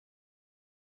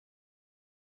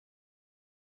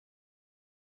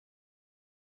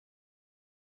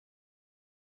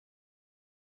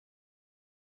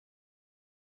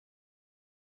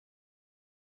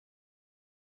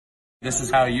This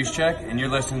is Kyle Juszczyk, and you're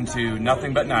listening to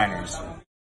Nothing But Niners.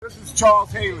 This is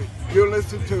Charles Haley. You're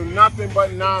listening to Nothing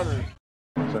But Niners.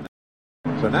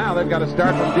 So now they've got to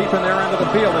start from deep in their end of the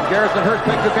field, and Garrison Hearst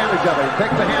takes advantage of it. He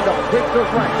takes the handoff, sweeps to his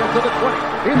right, gets to the 20.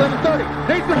 He's in the 30.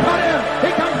 Needs to cut in.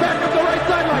 He comes back up the right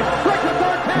sideline. Breaks a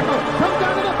third tackle. Comes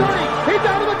down to the 30. He's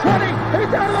down to the 20. He's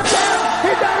down to the 10.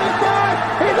 He's down to the 5.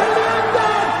 He's into the end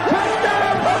zone.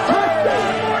 Touchdown!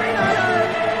 Touchdown!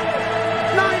 49ers!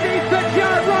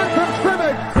 96-yard run from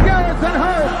scrimmage. Garrison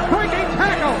Hearst breaking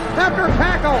tackle after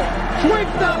tackle.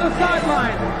 Sweeps down the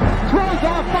sideline. Throws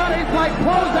off bodies like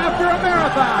clothes after a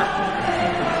marathon.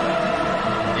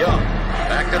 Young,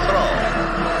 back to throw.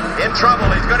 In trouble,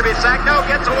 he's going to be sacked. No,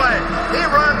 gets away. He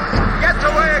runs, gets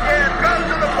away again, goes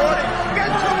to the 40,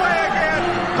 gets away again,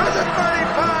 to the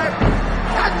 35,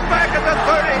 cuts back at the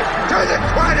 30, to the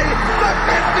 20, the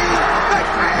 50, the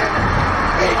 10.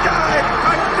 He died.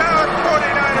 Touchdown,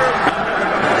 49ers.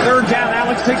 Third down,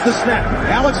 Alex takes the snap.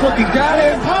 Alex looking, got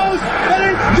it, post, and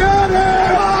it's got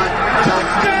it!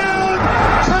 Touchdown!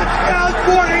 Touchdown,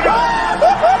 49ers!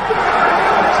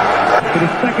 It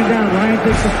is second down. Ryan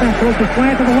takes the snap, throws the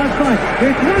slant to the left side.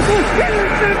 It's Russell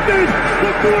intercepted. The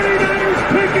 49ers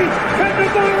pick it, and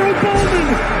Navarro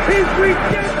Bowman is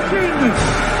redemption.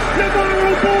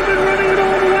 Navarro Bowman running it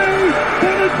all the way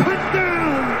for the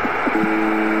touchdown.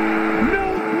 No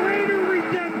greater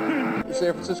redemption. The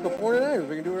San Francisco 49ers.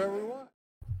 We can do whatever we want.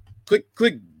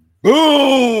 Click,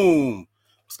 boom.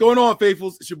 What's going on,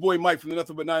 faithfuls? It's your boy Mike from the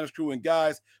Nothing But Niners crew, and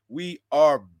guys, we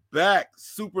are back.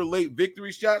 Super late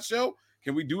victory shot show.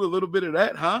 Can we do a little bit of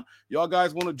that, huh? Y'all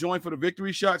guys want to join for the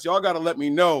victory shots? Y'all got to let me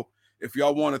know if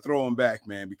y'all want to throw them back,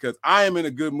 man, because I am in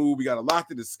a good mood. We got a lot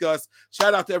to discuss.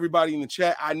 Shout out to everybody in the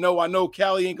chat. I know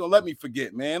Callie ain't going to let me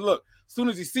forget, man. Look, as soon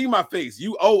as you see my face,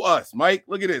 you owe us, Mike.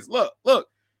 Look at this. Look.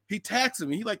 He taxing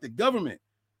me. He like the government.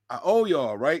 I owe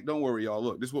y'all, right? Don't worry, y'all.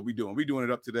 Look, this is what we're doing. We're doing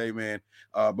it up today, man.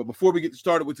 But before we get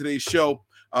started with today's show,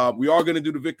 we are going to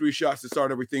do the victory shots to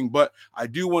start everything. But I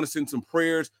do want to send some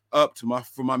prayers up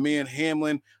for my man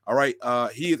Hamlin. All right,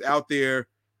 he is out there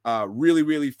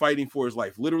really fighting for his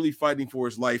life, literally fighting for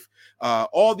his life.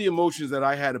 All the emotions that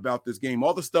I had about this game,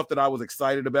 all the stuff that I was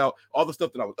excited about, all the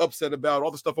stuff that I was upset about,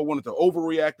 all the stuff I wanted to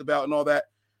overreact about, and all that,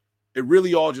 it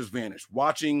really all just vanished.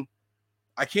 Watching.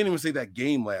 I can't even say that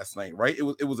game last night, right? It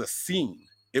was a scene.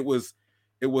 It was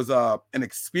an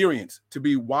experience to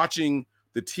be watching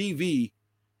the TV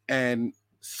and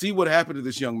see what happened to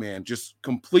this young man. Just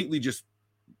completely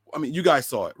I mean, you guys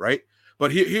saw it, right?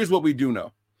 But here's what we do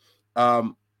know.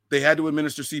 They had to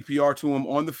administer CPR to him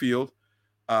on the field.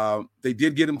 They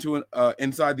did get him to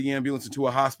inside the ambulance into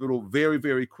a hospital very,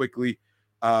 very quickly.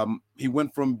 He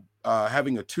went from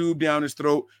having a tube down his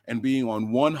throat and being on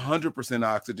 100%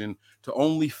 oxygen to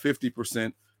only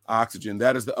 50% oxygen.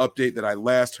 That is the update that I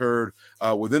last heard.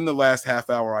 Within the last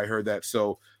half hour, I heard that.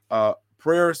 So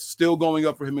prayers still going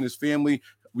up for him and his family.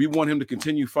 We want him to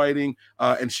continue fighting.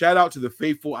 And shout out to the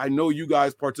faithful. I know you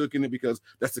guys partook in it because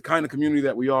that's the kind of community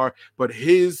that we are. But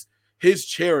his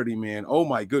charity, man, oh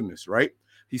my goodness, right?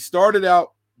 He started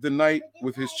out the night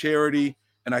with his charity,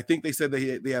 and I think they said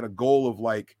they had a goal of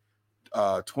like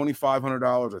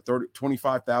 $2,500 or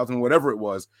 $25,000, whatever it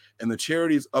was, and the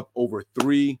charity is up over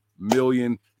 $3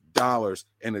 million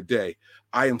in a day.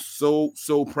 I am so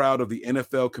proud of the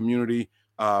NFL community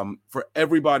for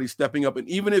everybody stepping up, and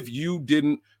even if you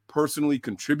didn't personally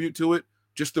contribute to it,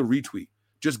 just the retweet,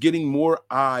 just getting more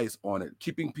eyes on it,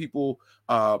 keeping people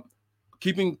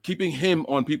keeping him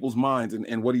on people's minds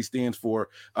and what he stands for.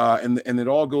 And it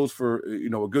all goes for,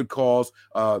 a good cause,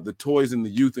 the toys and the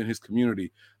youth in his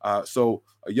community. So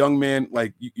a young man,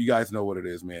 like you guys know what it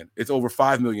is, man. It's over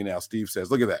 $5 million now, Steve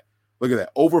says. Look at that.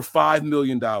 Over $5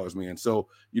 million, man. So,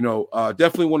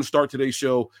 definitely want to start today's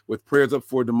show with prayers up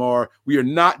for Damar. We are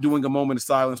not doing a moment of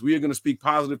silence. We are going to speak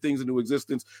positive things into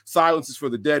existence. Silence is for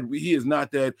the dead. He is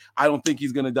not dead. I don't think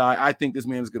he's going to die. I think this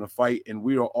man is going to fight, and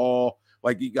we are all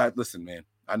like, you guys, listen, man.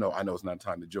 I know it's not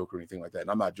time to joke or anything like that,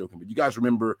 and I'm not joking, but you guys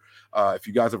remember, if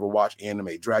you guys ever watched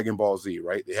anime, Dragon Ball Z,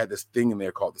 right? They had this thing in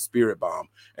there called the Spirit Bomb,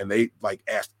 and they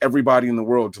asked everybody in the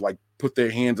world to put their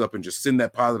hands up and just send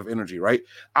that positive energy, right?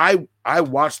 I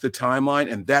watched the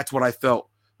timeline, and that's what I felt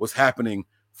was happening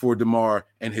for Damar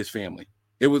and his family.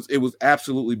 It was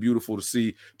absolutely beautiful to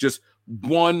see, just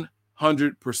 100%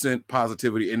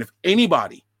 positivity. And if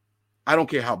anybody, I don't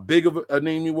care how big of a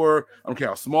name you were, I don't care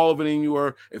how small of a name you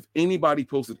were, if anybody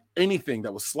posted anything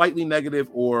that was slightly negative,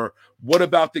 or what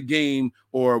about the game,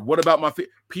 or what about my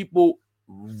people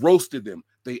roasted them.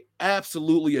 They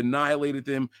absolutely annihilated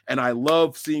them, and I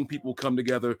love seeing people come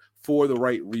together for the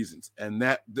right reasons. And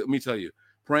that, let me tell you,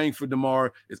 praying for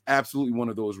DeMar is absolutely one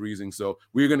of those reasons. So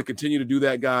we're going to continue to do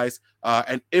that, guys.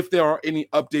 And if there are any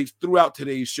updates throughout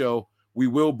today's show, we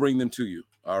will bring them to you.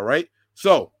 All right.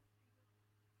 So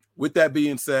with that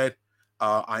being said,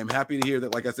 I'm happy to hear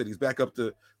that, like I said, he's back up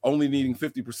to only needing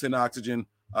 50% oxygen.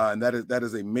 And that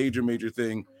is a major, major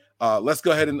thing. Let's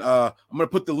go ahead and I'm going to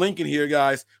put the link in here,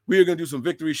 guys. We are going to do some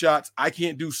victory shots. I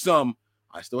can't do some.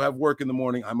 I still have work in the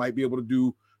morning. I might be able to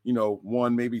do,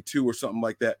 one, maybe two or something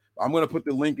like that. I'm going to put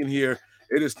the link in here.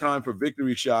 It is time for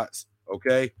victory shots.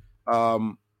 Okay.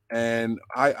 And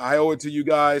I owe it to you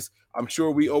guys. I'm sure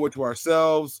we owe it to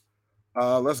ourselves.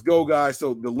 Let's go, guys.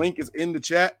 So the link is in the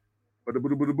chat. All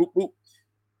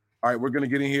right, we're going to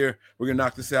get in here. We're going to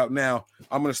knock this out now.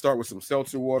 I'm going to start with some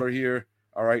seltzer water here.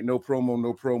 All right, no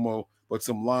promo, but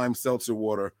some lime seltzer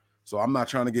water. So I'm not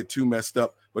trying to get too messed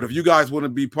up. But if you guys want to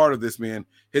be part of this, man,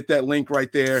 hit that link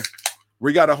right there.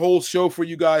 We got a whole show for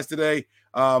you guys today.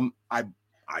 I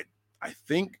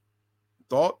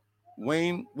thought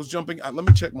Wayne was jumping. Let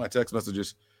me check my text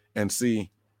messages and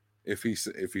see if he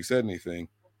said anything.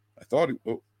 I thought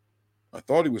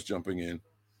he was jumping in.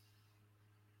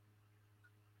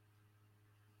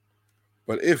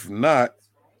 But if not,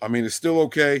 I mean, it's still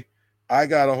okay. I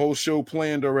got a whole show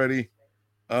planned already.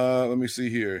 Let me see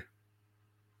here.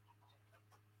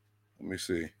 Let me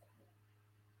see.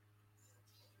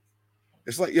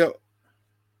 It's like, yo.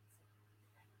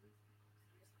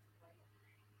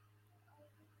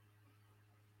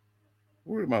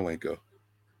 Where did my link go?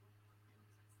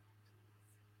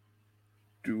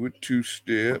 Do a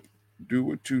two-step.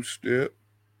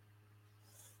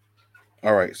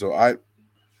 All right, so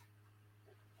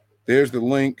there's the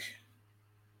link.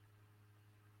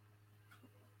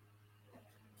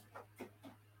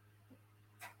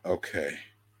 Okay.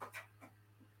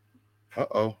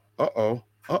 Uh-oh.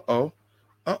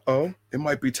 It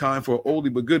might be time for an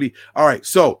oldie but goodie. All right,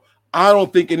 so I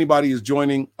don't think anybody is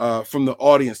joining from the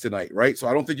audience tonight, right? So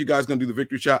I don't think you guys are going to do the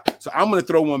victory shot. So I'm going to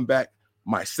throw one back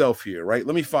myself here, right?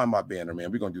 Let me find my banner,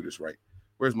 man. We're going to do this right.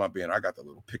 Where's my banner? I got the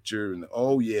little picture. And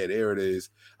oh, yeah, there it is.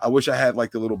 I wish I had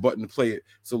like the little button to play it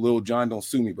so little John don't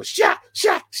sue me. But shot.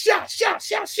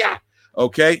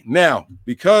 Okay, now,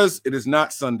 because it is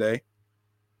not Sunday,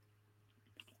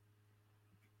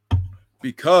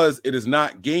 because it is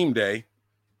not game day,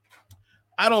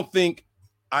 I don't think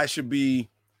I should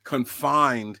be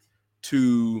confined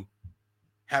to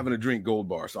having to drink Gold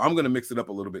Bar. So I'm going to mix it up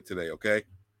a little bit today, okay?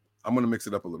 I'm going to mix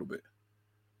it up a little bit.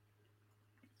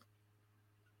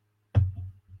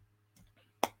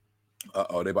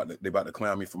 Uh-oh, they about to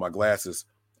clown me for my glasses.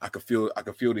 I could feel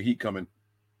the heat coming.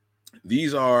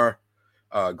 These are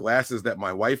glasses that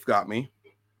my wife got me.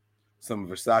 Some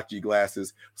Versace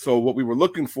glasses. So what we were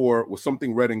looking for was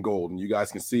something red and gold. And you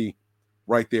guys can see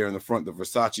right there in the front, the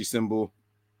Versace symbol.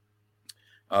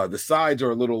 The sides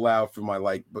are a little loud for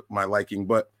my liking,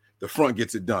 but the front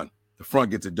gets it done.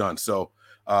 So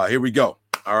here we go.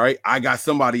 All right. I got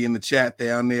somebody in the chat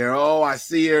down there. Oh, I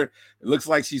see her. It looks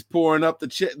like she's pouring up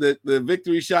the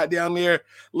victory shot down there.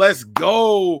 Let's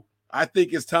go. I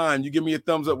think it's time. You give me a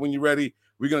thumbs up when you're ready.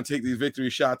 We're going to take these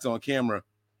victory shots on camera.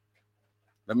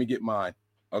 Let me get mine.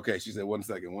 Okay. She said, 1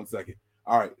 second.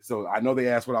 All right. So I know they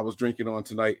asked what I was drinking on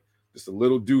tonight. Just a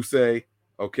little Douce.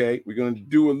 Okay. We're going to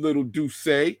do a little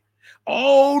Douce.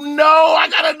 Oh, no. I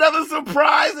got another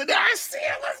surprise. And I see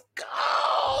it. Let's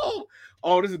go.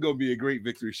 Oh, this is going to be a great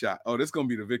victory shot. Oh, this is going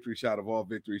to be the victory shot of all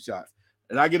victory shots.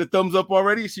 And I get a thumbs up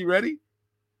already? Is she ready?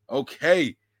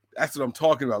 Okay. That's what I'm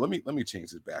talking about. Let me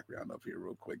change this background up here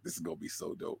real quick. This is going to be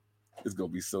so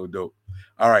dope.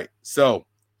 All right. So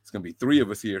it's going to be 3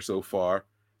 of us here so far.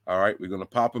 All right. We're going to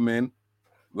pop them in.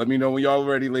 Let me know when y'all are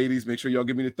ready, ladies. Make sure y'all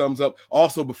give me the thumbs up.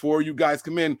 Also, before you guys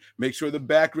come in, make sure the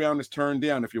background is turned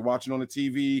down if you're watching on the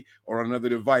TV or on another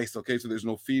device, okay? So there's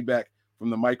no feedback from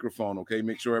the microphone, okay?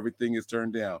 Make sure everything is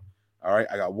turned down. All right,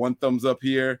 I got 1 thumbs up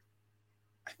here.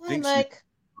 Hi, Mike.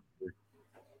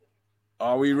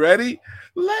 Are we ready?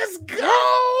 Let's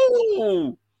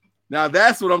go! Now,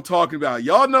 that's what I'm talking about.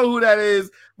 Y'all know who that is.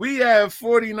 We have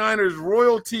 49ers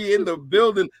royalty in the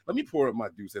building. Let me pour up my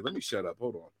Douce. Let me shut up.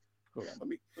 Hold on. Let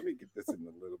me get this in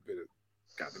a little bit of.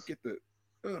 Got to get the.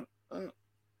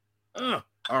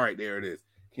 All right, there it is.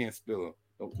 Can't spill it.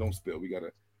 Don't spill.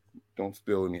 Don't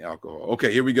spill any alcohol.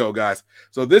 Okay, here we go, guys.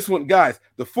 So this one, guys,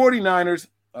 the 49ers,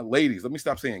 ladies, let me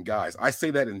stop saying guys. I say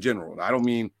that in general. I don't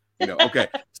mean, okay.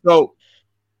 So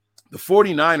the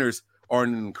 49ers are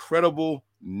an incredible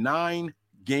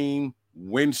 9-game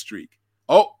win streak.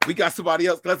 Oh, we got somebody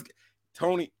else. Let's get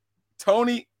Tony.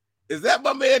 Is that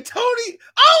my man Tony?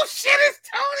 Oh shit, it's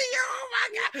Tony. Oh my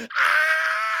God.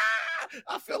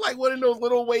 I feel like one of those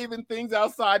little waving things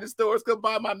outside the stores. Come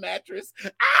buy my mattress.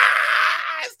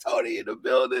 It's Tony in the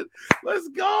building. Let's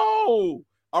go.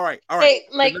 All right. Hey,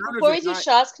 Mike, before we do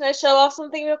shots, can I show off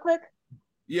something real quick?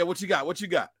 Yeah, what you got?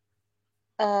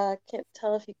 Can't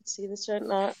tell if you can see this or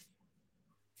not.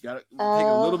 Got to take it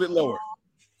a little bit lower.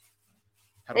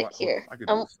 How do right here. I can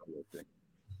do this little thing.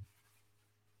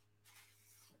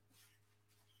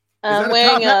 I'm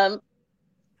wearing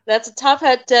that's a Top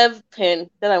Hat Dev pin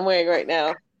that I'm wearing right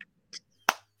now.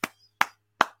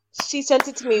 She sent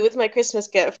it to me with my Christmas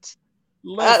gift.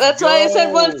 That's why I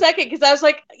said 1 second, because I was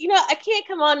like, I can't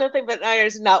come on Nothing But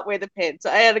Niners and not wear the pin.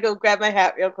 So I had to go grab my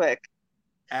hat real quick.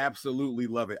 Absolutely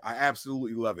love it. I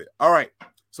absolutely love it. All right.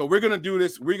 So we're going to do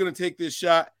this. We're going to take this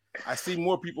shot. I see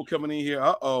more people coming in here.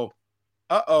 Uh-oh.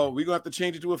 We're going to have to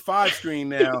change it to a 5 screen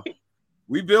now.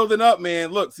 We building up,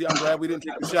 man. Look, see, I'm glad we didn't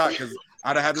take the shot because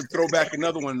I'd have had to throw back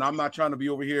another one. And I'm not trying to be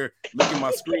over here looking at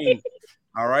my screen.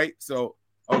 All right. So,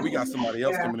 we got somebody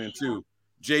else coming in too.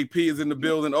 JP is in the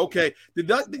building. Okay. Did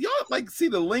y'all see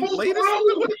the link later?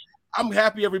 I'm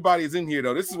happy everybody's in here,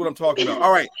 though. This is what I'm talking about.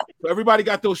 All right. So everybody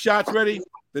got those shots ready.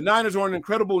 The Niners are on an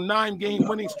incredible 9-game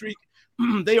winning streak.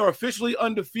 They are officially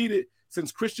undefeated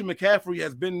since Christian McCaffrey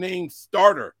has been named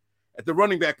starter at the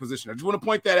running back position. I just want to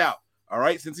point that out. All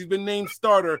right. Since he's been named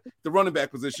starter at the running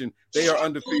back position, they are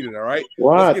undefeated. All right.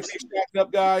 What? Let's get these shots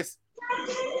up, guys.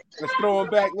 Let's throw them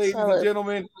back, ladies and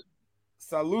gentlemen.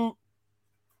 Salute.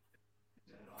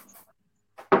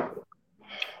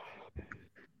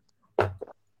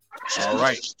 All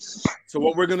right. So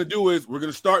what we're going to do is we're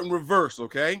going to start in reverse,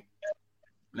 okay?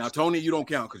 Now, Tony, you don't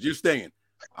count because you're staying.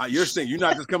 You're staying. You're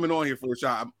not just coming on here for a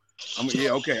shot.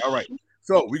 Yeah, okay. All right.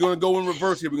 So we're going to go in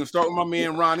reverse here. We're going to start with my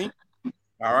man, Ronnie.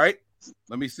 All right.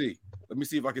 Let me see. Let me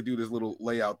see if I can do this little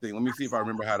layout thing. Let me see if I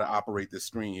remember how to operate this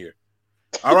screen here.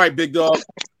 All right, big dog.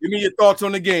 Give me your thoughts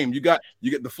on the game. You get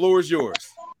the floor is yours.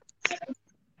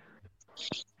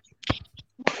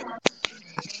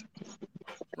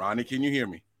 Ronnie, can you hear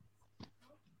me?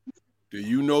 Do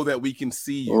you know that we can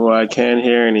see you? Oh, I can't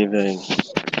hear anything.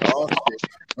 Oh,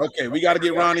 okay, we got to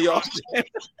get Ronnie off.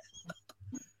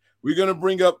 We're going to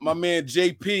bring up my man,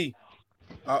 JP.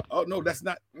 No, that's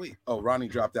not. Wait. Oh, Ronnie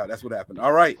dropped out. That's what happened.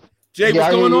 All right. Jay,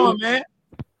 what's going on, man?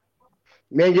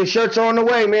 Man, your shirt's on the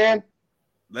way, man.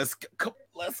 Let's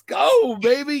go,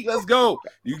 baby. Let's go.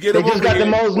 You get They just got the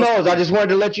most nose. I just wanted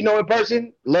to let you know in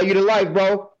person. Love you to life,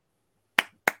 bro.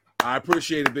 I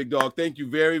appreciate it, big dog. Thank you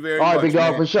very, very much. All right, big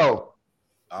dog, man. for sure.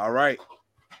 All right.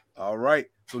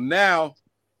 So now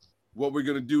what we're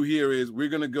gonna do here is we're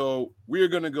gonna go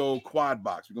quad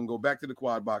box. We're gonna go back to the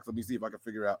quad box. Let me see if I can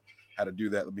figure out how to do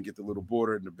that. Let me get the little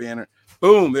border and the banner.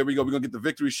 Boom, there we go. We're gonna get the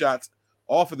victory shots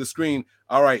off of the screen.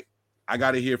 All right. I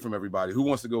gotta hear from everybody. Who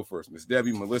wants to go first? Miss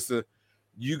Debbie, Melissa.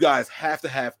 You guys have to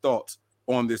have thoughts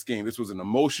on this game. This was an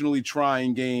emotionally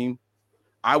trying game.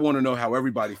 I want to know how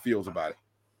everybody feels about it.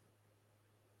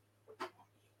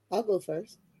 I'll go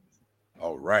first.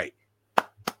 All right.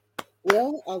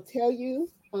 Well, I'll tell you,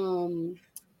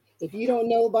 if you don't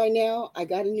know by now, I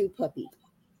got a new puppy.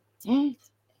 And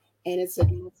it's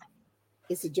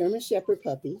a German Shepherd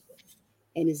puppy,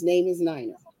 and his name is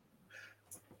Niner.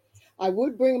 I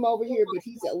would bring him over here, but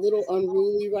he's a little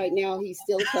unruly right now. He's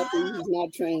still a puppy. He's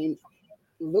not trained.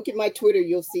 Look at my Twitter.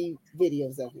 You'll see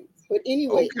videos of him. But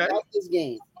anyway, about this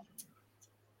game,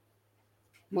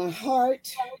 my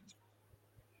heart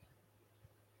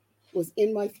was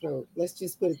in my throat. Let's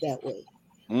just put it that way.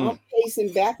 I'm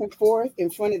pacing back and forth in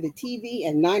front of the TV,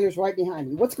 and Niners right behind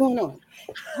me. What's going on?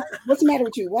 What's the matter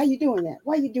with you? Why are you doing that?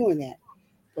 Why are you doing that?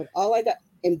 But all I got,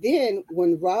 and then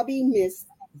when Robbie missed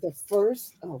the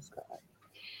first, oh God,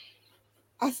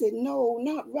 I said, no,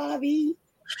 not Robbie.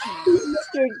 He's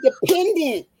Mr.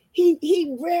 Dependent.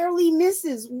 He rarely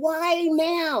misses. Why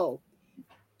now?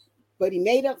 But he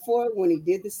made up for it when he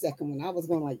did the second one. I was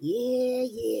going like,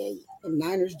 yeah. And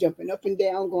Niners jumping up and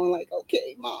down, going like,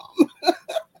 okay, Mom.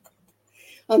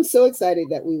 I'm so excited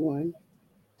that we won.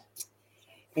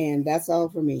 And that's all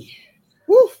for me.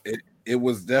 Woo. It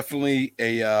was definitely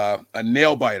a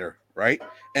nail biter, right?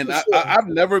 And sure. I've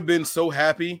never been so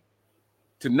happy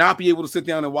to not be able to sit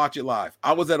down and watch it live.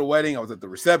 I was at a wedding. I was at the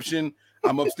reception.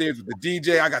 I'm upstairs with the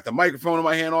DJ. I got the microphone in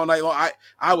my hand all night long.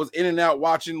 I was in and out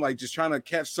watching, like just trying to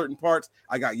catch certain parts.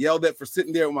 I got yelled at for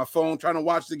sitting there with my phone, trying to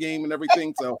watch the game and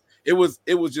everything. So it was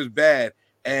just bad.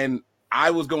 And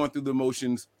I was going through the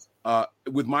emotions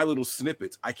with my little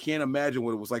snippets. I can't imagine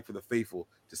what it was like for the faithful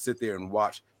to sit there and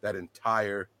watch that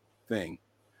entire thing.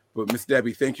 But Miss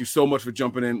Debbie, thank you so much for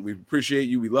jumping in. We appreciate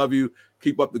you. We love you.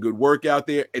 Keep up the good work out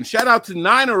there. And shout out to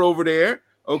Niner over there.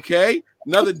 Okay.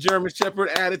 Another German Shepherd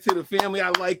added to the family. I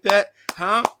like that.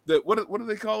 Huh? What do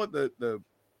they call it?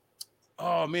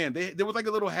 Oh man, there was like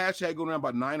a little hashtag going around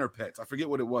about Niner pets. I forget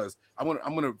what it was. I'm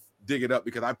gonna dig it up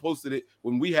because I posted it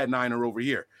when we had Niner over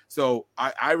here. So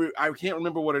I can't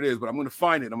remember what it is, but I'm gonna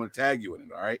find it. I'm gonna tag you in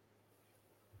it.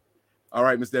 All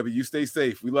right, Miss Debbie, you stay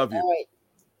safe. We love you.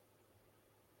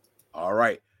 All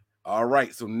right.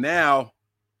 So now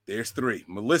there's 3.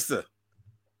 Melissa,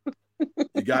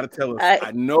 you got to tell us.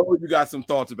 I know you got some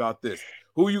thoughts about this.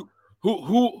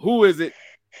 Who is it?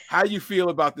 How you feel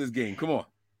about this game? Come on.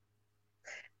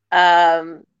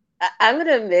 I'm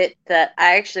gonna admit that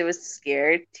I actually was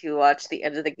scared to watch the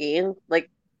end of the game. Like,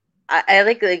 I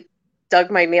like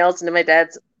dug my nails into my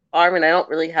dad's arm, and I don't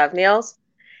really have nails.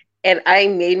 And I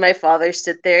made my father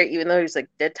sit there, even though he was like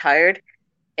dead tired,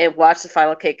 and watch the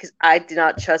final kick because I did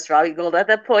not trust Robbie Gould at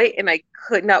that point, and I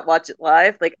could not watch it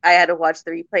live. Like, I had to watch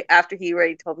the replay after he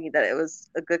already told me that it was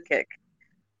a good kick.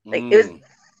 Like, it was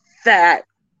that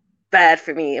bad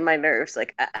for me and my nerves.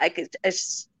 Like, I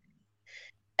just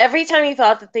every time you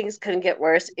thought that things couldn't get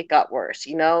worse, it got worse,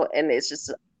 you know? And it's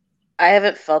just, I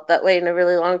haven't felt that way in a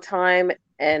really long time.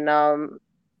 And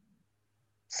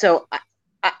so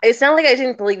it's not like I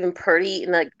didn't believe in Purdy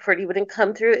and like Purdy wouldn't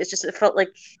come through. It's just, it felt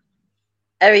like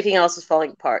everything else was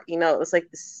falling apart. You know, it was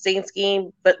like the Saints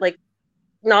game, but like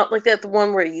not like that the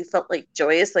one where you felt like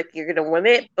joyous, like you're going to win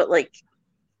it, but like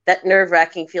that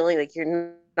nerve-wracking feeling like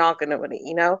you're not going to win it,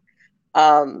 you know?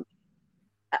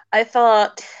 I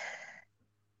thought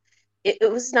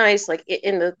it was nice, like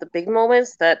in the big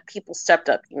moments that people stepped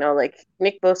up, you know, like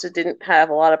Nick Bosa didn't have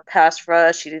a lot of pass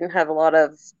rush. He didn't have a lot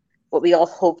of what we all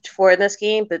hoped for in this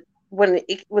game, but when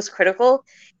it was critical,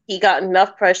 he got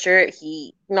enough pressure.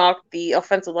 He knocked the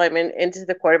offensive lineman into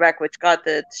the quarterback, which got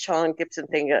the Sean Gibson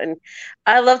thing. And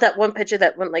I love that one picture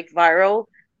that went like viral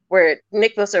where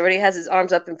Nick Bosa already has his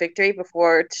arms up in victory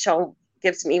before Sean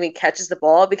Gibson even catches the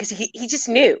ball because he just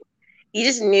knew. He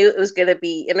just knew it was going to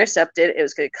be intercepted. It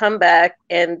was going to come back,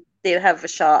 and they'd have a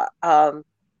shot. I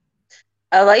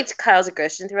liked Kyle's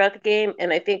aggression throughout the game,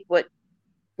 and I think what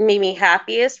made me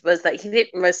happiest was that he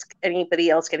didn't risk anybody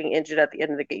else getting injured at the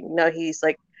end of the game. You know, he's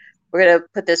like, we're going to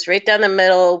put this right down the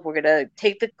middle. We're going to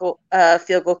take the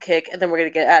field goal kick, and then we're going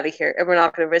to get out of here. And we're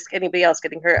not going to risk anybody else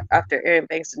getting hurt after Aaron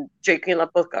Banks and Drake Greenlaw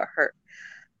both got hurt.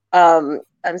 I'm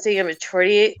seeing a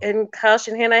maturity in Kyle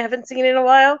Shanahan I haven't seen in a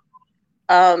while.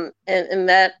 And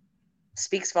that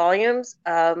speaks volumes.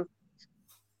 But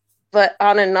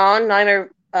on a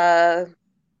non-Niner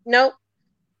note,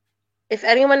 if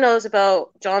anyone knows about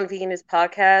John V and his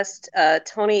podcast,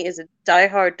 Tony is a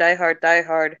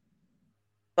diehard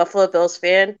Buffalo Bills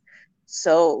fan.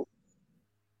 So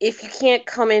if you can't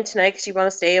come in tonight because you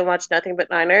want to stay and watch nothing but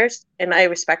Niners, and I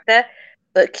respect that,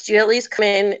 but could you at least come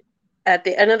in at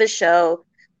the end of the show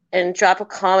and drop a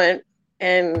comment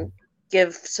and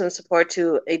give some support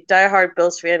to a diehard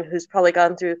Bills fan who's probably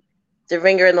gone through the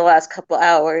ringer in the last couple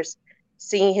hours,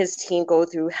 seeing his team go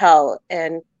through hell.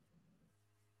 And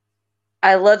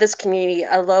I love this community.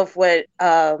 I love what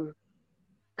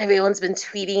everyone's been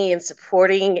tweeting and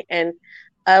supporting. And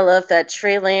I love that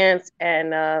Trey Lance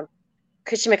and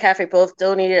Christian McCaffrey both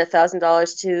donated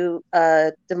 $1,000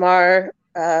 to DeMar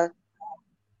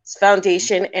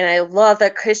Foundation. And I love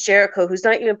that Chris Jericho, who's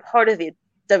not even part of the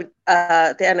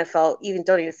NFL, even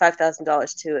donated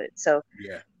 $5,000 to it. So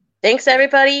yeah, thanks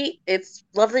everybody. It's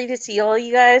lovely to see all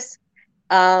you guys.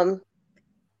 And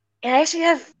I actually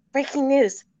have breaking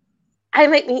news. I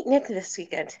might meet Nick this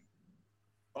weekend.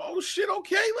 Oh shit!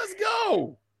 Okay, let's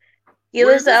go. He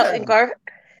lives out in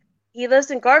He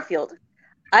lives in Garfield.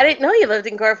 I didn't know he lived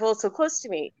in Garfield so close to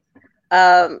me.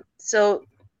 So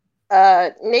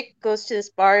Nick goes to this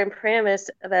bar in Paramus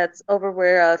that's over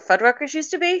where Fuddruckers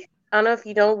used to be. I don't know if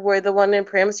you know where the one in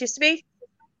Paramus used to be.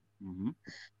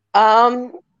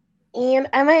 Mm-hmm. And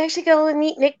I might actually go and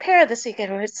meet Nick Para this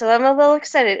weekend, so I'm a little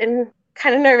excited and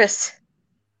kind of nervous.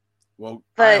 Well,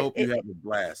 I hope you have a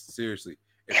blast. Seriously.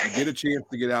 If you get a chance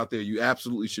to get out there, you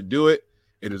absolutely should do it.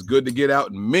 It is good to get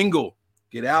out and mingle.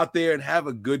 Get out there and have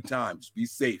a good time. Just be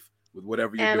safe with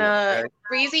whatever you're doing. Okay?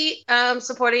 Breezy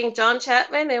supporting John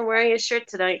Chapman and wearing his shirt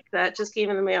tonight. That just came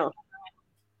in the mail.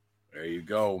 There you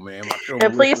go, man.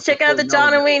 And please check out the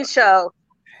John and Wayne show.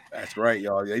 That's right,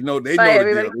 y'all. They know the deal.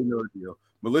 They know the deal.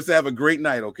 Melissa, have a great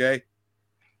night, okay?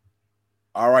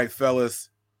 All right, fellas.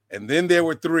 And then there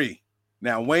were 3.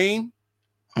 Now, Wayne,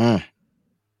 I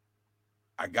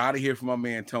got to hear from my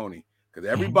man Tony, because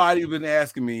everybody's been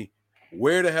asking me,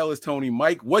 where the hell is Tony?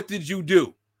 Mike, what did you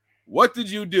do? What did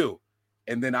you do?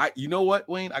 And then you know what,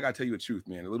 Wayne? I got to tell you the truth,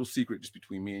 man. A little secret just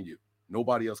between me and you.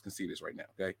 Nobody else can see this right now,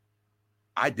 okay?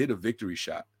 I did a victory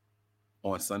shot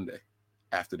on Sunday.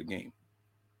 after the game.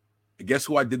 And guess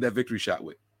who I did that victory shot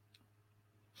with?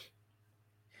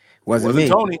 Wasn't me.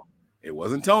 Tony. It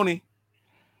wasn't Tony.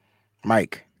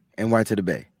 Mike, NY to the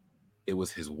Bay. It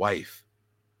was his wife.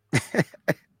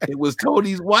 It was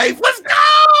Tony's wife. Let's go!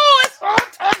 That's what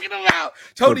I'm talking about.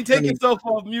 Tony, take yourself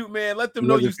off mute, man. Let them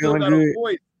know you still got a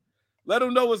voice. Let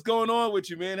them know what's going on with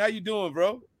you, man. How you doing,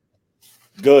 bro?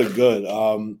 Good.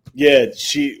 Yeah,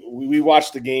 we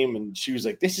watched the game and she was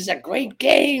like, "This is a great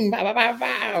game."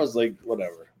 I was like,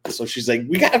 "Whatever." So she's like,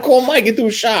 "We gotta call Mike and do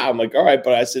a shot." I'm like, "All right,"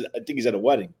 but I said, "I think he's at a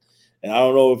wedding, and I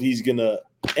don't know if he's gonna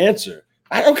answer."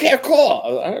 I don't care.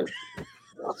 Call.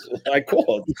 I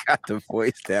called. You got the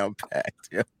voice down packed.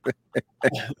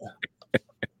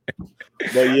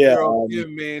 But yeah,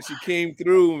 man, she came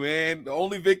through, man. The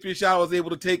only victory shot I was able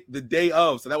to take the day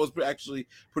of, so that was actually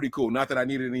pretty cool. Not that I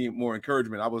needed any more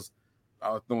encouragement. I was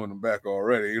throwing them back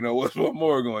already. You know, what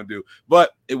more going to do?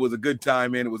 But it was a good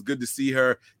time, man. It was good to see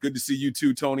her. Good to see you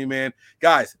too, Tony, man.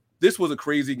 Guys, this was a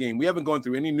crazy game. We haven't gone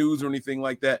through any news or anything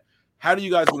like that. How do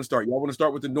you guys want to start? Y'all want to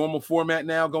start with the normal format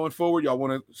now going forward? Y'all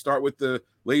want to start with the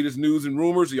latest news and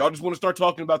rumors? Or y'all just want to start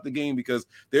talking about the game? Because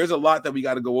there's a lot that we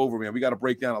got to go over, man. We got to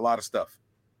break down a lot of stuff.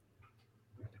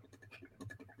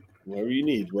 Whatever you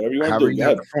need. Whatever you want to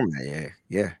do.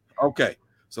 Yeah. Okay.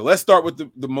 So let's start with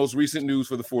the most recent news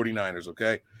for the 49ers,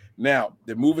 okay? Now,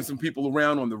 they're moving some people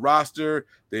around on the roster.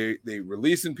 They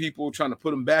releasing people, trying to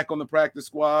put them back on the practice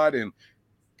squad, and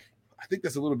I think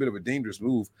that's a little bit of a dangerous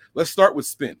move. Let's start with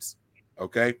Spence.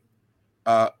 Okay,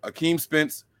 Akeem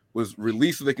Spence was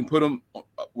released so they can put him,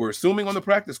 we're assuming, on the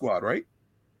practice squad, right?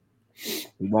 He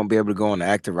won't be able to go on the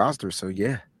active roster, so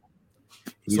yeah.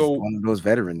 He's one of those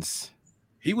veterans.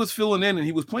 He was filling in, and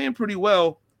he was playing pretty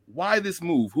well. Why this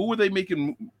move? Who were they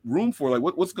making room for?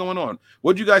 Like, what's going on?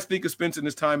 What do you guys think of Spence in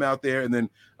his time out there? And then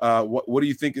what do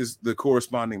you think is the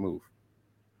corresponding move?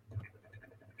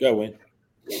 Go, Wayne.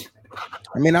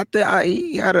 I mean, I think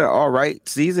he had an all right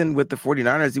season with the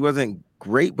 49ers. He wasn't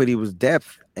great, but he was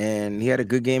depth, and he had a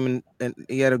good game, and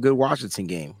he had a good Washington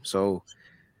game. So,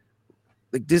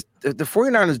 like the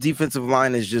 49ers defensive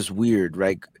line is just weird.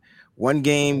 Like, one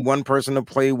game, one person will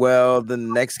play well. Then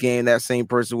the next game, that same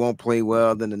person won't play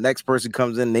well. Then the next person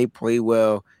comes in, they play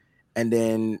well. And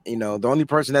then, the only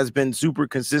person that's been super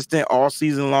consistent all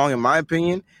season long, in my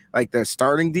opinion, like the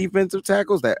starting defensive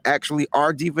tackles that actually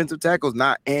are defensive tackles,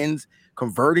 not ends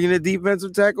converting into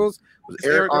defensive tackles, was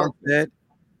Eric Armstead.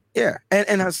 Yeah.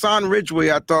 And Hassan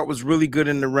Ridgeway, I thought, was really good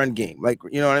in the run game. Like,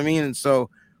 you know what I mean? And so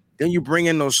then you bring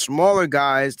in those smaller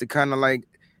guys to kind of like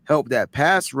help that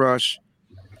pass rush.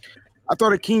 I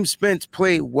thought Akeem Spence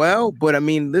played well, but I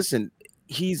mean, listen,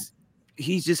 he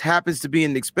just happens to be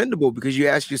an expendable, because you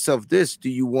ask yourself this: do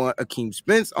you want Akeem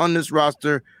Spence on this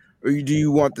roster, or do you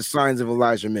want the signs of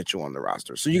Elijah Mitchell on the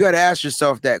roster? So you got to ask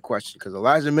yourself that question, because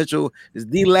Elijah Mitchell is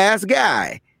the last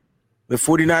guy the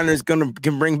 49ers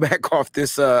can bring back off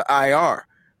this IR,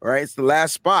 right? It's the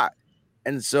last spot.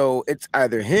 And so it's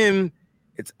either him,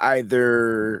 it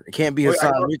can't be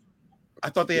Hassan. I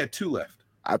thought they had two left.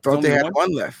 I thought they had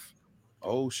one left.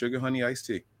 Oh, sugar, honey, iced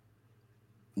tea.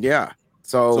 Yeah.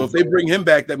 So if they bring him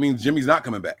back, that means Jimmy's not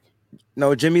coming back.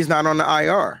 No, Jimmy's not on the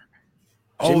IR.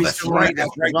 Oh, that's right.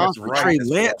 That's right. Trey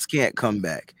Lance can't come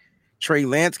back. Trey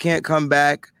Lance can't come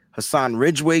back. Hassan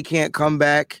Ridgeway can't come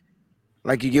back.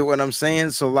 Like, you get what I'm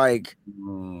saying? So like,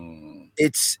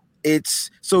 it's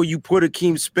so you put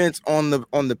Akeem Spence on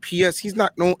the PS. He's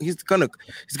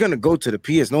gonna go to the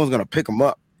PS. No one's gonna pick him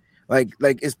up. Like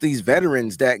it's these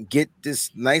veterans that get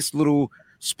this nice little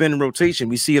spin rotation.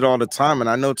 We see it all the time, and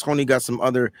I know Tony got some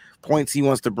other points he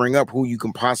wants to bring up, who you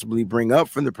can possibly bring up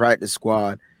from the practice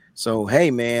squad. So hey,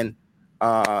 man,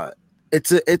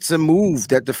 it's a move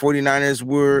that the 49ers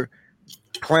were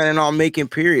planning on making,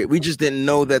 period. We just didn't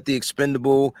know that the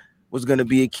expendable was going to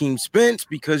be Akeem Spence,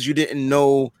 because you didn't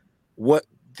know what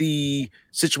the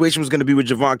situation was going to be with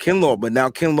Javon Kinlaw. But now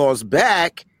Kinlaw's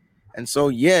back, and so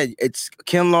yeah, it's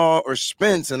Kinlaw or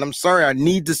Spence. And I'm sorry, I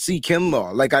need to see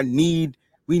Kinlaw. Like,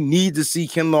 we need to see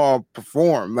Kinlaw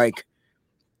perform. Like,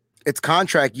 it's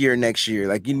contract year next year.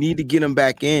 Like, you need to get him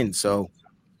back in. So,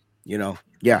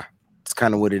 yeah, it's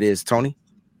kind of what it is. Tony?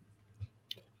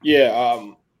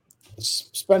 Yeah,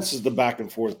 Spence is the back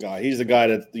and forth guy. He's the guy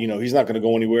that, he's not going to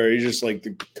go anywhere. He's just like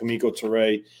the Kamiko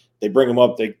Toure. They bring him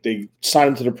up. They sign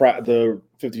him to the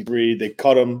 53. They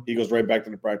cut him. He goes right back to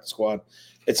the practice squad.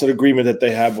 It's an agreement that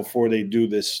they have before they do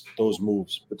those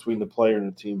moves between the player and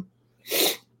the team.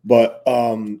 But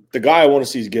the guy I want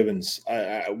to see is Givens.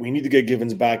 We need to get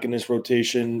Givens back in this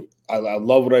rotation. I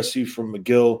love what I see from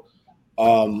McGill,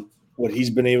 what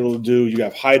he's been able to do. You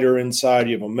have Hyder inside.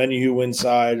 You have Omenihu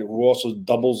inside, who also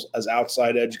doubles as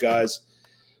outside edge guys.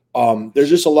 There's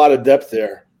just a lot of depth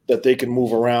there that they can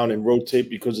move around and rotate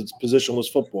because it's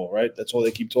positionless football, right? That's all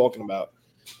they keep talking about.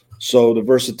 So the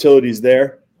versatility is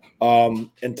there. And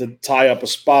to tie up a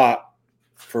spot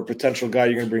for a potential guy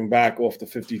you're going to bring back off the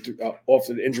 53, off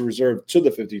the injury reserve to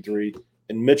the 53,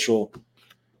 and Mitchell,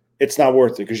 it's not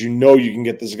worth it because you can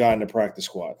get this guy in the practice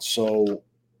squad. So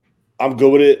I'm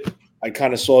good with it. I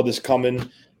kind of saw this coming.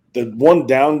 The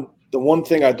one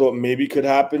thing I thought maybe could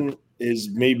happen is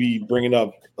maybe bringing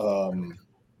up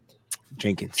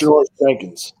Jenkins. George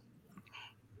Jenkins.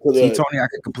 See, Tony, I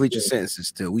can complete your sentences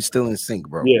still. We still in sync,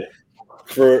 bro. Yeah.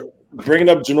 For bringing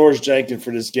up Janoris Jenkins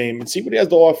for this game and see what he has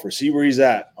to offer, see where he's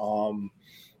at.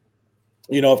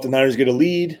 If the Niners get a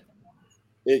lead,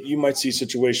 you might see a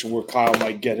situation where Kyle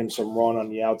might get him some run on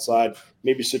the outside,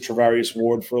 maybe sit Travarius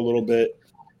Ward for a little bit.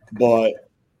 But,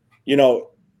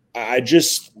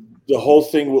 the whole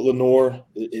thing with Lenoir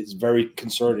is very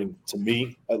concerning to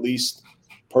me, at least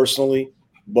personally.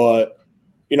 But,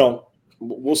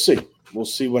 we'll see. We'll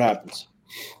see what happens.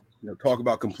 Talk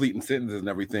about completing sentences and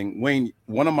everything. Wayne,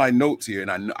 one of my notes here,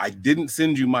 and I didn't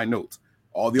send you my notes.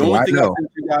 The only thing I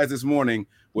sent you guys this morning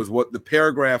was what the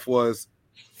paragraph was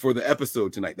for the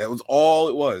episode tonight. That was all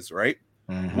it was, right?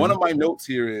 Mm-hmm. One of my notes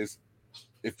here is,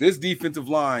 if this defensive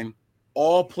line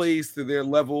all plays to their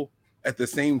level at the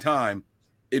same time,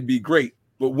 it'd be great.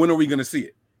 But when are we going to see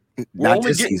it? We're Not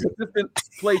only this getting season. consistent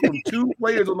play from two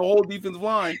players on the whole defensive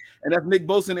line, and that's Nick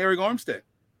Bosa and Eric Armstead.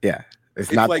 Yeah,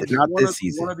 it's not like not one this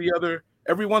season. One or the other.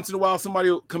 Every once in a while, somebody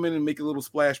will come in and make a little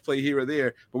splash play here or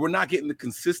there, but we're not getting the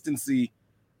consistency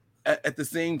at the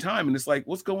same time. And it's like,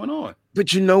 what's going on?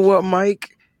 But you know what,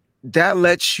 Mike? That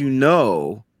lets you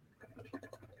know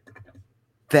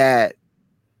that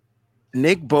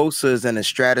Nick Bosa is in a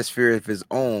stratosphere of his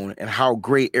own and how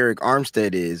great Eric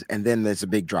Armstead is, and then there's a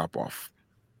big drop-off.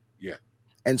 Yeah.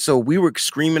 And so we were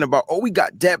screaming about, we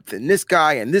got depth, and this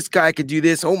guy could do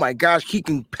this. Oh, my gosh, he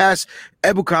can pass.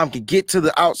 Ebukam can get to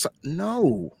the outside.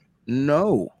 No.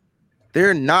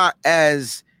 They're not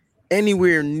as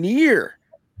anywhere near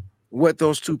what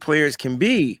those two players can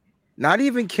be, not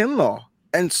even Kinlaw.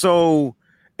 And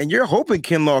you're hoping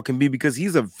Kinlaw can be because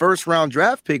he's a first-round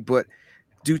draft pick, but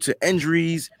due to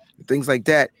injuries, things like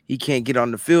that, he can't get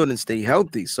on the field and stay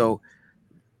healthy. So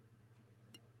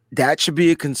that should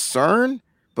be a concern.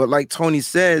 But like Tony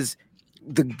says,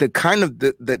 the kind of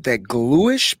that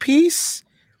glue-ish piece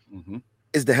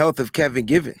is the health of Kevin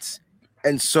Givens.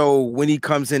 And so when he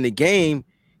comes in the game,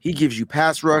 he gives you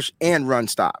pass rush and run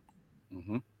stop.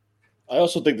 Mm-hmm. I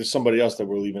also think there's somebody else that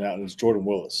we're leaving out, and it's Jordan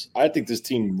Willis. I think this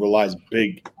team relies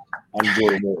big on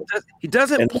Jordan Willis. He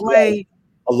doesn't play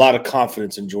a lot of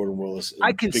confidence in Jordan Willis.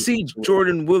 I can see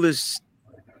Jordan Willis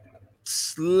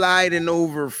sliding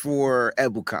over for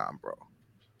Ebukam, bro.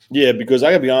 Yeah, because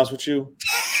I gotta be honest with you.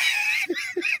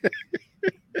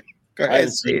 Go ahead,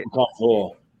 say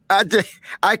it.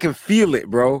 I can feel it,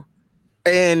 bro.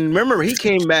 And remember, he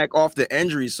came back off the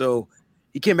injury, so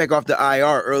he came back off the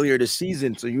IR earlier this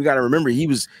season. So you got to remember, he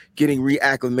was getting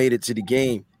reacclimated to the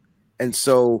game. And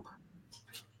so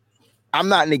I'm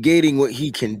not negating what he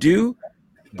can do,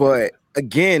 but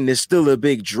again, there's still a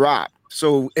big drop.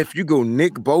 So if you go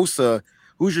Nick Bosa,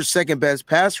 who's your second best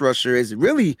pass rusher, is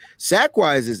really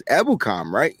sack-wise is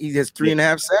Ebukam, right? He has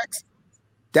 3.5 sacks.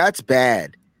 That's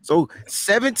bad. So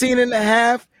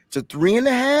 17.5 to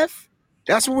 3.5,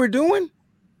 that's what we're doing?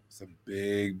 It's a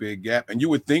big, big gap. And you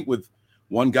would think with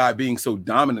one guy being so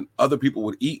dominant, other people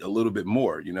would eat a little bit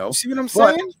more, you know? See what I'm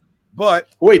saying? But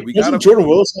wait, doesn't Jordan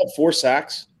Willis have 4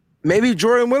 sacks? Maybe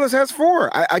Jordan Willis has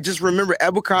 4. I just remember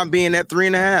Ebukam being at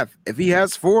 3.5. If he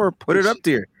has 4, put it up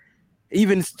there.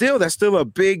 Even still, that's still a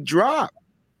big drop.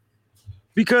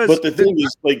 But the thing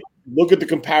is, like, look at the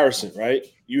comparison, right?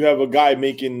 You have a guy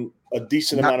making a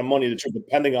decent amount of money that you're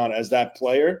depending on as that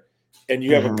player, and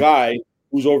you have a guy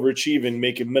who's overachieving,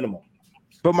 making minimum.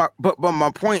 But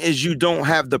my point is, you don't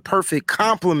have the perfect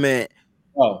complement.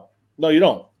 Oh, no, you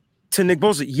don't. To Nick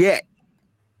Bosa yet.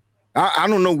 I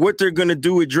don't know what they're gonna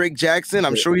do with Drake Jackson.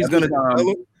 I'm sure he's gonna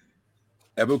develop.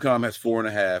 Ebukam has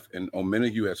 4.5, and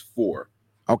Omenihu has 4.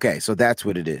 Okay, so that's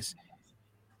what it is.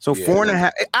 So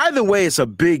 4.5. Either way, it's a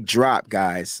big drop,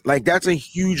 guys. Like, that's a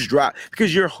huge drop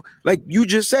because you're like you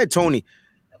just said, Tony.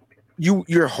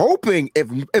 You're hoping if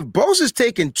Bosa's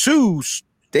taking 2s,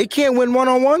 they can't win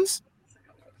one-on-ones.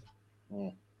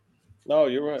 No,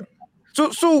 you're right.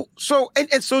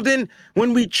 So then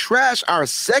when we trash our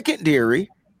secondary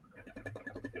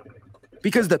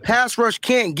because the pass rush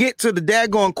can't get to the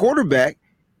daggone quarterback,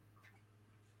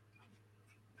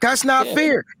 that's not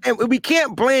fair. And we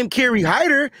can't blame Kerry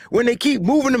Hyder when they keep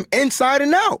moving him inside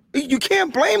and out. You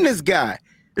can't blame this guy.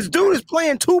 This dude is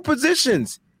playing 2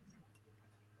 positions.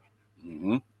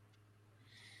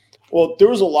 Well, there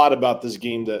was a lot about this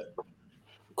game that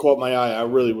caught my eye. I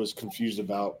really was confused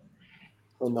about,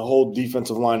 and the whole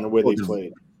defensive line and the way they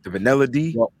played. The vanilla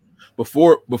D. Well,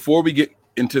 before we get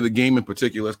into the game in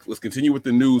particular, let's continue with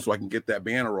the news so I can get that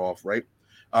banner off. Right.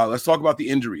 Let's talk about the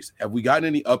injuries. Have we gotten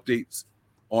any updates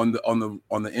on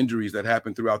the injuries that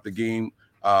happened throughout the game?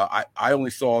 I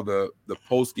only saw the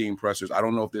post game pressers. I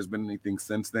don't know if there's been anything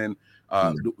since then.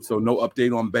 So no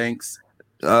update on Banks.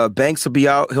 Banks will be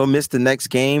out. He'll miss the next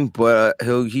game, but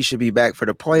he should be back for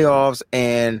the playoffs.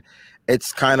 And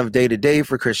it's kind of day to day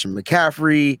for Christian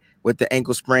McCaffrey with the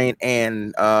ankle sprain,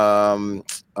 and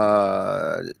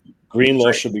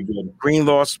Greenlaw should be good.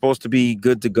 Greenlaw's supposed to be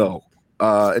good to go.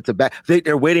 It's a bad.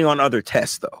 They're waiting on other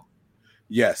tests though.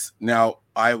 Yes. Now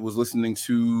I was listening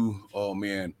to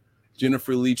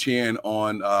Jennifer Lee Chan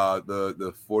on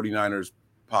the 49ers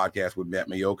podcast with Matt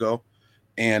Mayoko,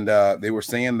 and they were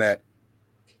saying that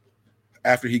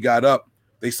after he got up,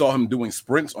 they saw him doing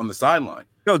sprints on the sideline.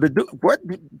 No, what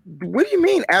do you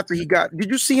mean after he got? Did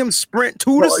you see him sprint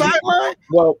to the sideline?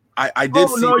 Well, I did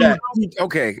see that.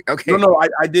 Okay. No,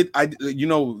 I did.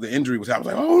 The injury was. I was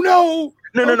like, oh no.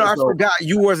 No. I forgot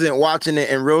you wasn't watching it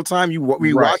in real time. You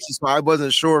watched it, so I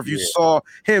wasn't sure if you saw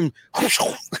him. He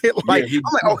jumped up like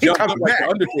the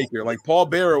Undertaker. Like Paul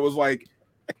Bearer was like,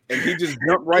 and he just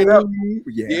jumped right up.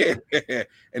 Yeah.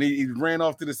 And he ran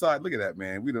off to the side. Look at that,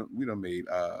 man. We don't made.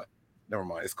 Never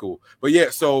mind. It's cool. But yeah,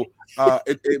 so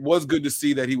it was good to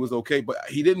see that he was okay, but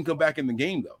he didn't come back in the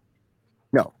game though.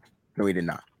 No, he did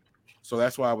not. So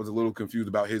that's why I was a little confused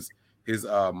about his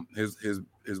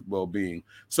well-being.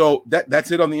 So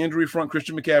that's it on the injury front.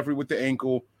 Christian McCaffrey with the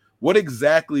ankle. What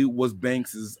exactly was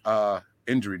Banks's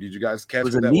injury? Did you guys catch? It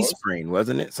was a knee sprain,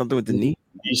 wasn't it? Something with the knee.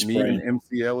 Knee sprain,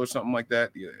 MCL or something like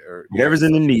that. Yeah. Whatever's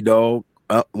in the knee, dog.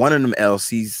 One of them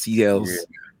CLs.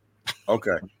 Yeah.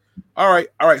 Okay. All right.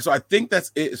 So I think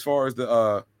that's it as far as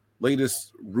the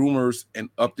latest rumors and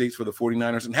updates for the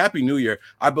 49ers. And Happy New Year.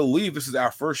 I believe this is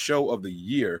our first show of the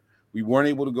year. We weren't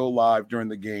able to go live during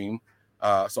the game.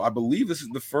 So I believe this is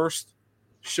the first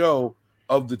show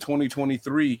of the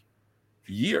 2023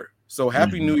 year. So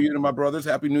Happy New Year to my brothers.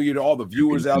 Happy New Year to all the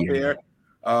viewers out there.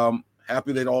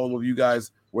 Happy that all of you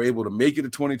guys were able to make it to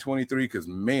 2023 because,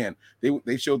 man,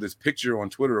 they showed this picture on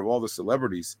Twitter of all the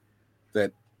celebrities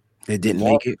that they didn't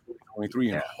make it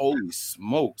 2023, and holy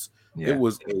smokes, it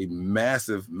was a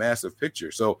massive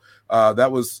picture. So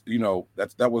that was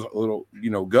that was a little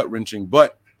gut wrenching,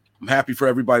 but I'm happy for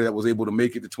everybody that was able to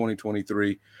make it to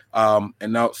 2023. And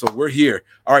now, so we're here.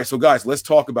 All right, so guys, let's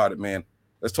talk about it, man.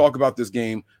 Let's talk about this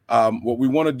game. What we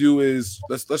want to do is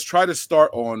let's try to start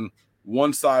on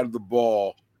one side of the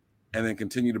ball and then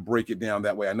continue to break it down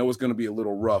that way. I know it's going to be a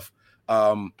little rough.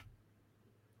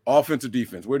 Offense or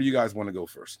defense? Where do you guys want to go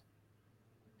first?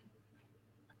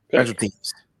 Special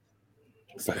teams.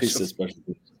 Special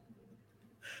teams.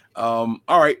 All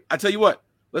right. I tell you what.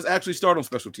 Let's actually start on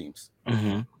special teams.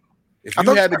 Mm-hmm. If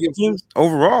you had to give teams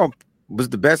overall was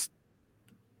the best.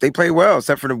 They played well,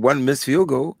 except for the one missed field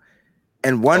goal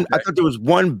and one. Okay. I thought there was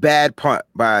one bad punt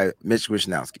by Mitch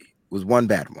Wishnowsky. It was one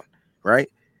bad one, right?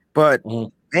 But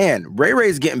man,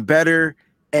 Ray's getting better,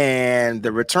 and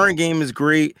the return game is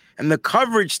great, and the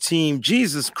coverage team,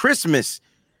 Jesus Christmas.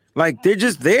 Like, they're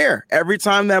just there every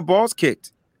time that ball's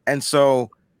kicked. And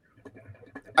so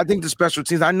I think the special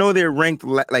teams, I know they're ranked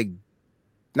like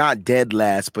not dead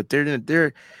last, but they're in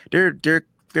the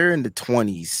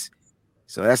 20s.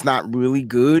 So that's not really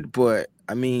good, but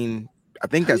I mean, I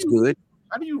think that's good.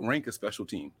 How do you rank a special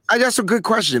team? That's a good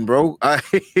question, bro. Like,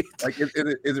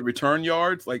 is it return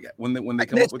yards? Like when they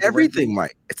come up with everything,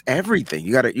 Mike. It's everything.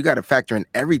 You gotta factor in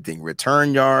everything: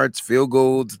 return yards, field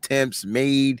goals, attempts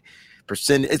made,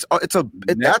 percent. That's a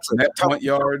net punt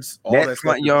yards, all net that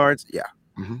punt yards. Yeah,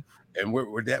 and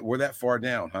we're that far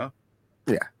down, huh?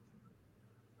 Yeah,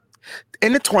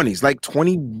 in the 20s, like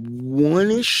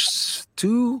 21ish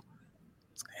to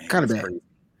kind of bad. Crazy.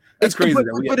 That's crazy.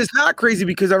 But it's not crazy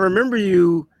because I remember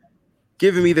you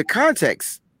giving me the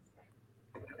context,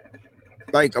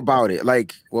 like about it.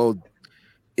 Like, well,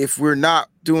 if we're not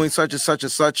doing such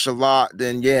and such a lot,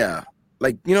 then yeah,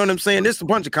 like, you know what I'm saying. There's a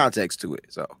bunch of context to it.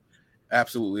 So,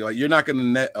 absolutely, like, you're not going to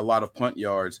net a lot of punt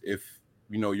yards if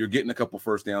you're getting a couple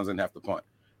first downs and have to punt,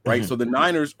 right? So the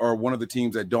Niners are one of the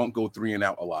teams that don't go 3 and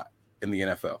out a lot in the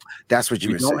NFL. That's what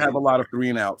you don't have a lot of 3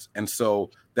 and outs, and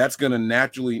so that's going to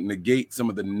naturally negate some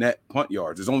of the net punt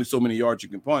yards. There's only so many yards you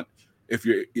can punt if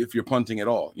you're punting at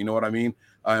all. You know what I mean?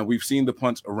 And we've seen the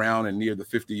punts around and near the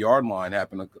 50-yard line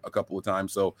happen a couple of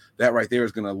times. So that right there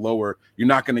is going to lower. You're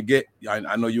not going to get.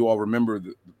 I know you all remember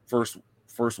the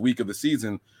first week of the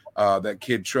season, that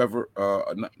kid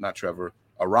Matt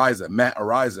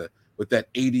Araiza with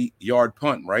that 80-yard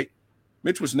punt, right?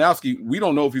 Mitch Wisnowski, we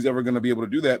don't know if he's ever going to be able to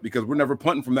do that because we're never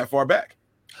punting from that far back.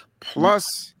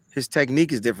 Plus, his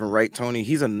technique is different, right, Tony?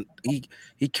 He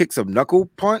kicks a knuckle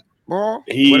punt ball,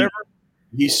 whatever.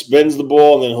 He spins the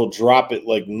ball and then he'll drop it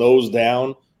like nose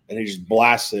down and he just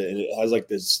blasts it, and it has like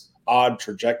this odd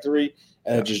trajectory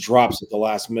and it just drops at the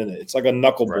last minute. It's like a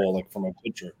knuckleball, like from a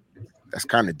pitcher. That's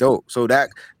kind of dope. So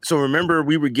remember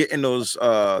we were getting those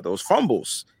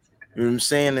fumbles. You know what I'm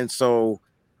saying? And so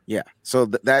yeah, so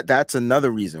that's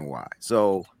another reason why.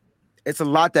 So it's a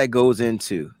lot that goes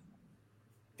into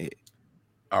it.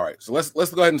 All right, so let's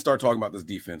go ahead and start talking about this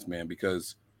defense, man,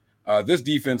 because this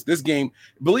defense, this game,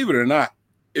 believe it or not,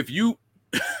 if you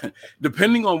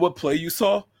depending on what play you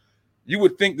saw, you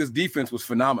would think this defense was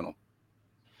phenomenal.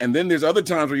 And then there's other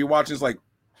times where you're watching, it's like,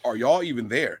 are y'all even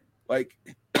there? Like,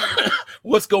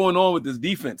 what's going on with this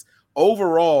defense?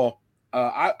 Overall,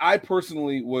 I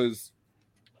personally was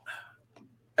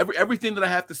everything that I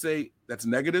have to say that's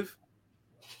negative,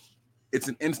 it's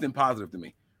an instant positive to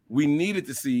me. We needed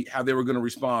to see how they were going to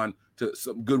respond to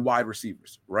some good wide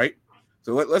receivers, right?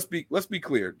 So let's be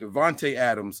clear. Devontae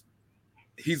Adams,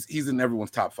 he's in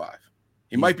everyone's top 5.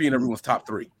 He might be in everyone's top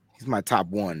 3. He's my top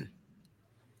 1.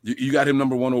 You got him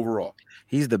number 1 overall.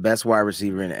 He's the best wide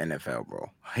receiver in the NFL, bro.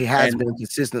 He has been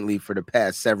consistently for the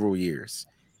past several years.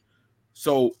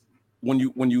 So when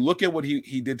you look at what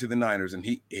he did to the Niners, and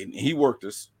he worked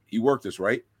us,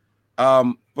 right?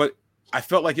 But I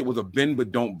felt like it was a bend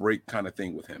but don't break kind of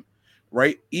thing with him,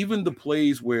 right? Even the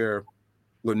plays where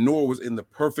Lenore was in the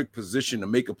perfect position to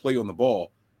make a play on the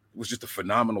ball, it was just a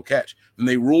phenomenal catch. And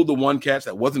they ruled the one catch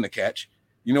that wasn't a catch.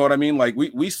 You know what I mean? Like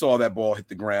we saw that ball hit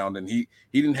the ground and he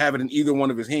didn't have it in either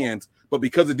one of his hands, but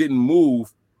because it didn't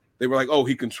move, they were like, oh,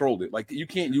 he controlled it. Like you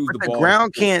can't use the ball. The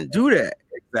ground can't do that.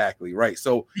 Exactly, right.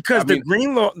 So because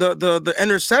the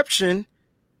interception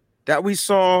that we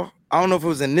saw, I don't know if it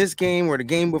was in this game or the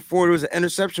game before, there was an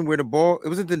interception where the ball, it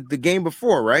wasn't the game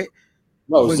before, right?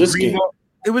 No, it was this game.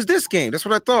 It was this game. That's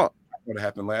what I thought. What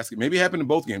happened last game? Maybe it happened in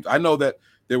both games. I know that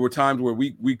there were times where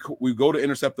we go to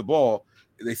intercept the ball.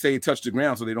 They say it touched the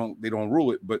ground, so they don't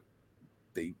rule it, but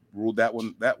they ruled that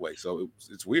one that way. So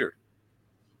it's weird.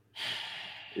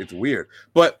 It's weird.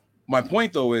 But my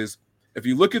point though is, if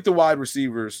you look at the wide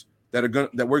receivers that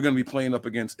we're going to be playing up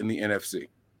against in the NFC,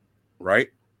 right?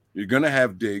 You're going to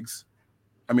have Diggs.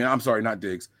 I mean, I'm sorry, not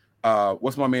Diggs.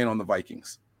 What's my man on the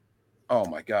Vikings? Oh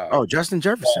my God. Oh, Justin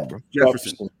Jefferson, bro.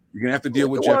 Jefferson. You're gonna have to deal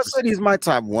with Jefferson. I said he's my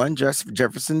top 1.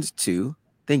 Jefferson's 2.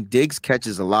 I think Diggs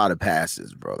catches a lot of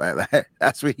passes, bro.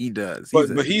 That's what he does.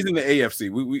 But he's in the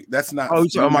AFC. We that's not.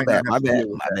 Oh, my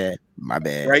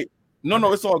bad. Right?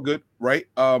 No, it's all good. Right?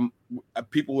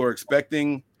 People are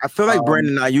expecting. I feel like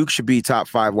Brandon Ayuk should be top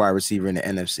 5 wide receiver in the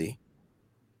NFC.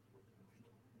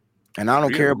 And I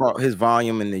don't care about his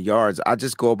volume and the yards. I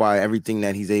just go by everything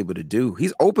that he's able to do.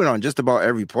 He's open on just about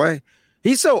every play.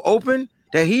 He's so open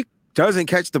that he doesn't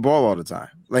catch the ball all the time.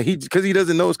 Like because he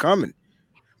doesn't know it's coming.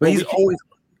 But he's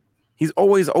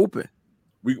always open.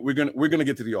 We're gonna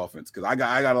get to the offense because I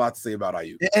got a lot to say about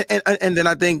Ayuk. And then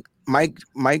I think Mike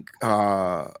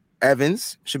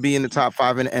Evans should be in the top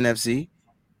 5 in the NFC.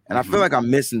 And I feel like I'm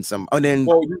missing some. And then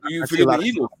you forget the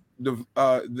Eagles.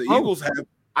 The Eagles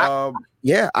have.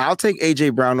 I'll take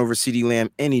AJ Brown over CeeDee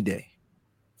Lamb any day.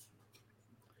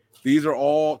 These are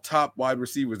all top wide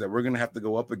receivers that we're going to have to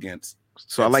go up against.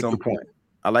 So I like the point.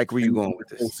 I like where you're going with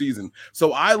this season.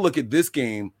 So I look at this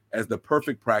game as the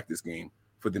perfect practice game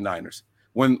for the Niners.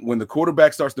 When the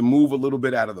quarterback starts to move a little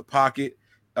bit out of the pocket,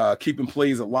 keeping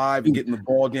plays alive and getting the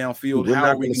ball downfield, how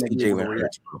are we going to do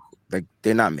it? Like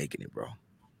they're not making it, bro.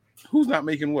 Who's not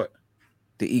making what?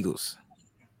 The Eagles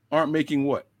aren't making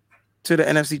what? To the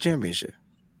NFC Championship.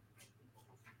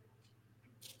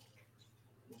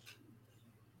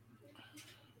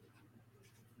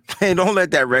 Hey, don't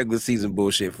let that regular season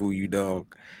bullshit fool you,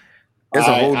 dog. It's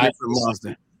a whole different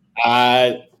monster.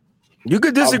 You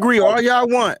could disagree all y'all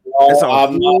want.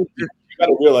 You got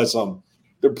to realize something.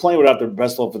 They're playing without their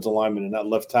best offensive lineman and that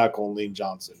left tackle, Lane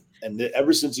Johnson. And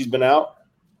ever since he's been out.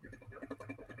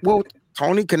 Well,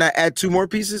 Tony, can I add 2 more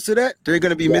pieces to that? They're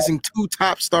going to be missing 2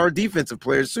 top star defensive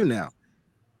players too now.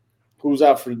 Who's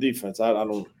out for the defense? I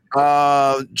don't.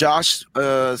 Josh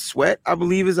Sweat, I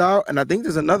believe, is out, and I think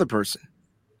there's another person,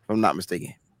 if I'm not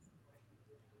mistaken.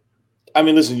 I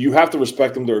mean, listen, you have to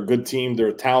respect them. They're a good team. They're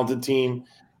a talented team.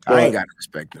 I ain't got to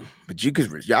respect them, but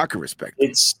y'all can respect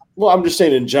them. I'm just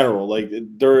saying in general, like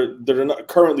they're not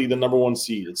currently the number 1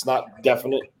 seed. It's not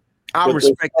definite. I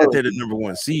respect that they're the number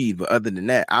 1 seed, but other than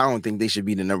that, I don't think they should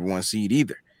be the number 1 seed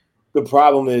either. The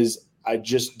problem is, I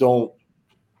just don't.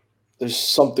 There's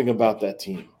something about that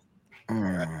team.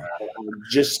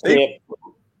 Just can't.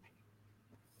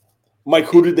 Mike,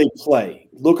 who did they play?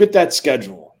 Look at that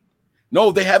schedule. No,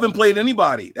 they haven't played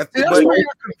anybody. That's where y'all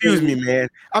confuse me, man.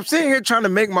 I'm sitting here trying to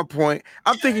make my point.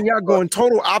 I'm thinking y'all going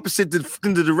total opposite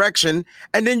in the direction,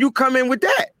 and then you come in with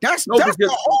that. That's the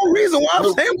whole reason why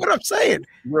I'm saying what I'm saying.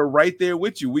 We're right there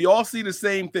with you. We all see the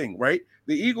same thing, right?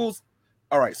 The Eagles.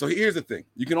 All right, so here's the thing.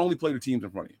 You can only play the teams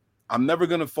in front of you. I'm never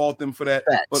going to fault them for that.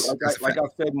 But like I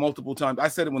said multiple times, I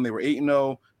said it when they were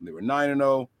 8-0, they were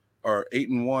 9-0, or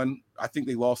 8-1. I think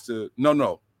they lost to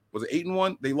was it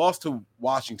 8-1? They lost to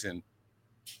Washington.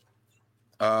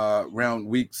 Round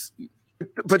weeks,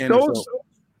 but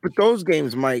those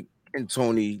games, Mike and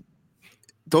Tony,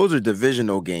 those are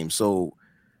divisional games, so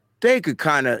they could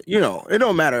kind of, it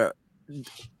don't matter.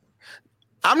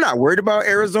 I'm not worried about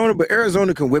Arizona, but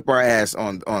Arizona can whip our ass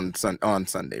on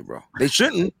Sunday, bro. They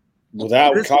shouldn't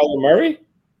without Kyler Murray,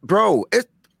 bro.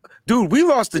 Dude, we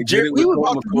lost to Jared. We were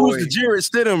about to lose to Jarrett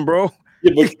Stidham, bro.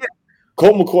 Yeah, but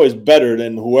Colt McCoy is better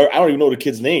than whoever. I don't even know the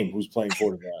kid's name who's playing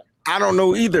quarterback. I don't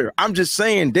know either. I'm just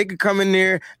saying they could come in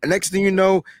there, and next thing you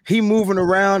know, he moving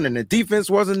around, and the defense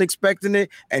wasn't expecting it,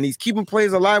 and he's keeping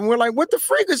plays alive. And we're like, what the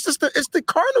freak? It's the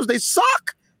Cardinals. They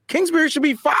suck. Kingsbury should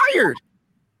be fired.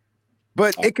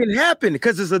 But it can happen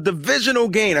because it's a divisional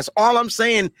game. That's all I'm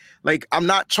saying. Like, I'm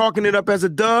not chalking it up as a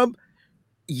dub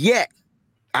yet.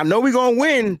 I know we're gonna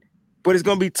win, but it's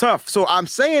gonna be tough. So I'm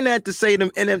saying that to say them,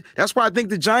 and that's why I think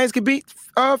the Giants could beat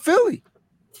Philly.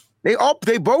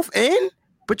 They both in.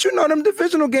 But them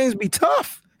divisional games be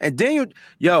tough. And did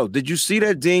you see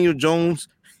that Daniel Jones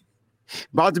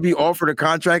about to be offered a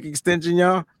contract extension,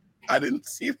 y'all? I didn't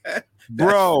see that.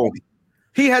 Bro,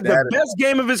 he had the best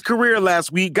game of his career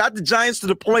last week, got the Giants to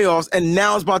the playoffs, and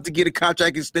now is about to get a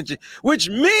contract extension, which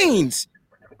means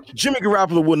Jimmy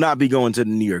Garoppolo will not be going to the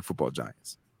New York Football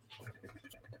Giants.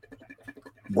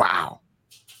 Wow.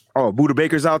 Oh, Budda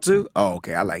Baker's out too? Oh,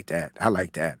 okay. I like that.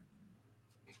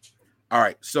 All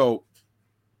right, so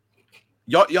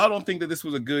y'all don't think that this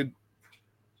was a good?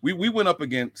 We went up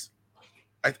against.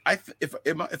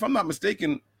 If I'm not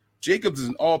mistaken, Jacobs is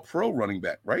an all-pro running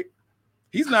back, right?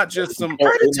 He's not just some.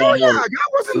 Y'all don't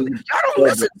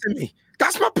listen to me.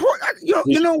 That's my point.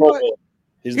 You know what?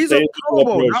 He's a Pro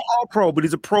Bowl, not all-pro, but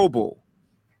he's a Pro Bowl.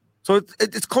 So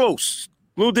it's close,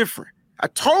 a little different. I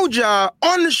told y'all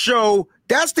on the show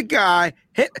that's the guy.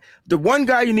 The one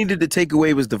guy you needed to take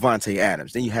away was Devontae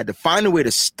Adams. Then you had to find a way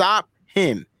to stop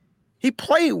him. He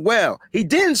played well. He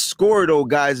didn't score, though,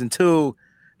 guys, until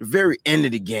the very end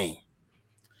of the game.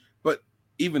 But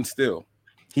even still,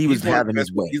 he was having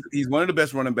his way. He's one of the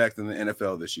best running backs in the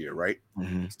NFL this year, right?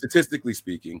 Mm-hmm. Statistically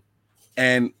speaking.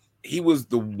 And he was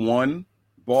the one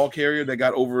ball carrier that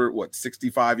got over,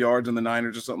 65 yards in the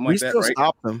Niners or something like that, right? We still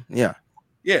stopped him, yeah.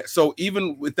 Yeah, so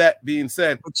even with that being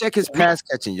said. Well, check his pass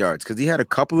catching yards because he had a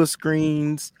couple of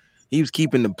screens. He was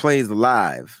keeping the plays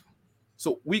alive.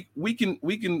 So we can.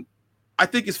 I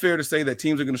think it's fair to say that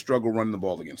teams are going to struggle running the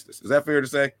ball against us. Is that fair to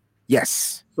say?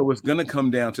 Yes. So it's going to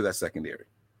come down to that secondary.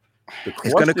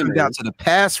 It's going to come down to the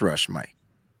pass rush, Mike.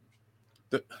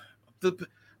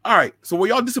 All right. So were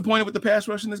y'all disappointed with the pass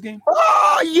rush in this game?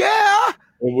 Oh, yeah.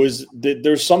 It was.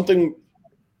 There's something.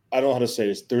 I don't know how to say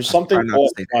this. There's something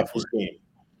off about this game.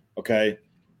 Okay.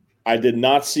 I did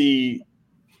not see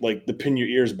the pin your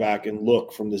ears back and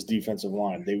look from this defensive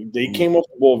line. They came off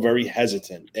the ball very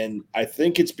hesitant. And I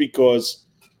think it's because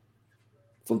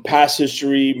from past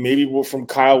history, maybe from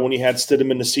Kyle when he had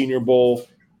Stidham in the Senior Bowl,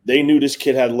 they knew this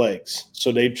kid had legs.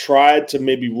 So they tried to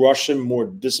maybe rush him more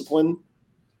disciplined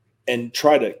and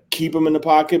try to keep him in the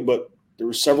pocket. But there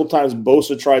were several times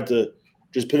Bosa tried to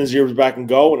just pin his ears back and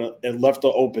go and left the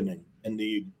opening in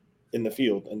the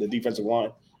field and the defensive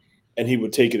line. And he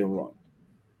would take it and run.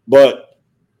 But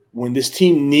when this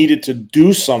team needed to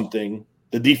do something,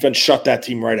 the defense shut that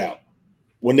team right out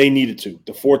when they needed to.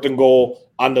 The 4th and goal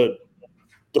on the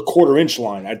quarter-inch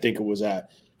line, I think it was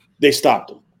at, they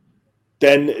stopped them.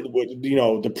 Then,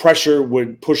 the pressure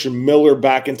would push Miller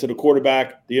back into the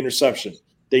quarterback, the interception.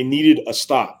 They needed a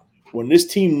stop. When this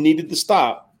team needed to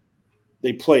stop,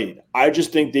 they played. I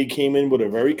just think they came in with a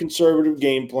very conservative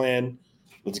game plan.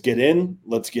 Let's get in,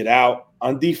 let's get out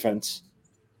on defense,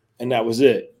 and that was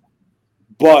it.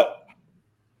 But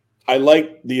I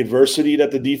like the adversity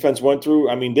that the defense went through.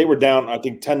 I mean, they were down, I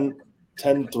think,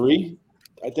 10-3,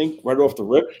 I think, right off the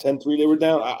rip. 10-3 they were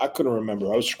down. I couldn't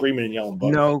remember. I was screaming and yelling.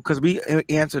 No, because we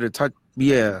answered a touch.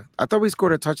 Yeah, I thought we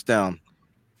scored a touchdown.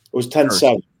 It was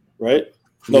 10-7, right?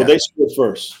 No, yeah. They scored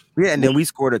first. Yeah, and then we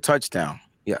scored a touchdown.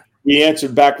 Yeah. We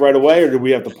answered back right away, or did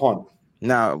we have to punt?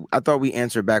 No, I thought we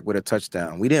answered back with a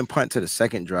touchdown. We didn't punt to the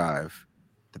second drive,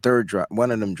 the third drive,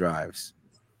 one of them drives.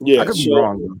 Yeah, I could be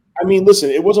wrong. I mean, listen,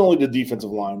 it wasn't only the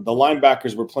defensive line. The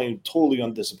linebackers were playing totally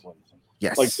undisciplined.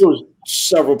 Yes. Like there was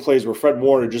several plays where Fred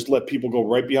Warner just let people go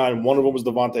right behind him. One of them was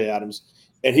Devontae Adams,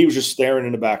 and he was just staring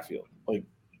in the backfield. Like,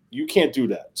 you can't do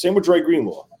that. Same with Dre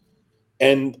Greenlaw.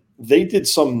 And they did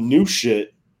some new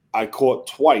shit I caught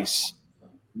twice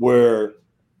where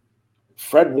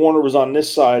Fred Warner was on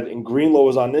this side and Greenlaw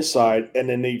was on this side, and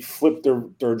then they flipped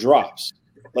their drops.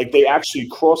 Like they actually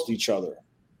crossed each other.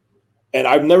 And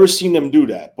I've never seen them do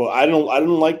that, but I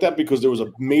don't like that because there was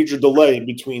a major delay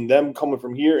between them coming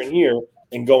from here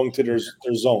and going to their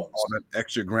zones. All that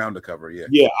extra ground to cover, yeah.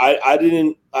 Yeah, I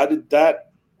did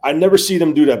that. I never see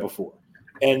them do that before.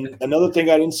 And another thing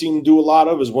I didn't see them do a lot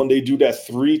of is when they do that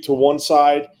 3 to one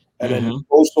side and then it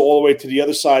goes all the way to the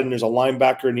other side, and there's a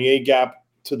linebacker in the A gap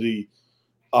to the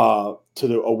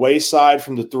away side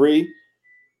from the 3.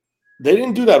 They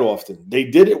didn't do that often. They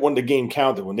did it when the game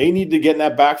counted. When they needed to get in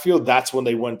that backfield, that's when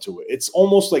they went to it. It's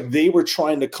almost like they were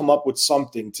trying to come up with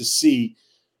something to see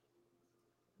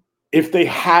if they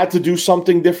had to do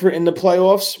something different in the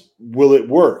playoffs, will it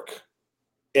work?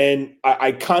 And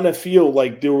I kind of feel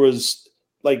like there was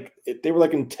like they were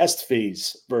like in test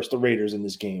phase versus the Raiders in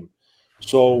this game.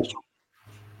 So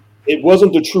it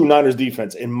wasn't the true Niners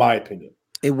defense, in my opinion.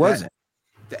 It wasn't.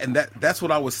 And that's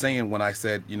what I was saying when I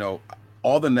said, you know,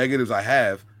 all the negatives I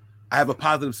have a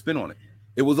positive spin on it.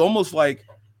 It was almost like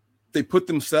they put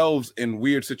themselves in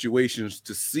weird situations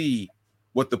to see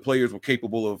what the players were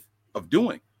capable of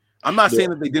doing. I'm not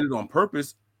saying that they did it on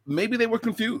purpose. Maybe they were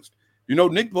confused. You know,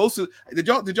 Nick Bosa, did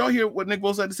y'all hear what Nick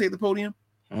Bosa had to say at the podium?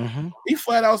 Mm-hmm. He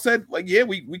flat out said, like, yeah,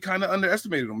 we kind of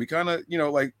underestimated him. We kind of, you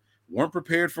know, like weren't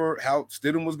prepared for how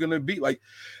Stidham was going to be. Like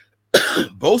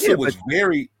Bosa was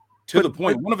very to the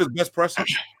point. One of his best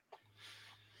pressers.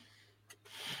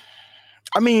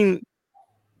 I mean,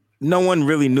 no one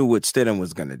really knew what Stidham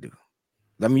was going to do.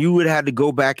 I mean, you would have had to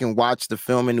go back and watch the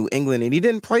film in New England, and he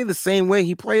didn't play the same way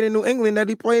he played in New England that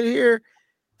he played here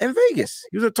in Vegas.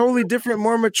 He was a totally different,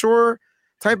 more mature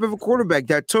type of a quarterback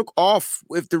that took off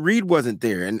if the read wasn't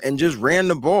there and just ran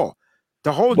the ball.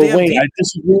 The whole damn Wayne, I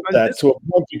disagree with that to a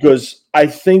point because I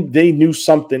think they knew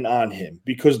something on him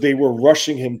because they were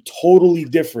rushing him totally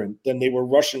different than they were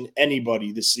rushing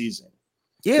anybody this season.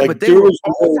 Yeah, like, but they were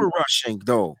over rushing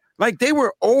though. Like they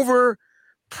were over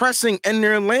pressing in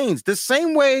their lanes. The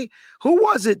same way, who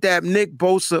was it that Nick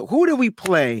Bosa, who did we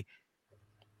play?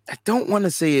 I don't want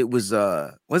to say it was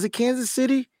it Kansas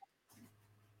City?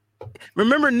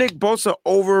 Remember Nick Bosa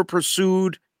over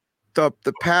pursued the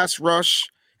pass rush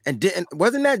and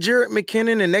wasn't that Jerick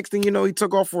McKinnon? And next thing you know, he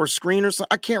took off for a screen or something.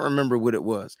 I can't remember what it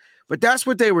was, but that's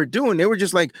what they were doing. They were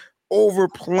just like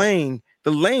overplaying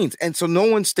the lanes. And so no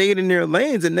one stayed in their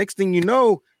lanes. And next thing you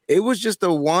know, it was just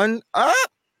a one up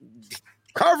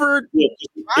covered. Yeah,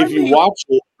 if you watch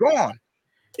it, gone.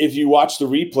 If you watch the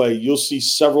replay, you'll see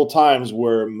several times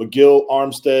where McGill,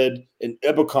 Armstead, and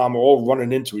Ebukam are all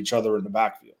running into each other in the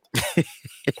backfield.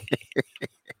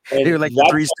 They were like the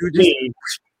Three Stooges.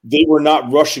 They were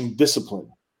not rushing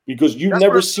discipline because you've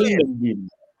never seen them do that.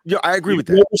 Yeah, I agree with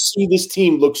that. You've never seen this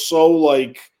team look so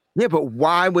like. Yeah, but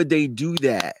why would they do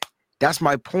that? That's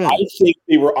my point. I think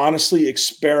they were honestly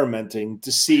experimenting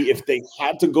to see if they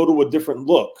had to go to a different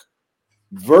look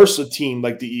versus a team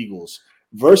like the Eagles,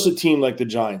 versus a team like the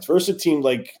Giants, versus a team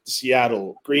like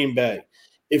Seattle, Green Bay.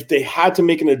 If they had to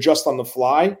make an adjust on the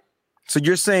fly. So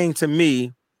you're saying to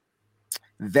me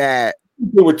that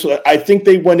I think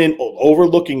they went in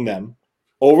overlooking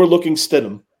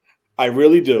Stidham. I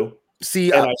really do.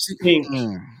 See, and I think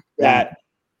that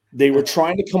they were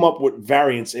trying to come up with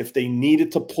variants. If they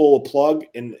needed to pull a plug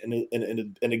in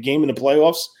a game in the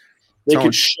playoffs, they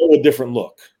could show a different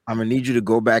look. I'm gonna need you to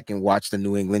go back and watch the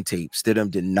New England tape.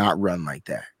 Stidham did not run like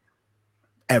that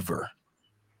ever.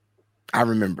 I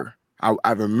remember.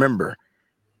 I remember.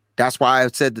 That's why I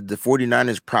said that the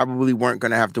 49ers probably weren't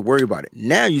going to have to worry about it.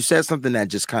 Now you said something that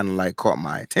just kind of like caught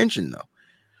my attention though.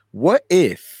 What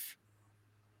if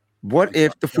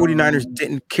the 49ers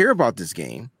didn't care about this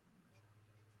game?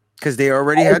 Because they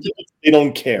already had they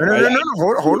don't care. No.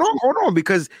 Hold on.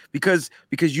 Because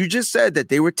you just said that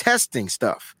they were testing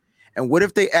stuff. And what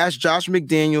if they asked Josh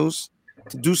McDaniels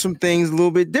to do some things a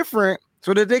little bit different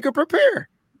so that they could prepare?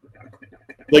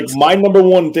 Like my number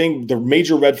one thing, the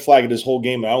major red flag of this whole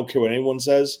game, I don't care what anyone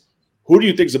says. Who do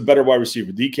you think is a better wide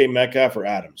receiver, DK Metcalf or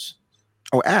Adams?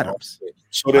 Oh, Adams.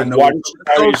 So then why did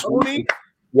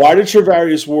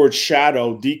Travarius Ward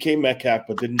shadow DK Metcalf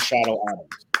but didn't shadow Adams?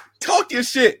 Talk your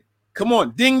shit. Come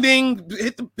on, ding ding,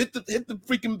 hit the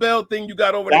freaking bell thing you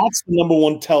got over there. That's the number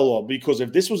one tell-all because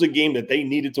if this was a game that they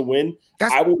needed to win,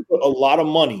 I would put a lot of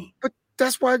money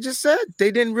that's why I just said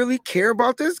they didn't really care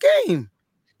about this game.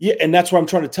 Yeah, and that's what I'm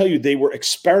trying to tell you. They were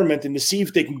experimenting to see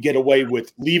if they can get away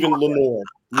with leaving Lenore,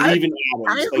 leaving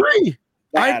Adams.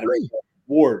 I agree.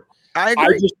 Ward. I agree.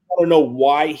 I just want to know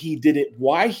why he did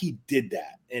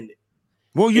that. And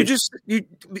well, you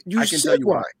I can tell you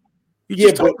why.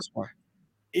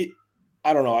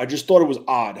 I don't know. I just thought it was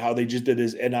odd how they just did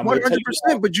this. And I'm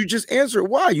 100%, but you just answered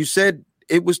why. You said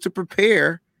it was to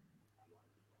prepare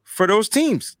for those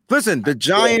teams. Listen, the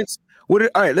Giants. All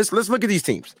right, let's look at these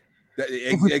teams.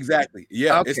 Exactly.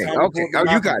 Yeah. Okay. Oh,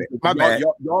 you got it. My bad.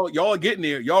 Y'all are getting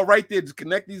there. Y'all right there. Just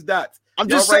connect these dots. I'm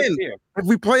just saying, if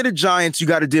we play the Giants, you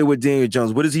got to deal with Daniel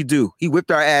Jones. What does he do? He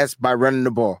whipped our ass by running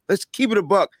the ball. Let's keep it a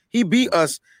buck. He beat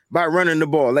us by running the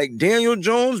ball. Like Daniel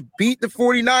Jones beat the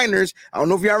 49ers. I don't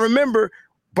know if y'all remember,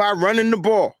 by running the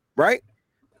ball, right?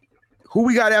 Who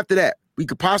we got after that? We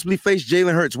could possibly face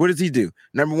Jalen Hurts. What does he do?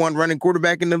 Number 1 running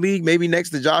quarterback in the league, maybe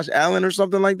next to Josh Allen or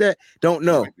something like that. Don't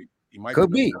know. He might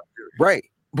could be. Right.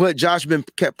 But Josh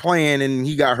kept playing and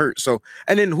he got hurt. So,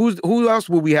 and then who else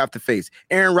will we have to face?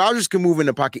 Aaron Rodgers can move in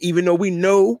the pocket, even though we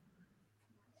know,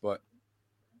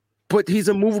 but he's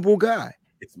a movable guy.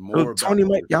 It's more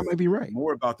about y'all might be right.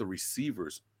 More about the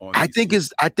receivers. I think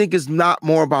it's not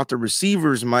more about the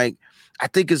receivers, Mike. I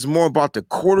think it's more about the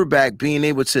quarterback being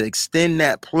able to extend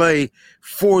that play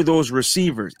for those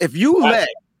receivers. If you let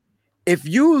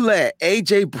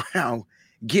AJ Brown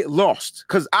get lost,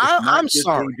 because I'm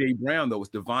sorry, AJ Brown though, it's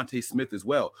Devontae Smith as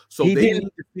well. So they need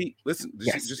to see. Listen,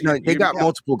 they got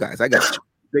multiple guys. I got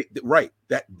you. Right.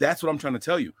 That's what I'm trying to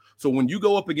tell you. So when you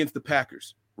go up against the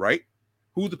Packers, right?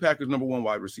 Who's the Packers' number 1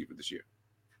 wide receiver this year?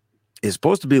 It's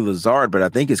supposed to be Lazard, but I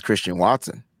think it's Christian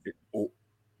Watson.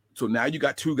 So now you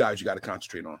got 2 guys you got to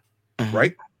concentrate on,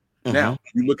 right? Now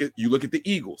you look at the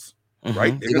Eagles,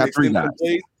 right? They got 3 guys.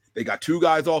 They got 2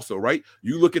 guys also, right?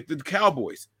 You look at the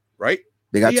Cowboys, right?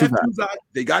 They got 2 guys.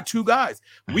 They got 2 guys.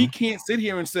 We can't sit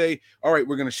here and say, all right,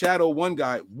 we're going to shadow one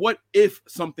guy. What if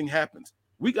something happens?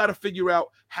 We got to figure out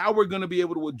how we're going to be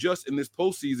able to adjust in this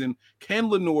postseason. Can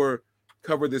Lenore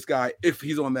cover this guy if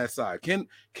he's on that side? Can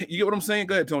you get what I'm saying?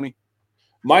 Go ahead, Tony.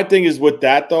 My thing is with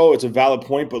that, though, it's a valid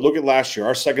point. But look at last year.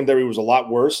 Our secondary was a lot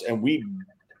worse, and we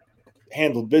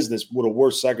handled business with a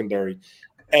worse secondary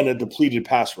and a depleted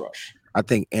pass rush. I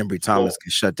think Ambry Thomas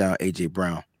can shut down A.J.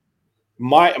 Brown.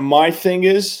 My thing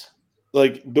is,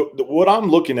 like, what I'm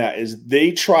looking at is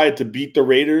they tried to beat the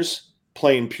Raiders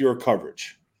playing pure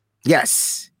coverage.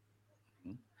 Yes.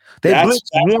 That's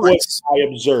what I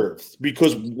observed,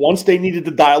 because once they needed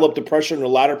to dial up the pressure in the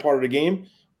latter part of the game,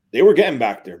 they were getting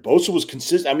back there. Bosa was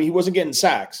consistent. I mean, he wasn't getting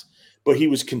sacks, but he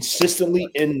was consistently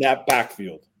in that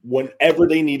backfield. Whenever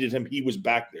they needed him, he was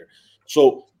back there.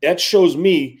 So that shows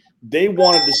me they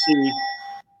wanted to see,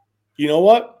 you know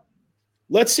what?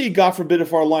 Let's see, God forbid,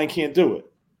 if our line can't do it.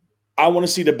 I want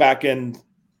to see the back end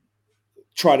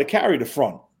try to carry the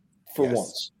front for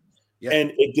once. Yeah.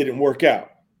 And it didn't work out.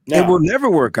 Now, it will never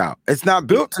work out. It's not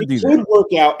built to do that. It would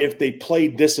work out if they play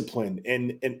discipline.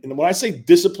 And when I say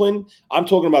discipline, I'm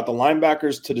talking about the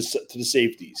linebackers to the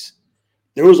safeties.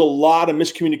 There was a lot of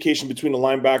miscommunication between the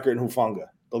linebacker and Hufanga,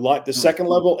 the second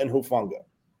level and Hufanga,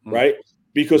 right?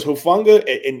 Because Hufanga,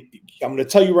 and I'm going to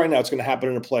tell you right now, it's going to happen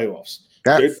in the playoffs.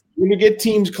 You're going to get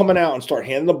teams coming out and start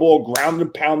handing the ball,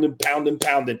 grounding,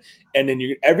 pounding. And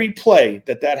then every play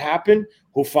that happened,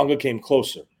 Hufanga came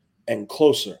closer and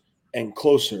closer and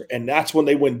closer. And that's when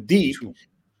they went deep.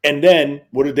 And then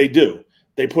what did they do?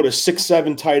 They put a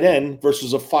 6'7" tight end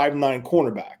versus a 5'9"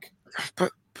 cornerback.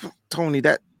 But Tony,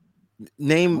 that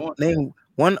name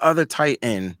one other tight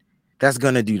end that's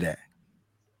gonna do that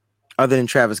other than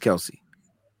Travis Kelce.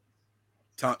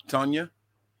 Tanya?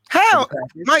 Hell,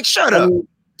 Mike, shut up.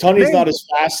 Tony's not as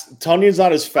fast. Tony's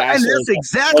not as fast. And that's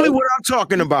exactly what I'm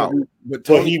talking about. But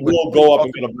he will go up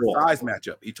and get a ball. Size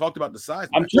matchup. He talked about the size.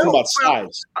 I'm talking about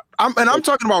size. I'm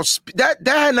talking about that.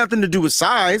 That had nothing to do with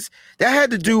size. That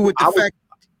had to do with the fact.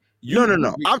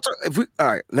 No. All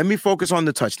right, let me focus on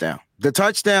the touchdown. The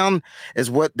touchdown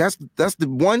is that's the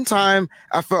one time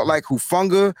I felt like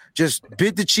Hufanga just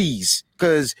bit the cheese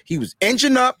because he was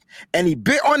inching up and he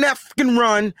bit on that fucking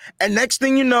run. And next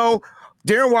thing you know,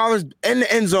 Darren Waller's in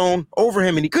the end zone over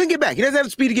him, and he couldn't get back. He doesn't have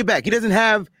the speed to get back. He doesn't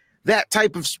have that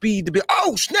type of speed to be,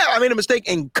 oh, snap, I made a mistake,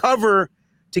 and cover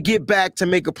to get back to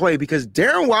make a play, because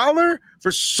Darren Waller,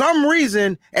 for some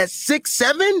reason, at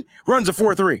 6'7", runs a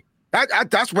 4.3.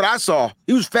 That's what I saw.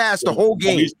 He was fast the whole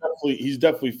game. He's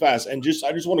definitely fast. And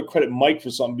I just want to credit Mike for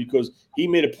something, because he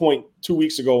made a point 2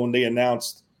 weeks ago when they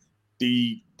announced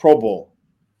the Pro Bowl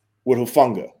with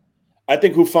Hufanga. I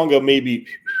think Hufanga maybe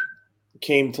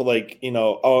came to like,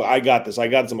 oh, I got this.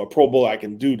 I'm a Pro Bowler. I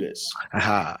can do this.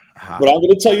 But I'm going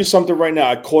to tell you something right now.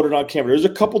 I caught it on camera. There's a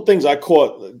couple things I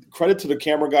caught. Credit to the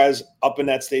camera guys up in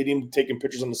that stadium taking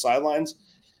pictures on the sidelines.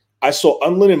 I saw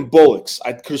Unlin and Bullocks.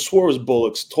 I could have swore it was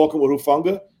Bullocks talking with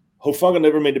Hufanga. Hufanga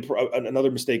never made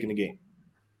another mistake in the game.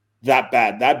 That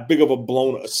bad. That big of a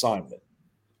blown assignment.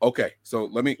 Okay, so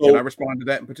can I respond to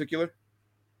that in particular?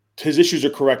 His issues are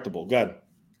correctable. Go ahead.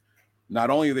 Not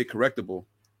only are they correctable,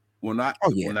 when I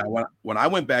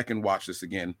went back and watched this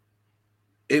again,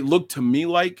 it looked to me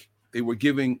like they were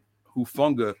giving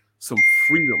Hufanga some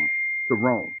freedom to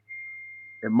roam.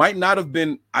 It might not have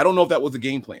been, I don't know if that was the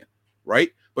game plan, right?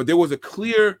 But there was a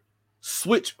clear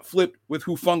switch flipped with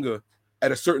Hufanga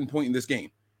at a certain point in this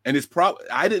game. And it's probably,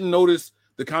 I didn't notice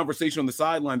the conversation on the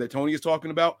sideline that Tony is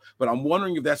talking about, but I'm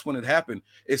wondering if that's when it happened.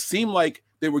 It seemed like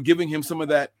they were giving him some of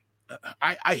that.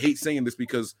 I hate saying this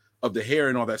because of the hair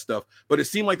and all that stuff, but it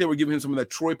seemed like they were giving him some of that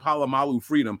Troy Polamalu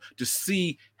freedom to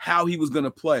see how he was going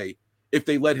to play if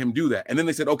they let him do that. And then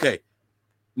they said, okay,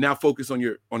 now focus on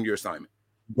your assignment.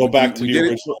 Go back to the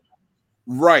original.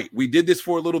 Right. We did this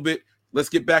for a little bit. Let's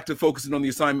get back to focusing on the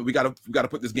assignment. We got to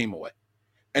put this game away.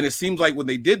 And it seems like when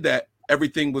they did that,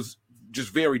 everything was just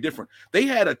very different. They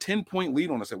had a 10-point lead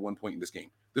on us at one point in this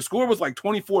game. The score was like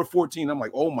 24-14. I'm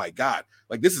like, oh my God,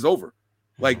 like this is over.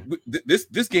 Like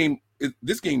this game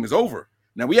is over.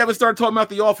 Now we haven't started talking about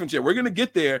the offense yet. We're gonna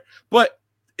get there, but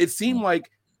it seemed like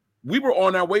we were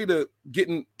on our way to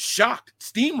getting shocked,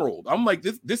 steamrolled. I'm like,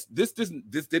 this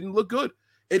didn't look good.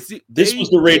 This was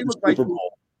the Raiders Super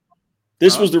Bowl.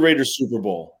 This was the Raiders Super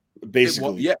Bowl,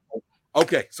 basically. Yeah.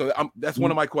 Okay, so that's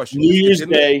one of my questions. New Year's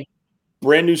Day,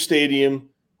 brand new stadium,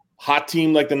 hot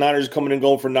team like the Niners coming and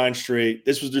going for 9 straight.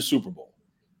 This was their Super Bowl.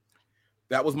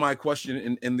 That was my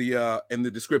question in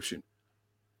the description.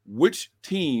 Which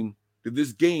team did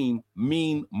this game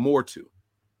mean more to?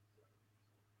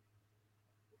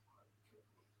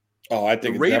 Oh, I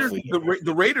think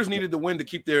the Raiders needed to win to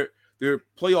keep their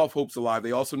playoff hopes alive.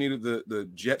 They also needed the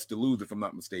Jets to lose, if I'm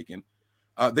not mistaken.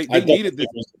 They needed this.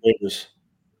 Raiders.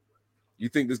 You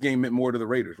think this game meant more to the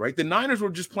Raiders, right? The Niners were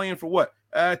just playing for what?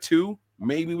 2.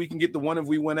 Maybe we can get the 1 if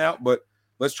we went out, but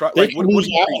let's try. They could lose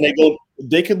out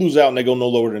and they go no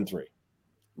lower than 3.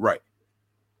 Right.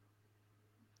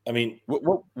 I mean,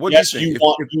 what yes, do you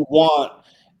think? You want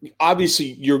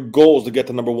obviously your goal is to get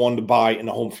the number 1 to buy in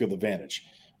the home field advantage.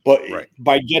 But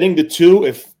by getting the 2,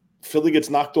 if Philly gets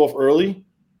knocked off early,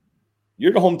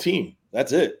 you're the home team.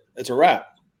 That's it. It's a wrap.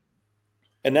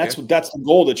 And that's the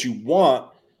goal that you want.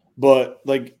 But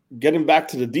like getting back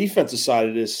to the defensive side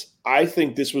of this, I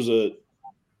think this was a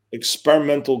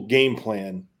experimental game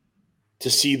plan to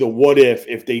see the what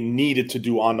if they needed to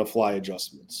do on the fly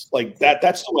adjustments. Like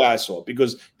that's the way I saw it,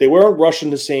 because they weren't rushing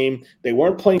the same, they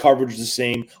weren't playing coverage the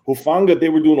same. Hufanga, they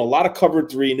were doing a lot of cover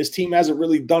 3, and this team hasn't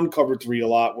really done cover 3 a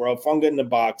lot. Where Hufanga in the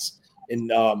box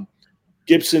and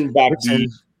Gibson back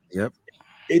deep. Yep.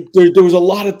 There was a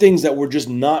lot of things that were just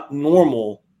not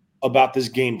normal about this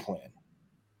game plan.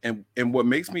 And what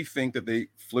makes me think that they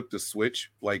flipped a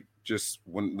switch, like just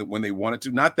when they wanted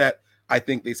to, not that I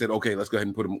think they said, okay, let's go ahead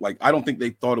and put them, like, I don't think they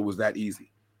thought it was that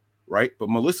easy, right? But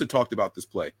Melissa talked about this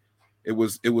play. It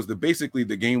was basically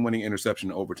the game-winning interception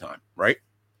in overtime, right?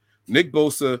 Nick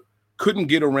Bosa couldn't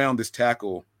get around this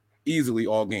tackle easily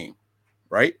all game,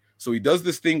 right? So he does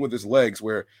this thing with his legs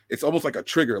where it's almost like a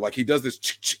trigger, like he does this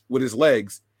with his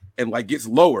legs and like gets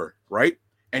lower, right?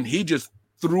 And he just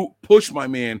pushed my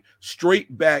man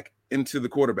straight back into the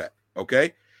quarterback,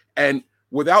 okay? And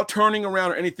without turning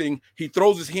around or anything, he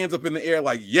throws his hands up in the air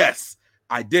like, yes,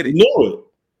 I did it. No.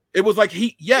 It was like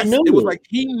he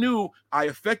knew I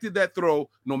affected that throw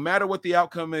no matter what the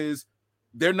outcome is.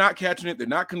 They're not catching it. They're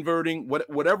not converting.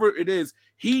 Whatever it is,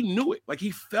 he knew it. Like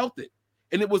he felt it.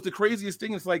 And it was the craziest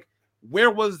thing. It's like, where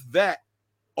was that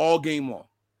all game long?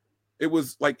 It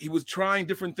was like he was trying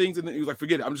different things, and then he was like,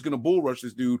 forget it. I'm just going to bull rush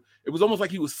this dude. It was almost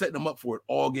like he was setting him up for it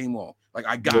all game long. Like,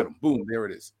 I got him. Boom, there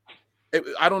it is.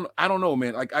 I don't know,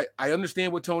 man. Like, I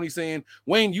understand what Tony's saying.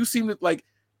 Wayne, you seem to like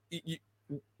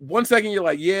one second you're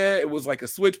like, yeah, it was like a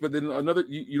switch, but then another,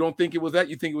 you don't think it was that?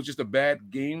 You think it was just a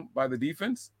bad game by the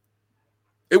defense?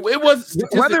 It was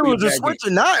whether it was a switch or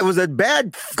not, it was a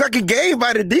bad fucking game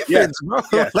by the defense, bro.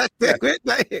 Yes,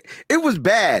 it was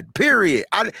bad, period.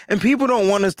 And people don't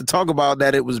want us to talk about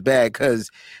that it was bad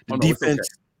because the defense.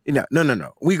 Okay.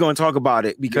 No. We're going to talk about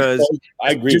it because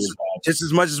I agree with that. just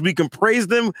as much as we can praise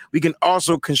them, we can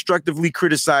also constructively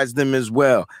criticize them as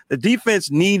well. The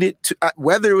defense needed to,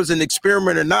 whether it was an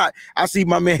experiment or not. I see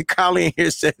my man Colin in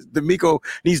here says DeMeco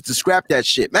needs to scrap that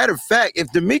shit. Matter of fact, if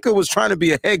DeMeco was trying to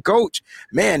be a head coach,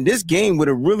 man, this game would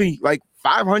have really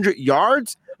 500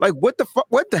 yards. Like what the fuck?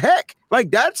 What the heck?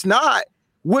 Like that's not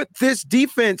what this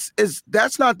defense is.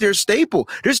 That's not their staple.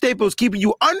 Their staple is keeping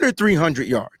you under 300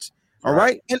 yards. All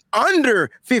right. And under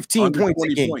 15 under points a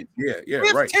 20 game. points. Yeah,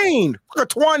 15 or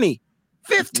 20.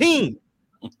 15.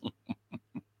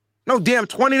 No damn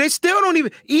 20. They still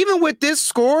don't even with this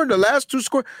score, the last two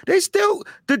scores,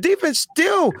 the defense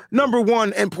still number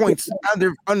one in points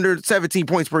under 17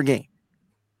 points per game.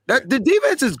 That the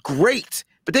defense is great,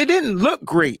 but they didn't look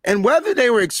great. And whether they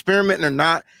were experimenting or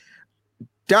not,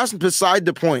 that's beside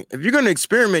the point. If you're going to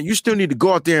experiment, you still need to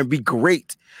go out there and be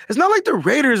great. It's not like the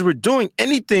Raiders were doing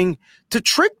anything to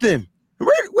trick them.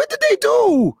 What did they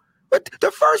do?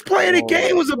 The first play of the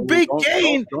game was a big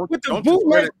gain with the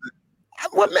bootleg.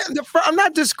 I'm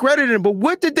not discrediting, but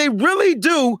what did they really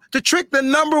do to trick the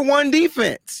number one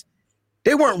defense?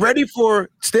 They weren't ready for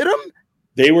Stidham.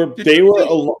 They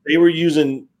were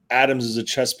using Adams as a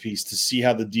chess piece to see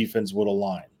how the defense would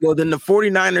align. Well, then the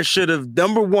 49ers should have,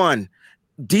 number one,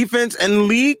 defense and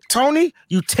league, Tony,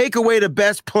 you take away the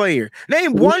best player.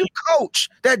 Name one coach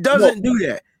that doesn't do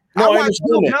that. I watched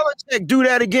Bill Belichick do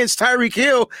that against Tyreek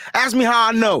Hill. Ask me how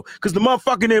I know. Because the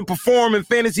motherfucker didn't perform in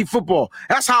fantasy football.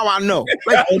 That's how I know.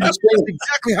 That's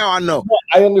exactly how I know.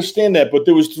 I understand that, but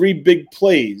there was 3 big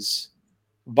plays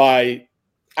by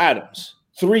Adams.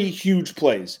 3 huge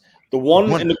plays. The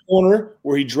one in the corner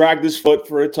where he dragged his foot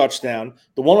for a touchdown.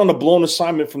 The one on a blown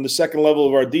assignment from the second level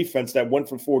of our defense that went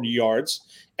for 40 yards.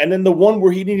 And then the one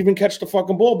where he didn't even catch the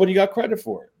fucking ball, but he got credit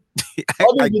for it.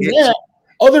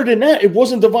 Other than that, it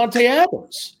wasn't Devontae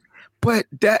Adams. But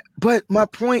my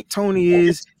point, Tony,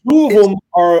 is 2 of them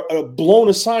are a blown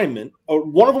assignment.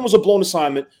 One of them was a blown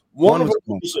assignment. One of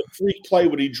them was a free play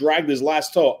where he dragged his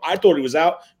last toe. I thought he was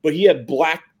out, but he had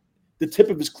black. The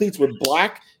tip of his cleats were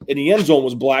black, and the end zone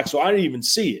was black, so I didn't even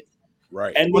see it.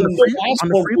 Right. And then the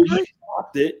last one where he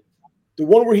dropped it, the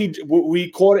one where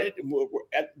we caught it,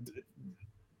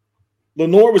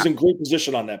 Lenoir was in great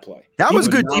position on that play. That was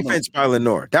good defense by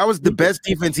Lenoir. That was the best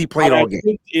defense he played all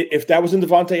game. If that was in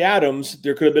Devontae Adams,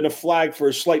 there could have been a flag for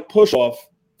a slight push-off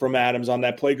from Adams on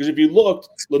that play. Because if you looked,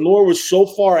 Lenoir was so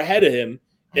far ahead of him,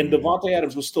 and Devontae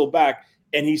Adams was still back,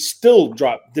 and he still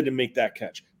didn't make that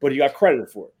catch. But he got credited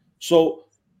for it. So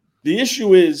the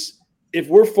issue is, if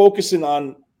we're focusing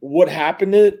on what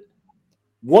happened,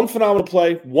 one phenomenal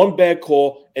play, one bad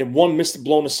call, and one missed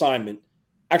blown assignment.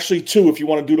 Actually, 2 if you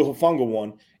want to do the Hufanga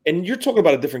one. And you're talking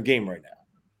about a different game right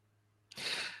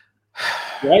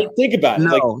now. Right? Think about it.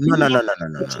 No.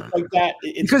 Like that.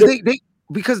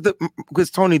 Because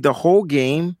Tony, the whole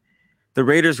game, the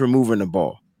Raiders were moving the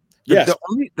ball. Yes.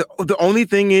 The only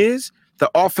thing is the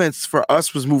offense for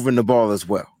us was moving the ball as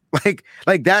well.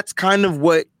 Like that's kind of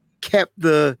what kept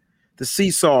the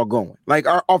seesaw going. Like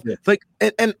our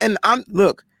and I'm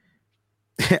look,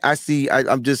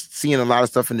 I'm just seeing a lot of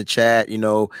stuff in the chat. You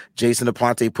know, Jason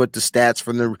Aponte put the stats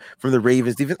from the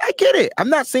Ravens defense. I get it. I'm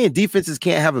not saying defenses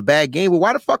can't have a bad game, but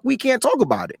why the fuck we can't talk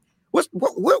about it?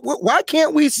 Why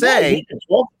can't we say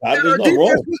that our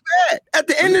defense was bad? At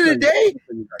the end of the day,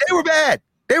 they were bad.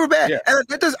 They were bad. Yeah.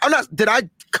 Did I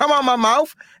come out my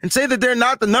mouth and say that they're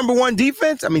not the number one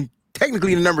defense? I mean,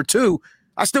 technically the number 2.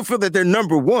 I still feel that they're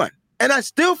number 1. And I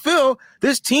still feel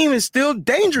this team is still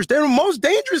dangerous. They're the most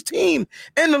dangerous team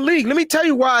in the league. Let me tell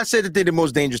you why I said that they're the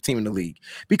most dangerous team in the league.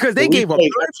 Because they gave up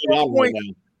 34 points.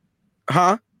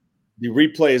 Huh? The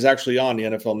replay is actually on the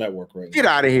NFL Network right now. Get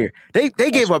out of here. They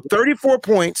gave up 34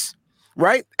 points,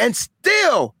 right? And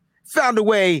still found a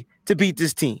way to beat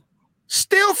this team.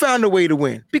 Still found a way to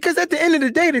win. Because at the end of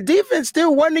the day, the defense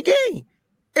still won the game.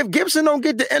 If Gibson don't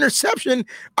get the interception,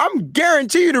 I'm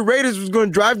guarantee you the Raiders was going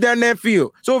to drive down that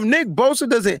field. So if Nick Bosa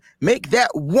doesn't make that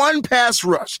one pass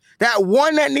rush, that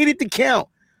one that needed to count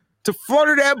to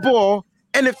flutter that ball,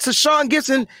 and if Tashawn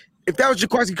Gibson, if that was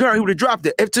Jaquazi Curry, he would have dropped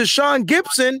it. If Tashawn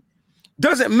Gibson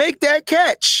doesn't make that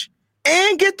catch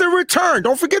and get the return,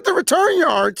 don't forget the return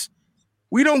yards,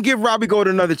 we don't give Robbie Gould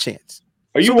another chance.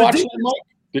 Are you watching it, Mike?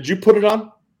 Did you put it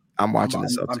on? I'm watching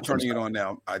this. I'm turning it on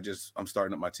now. I'm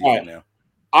starting up my TV now.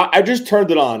 I just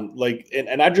turned it on,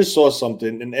 and I just saw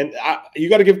something, and you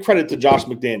got to give credit to Josh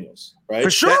McDaniels, right? For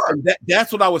sure.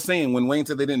 That's what I was saying when Wayne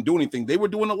said they didn't do anything. They were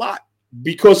doing a lot.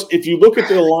 Because if you look at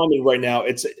the alignment right now,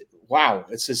 it's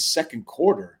his second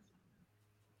quarter.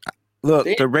 Look,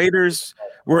 the Raiders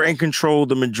were in control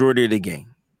the majority of the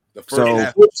game. The first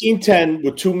half. 14-10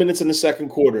 with 2 minutes in the second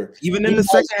quarter. Even in the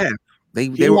second half.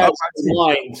 They were up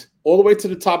lined all the way to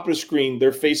the top of the screen.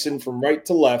 They're facing from right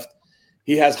to left.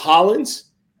 He has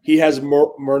Hollins, he has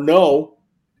Murnau,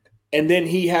 and then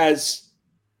he has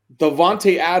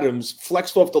Davante Adams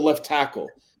flexed off the left tackle.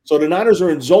 So the Niners are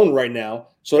in zone right now.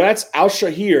 So that's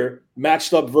Al-Shahir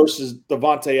matched up versus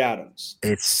Davante Adams.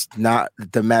 It's not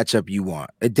the matchup you want.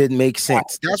 It didn't make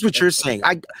sense. That's what you're saying.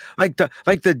 I like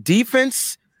the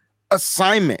defense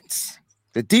assignments,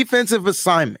 the defensive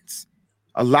assignments.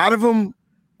 A lot of them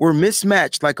were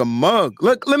mismatched like a mug.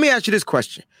 Look, let me ask you this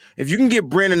question. If you can get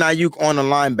Brandon Ayuk on a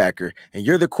linebacker and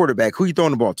you're the quarterback, who you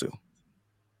throwing the ball to?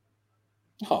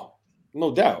 Oh,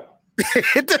 no doubt.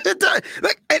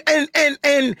 Like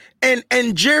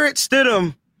and Jarrett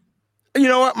Stidham, you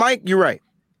know what, Mike? You're right.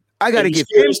 I got to give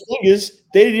him. Thing is,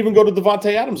 they didn't even go to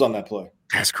Davante Adams on that play.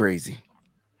 That's crazy.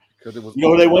 You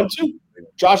know who they went to?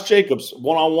 Josh Jacobs,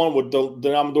 one-on-one with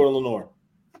Denamador Lenoir.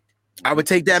 I would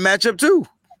take that matchup too.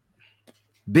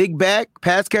 Big back,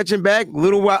 pass catching back,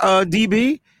 little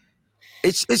DB.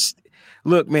 It's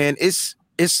look, man. It's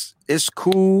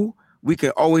cool. We can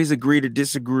always agree to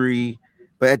disagree.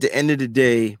 But at the end of the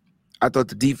day, I thought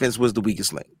the defense was the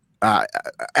weakest link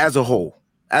as a whole,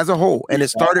 and it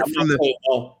started from the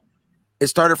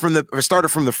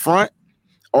front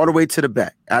all the way to the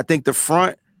back. I think the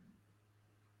front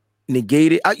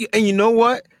negated, and you know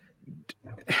what?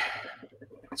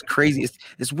 It's crazy.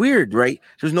 It's weird, right?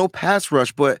 There's no pass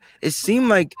rush, but it seemed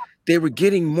like they were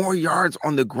getting more yards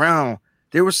on the ground.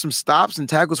 There were some stops and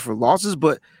tackles for losses,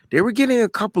 but they were getting a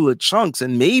couple of chunks,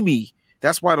 and maybe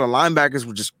that's why the linebackers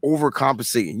were just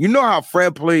overcompensating. You know how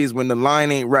Fred plays when the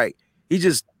line ain't right. He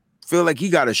just feel like he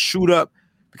got to shoot up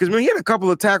because, man, he had a couple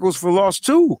of tackles for loss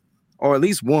too, or at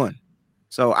least one.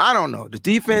 So I don't know. The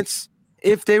defense,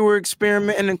 if they were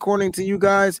experimenting according to you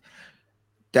guys,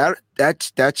 that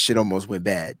shit almost went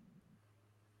bad.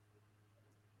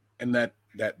 And that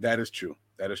is true.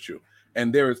 That is true.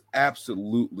 And there is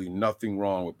absolutely nothing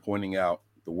wrong with pointing out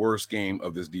the worst game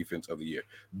of this defense of the year.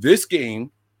 This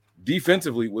game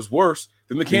defensively was worse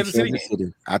than the Kansas City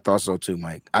game. I thought so too,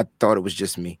 Mike. I thought it was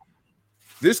just me.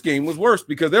 This game was worse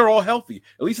because they're all healthy.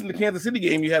 At least in the Kansas City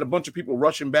game, you had a bunch of people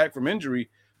rushing back from injury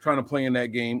trying to play in that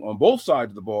game on both sides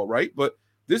of the ball, right? But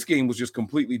this game was just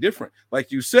completely different.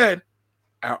 Like you said,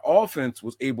 our offense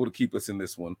was able to keep us in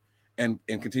this one and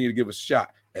continue to give us a shot.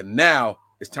 And now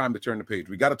it's time to turn the page.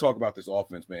 We got to talk about this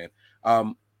offense, man.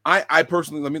 I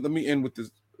personally, let me end with this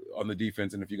on the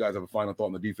defense. And if you guys have a final thought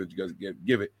on the defense, you guys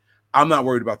give it. I'm not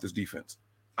worried about this defense.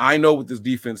 I know what this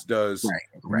defense does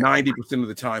 90% of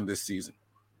the time this season.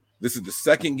 This is the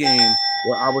second game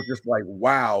where I was just like,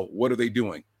 wow, what are they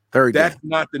doing? That's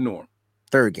not the norm.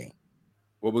 Third game.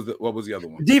 What was the other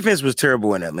one? The defense was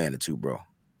terrible in Atlanta too, bro.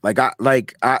 Like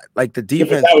the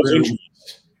defense. That was injuries.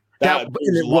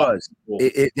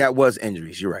 That was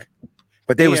injuries. You're right,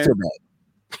 but they were still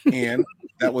bad. And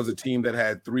that was a team that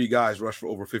had 3 guys rush for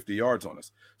over 50 yards on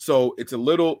us. So it's a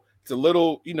little,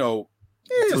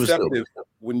 deceptive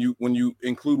when you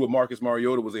include what Marcus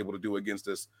Mariota was able to do against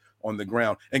us on the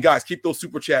ground. And guys, keep those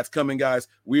super chats coming, guys.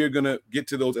 We are gonna get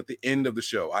to those at the end of the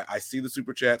show. I see the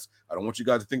super chats. I don't want you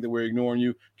guys to think that we're ignoring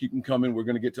you. Keep them coming. We're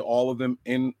gonna get to all of them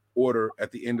in order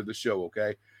at the end of the show.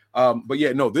 Okay. But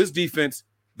yeah, no, this defense,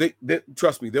 they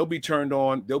trust me, they'll be turned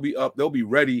on, they'll be up, they'll be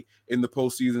ready in the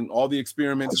postseason. All the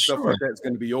experiments and stuff like that is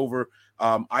going to be over.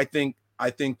 I think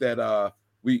that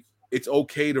it's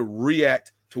okay to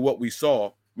react to what we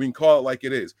saw. We can call it like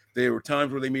it is. There were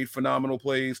times where they made phenomenal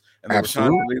plays, and there were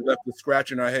times where they left us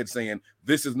scratching our head saying,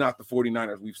 this is not the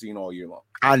 49ers we've seen all year long.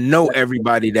 I know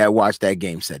everybody that watched that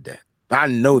game said that. I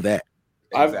know that.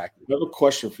 Exactly. I have a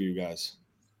question for you guys.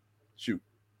 Shoot.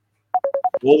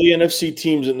 All the NFC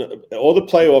teams and all the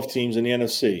playoff teams in the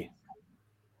NFC,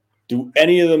 do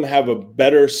any of them have a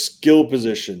better skill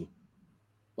position?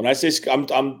 When I say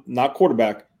I'm not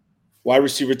quarterback, wide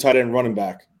receiver, tight end, running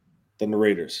back than the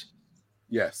Raiders?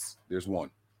 Yes, there's one.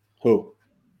 Who?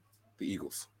 The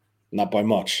Eagles. Not by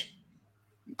much.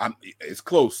 It's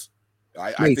close.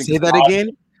 I think say that again.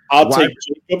 I'll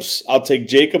take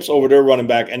Jacobs over their running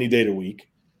back any day of the week.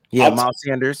 Yeah, Miles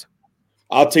Sanders.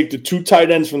 I'll take the 2 tight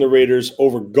ends from the Raiders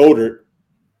over Goddard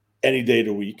any day of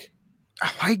the week. I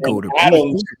like Goddard.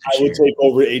 Adams, I would take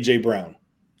over A.J. Brown.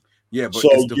 Yeah, but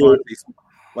it's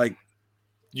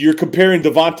you're comparing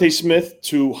Devontae Smith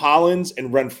to Hollins and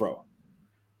Renfro.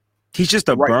 He's just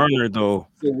a burner, though.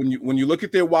 So when you look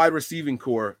at their wide receiving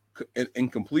core in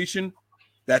completion,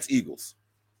 that's Eagles,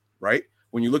 right?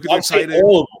 When you look at their tight ends,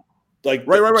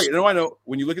 right. No, I know.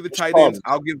 When you look at the tight ends,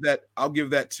 I'll give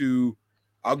that to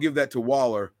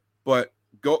Waller, but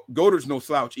Goddard's no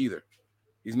slouch either.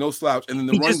 He's no slouch. And then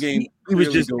the run game. He was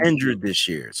just goes injured this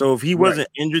year. So if he wasn't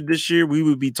injured this year, we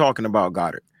would be talking about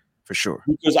Goddard for sure.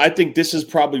 Because I think this is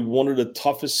probably one of the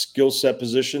toughest skill set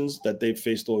positions that they've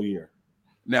faced all year.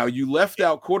 Now, you left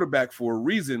out quarterback for a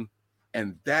reason,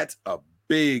 and that's a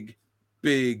big,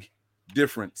 big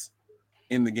difference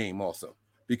in the game also.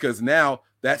 Because now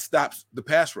that stops the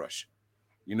pass rush.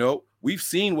 You know, we've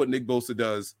seen what Nick Bosa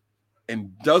does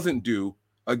and doesn't do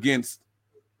against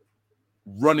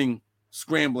running,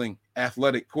 scrambling,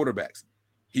 athletic quarterbacks.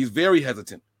 He's very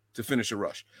hesitant to finish a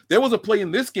rush. There was a play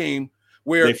in this game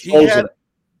where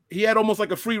he had almost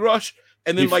like a free rush,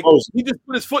 and then he just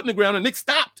put his foot in the ground and Nick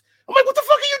stopped. I'm like, what the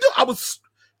fuck are you doing?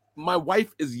 My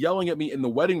wife is yelling at me in the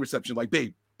wedding reception, like,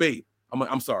 babe. I'm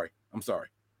like, I'm sorry.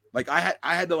 Like I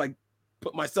had to like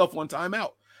put myself on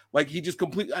timeout. Like he just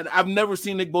completely, and I've never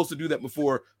seen Nick Bosa do that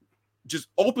before. Just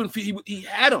open feet. He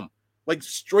had him like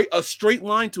a straight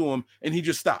line to him, and he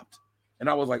just stopped. And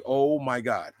I was like, oh my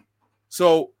God.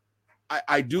 So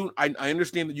I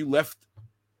understand that you left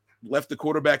the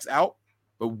quarterbacks out,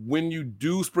 but when you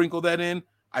do sprinkle that in,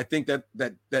 I think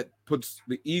that puts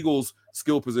the Eagles'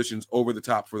 skill positions over the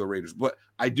top for the Raiders. But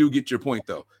I do get your point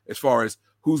though, as far as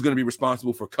who's going to be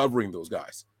responsible for covering those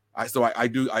guys. I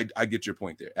get your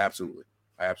point there. Absolutely.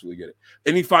 I absolutely get it.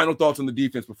 Any final thoughts on the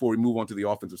defense before we move on to the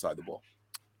offensive side of the ball?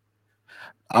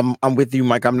 I'm with you,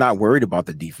 Mike. I'm not worried about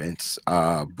the defense.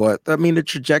 But I mean, the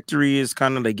trajectory is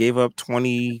kind of, they gave up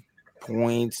 20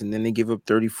 points and then they give up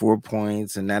 34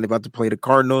 points, and now they're about to play the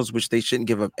Cardinals, which they shouldn't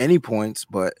give up any points,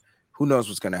 but who knows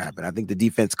what's going to happen. I think the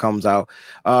defense comes out,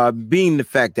 being the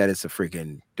fact that it's a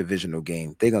freaking divisional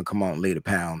game, they're going to come out and lay the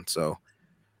pound. So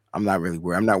I'm not really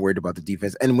worried. I'm not worried about the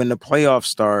defense. And when the playoffs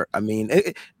start, I mean,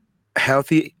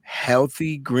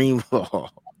 healthy Greenlaw,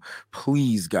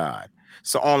 please God.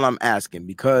 So all I'm asking,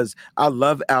 because I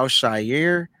love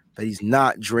Al-Shaair, but he's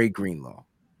not Dre Greenlaw.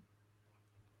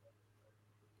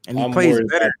 And he plays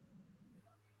better.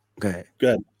 Go ahead.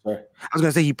 Sorry. I was going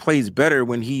to say he plays better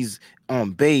when he's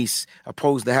on base,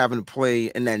 opposed to having to play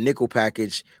in that nickel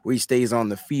package where he stays on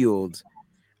the field.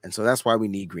 And so that's why we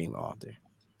need Greenlaw out there.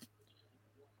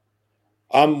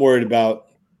 I'm worried about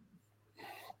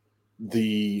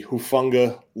the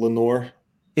Hufanga Lenore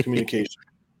communication.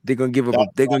 They're gonna give up a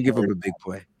big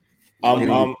play.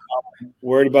 I'm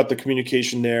worried about the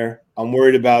communication there. I'm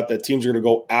worried about that teams are gonna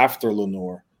go after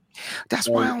Lenore. That's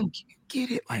why I don't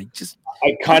get it. I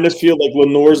kind of feel like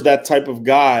Lenore's that type of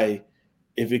guy.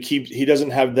 If he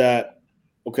doesn't have that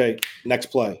next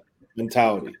play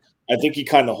mentality. I think he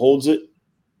kind of holds it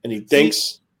and he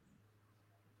thinks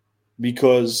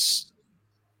because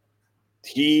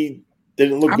he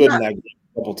didn't look good in that game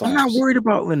a couple times. I'm not worried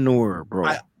about Lenore, bro.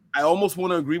 I almost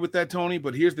want to agree with that, Tony,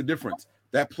 but here's the difference.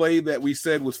 That play that we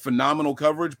said was phenomenal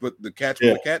coverage, but the catch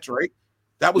was the catch, right?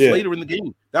 That was later in the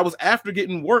game. That was after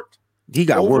getting worked. He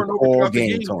got worked all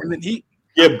game, and then he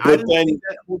but then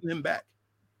that holding him back.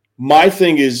 My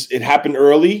thing is it happened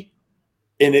early,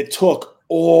 and it took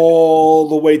all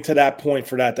the way to that point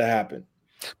for that to happen.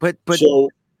 But so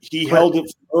he held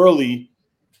it early,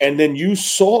 and then you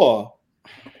saw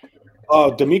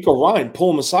D'Amico Ryan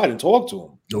pull him aside and talk to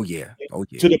him. Oh yeah.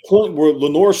 To the point where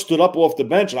Lenore stood up off the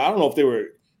bench, and I don't know if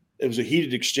it was a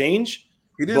heated exchange.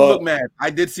 He didn't look mad. I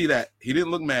did see that. He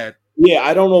didn't look mad. Yeah,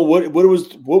 I don't know what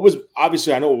was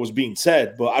obviously I know what was being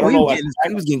said, but I don't know.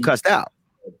 He was getting cussed out.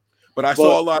 But I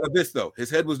saw a lot of this though. His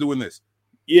head was doing this.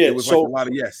 Yeah, it was like a lot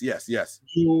of yes.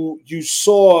 You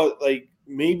saw like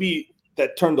maybe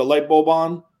that turned the light bulb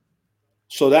on.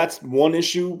 So that's one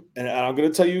issue, and I'm going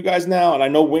to tell you guys now, and I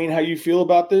know, Wayne, how you feel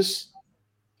about this.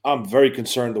 I'm very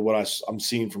concerned of what I'm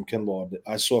seeing from Kinlaw.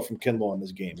 I saw from Kinlaw in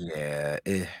this game. Yeah.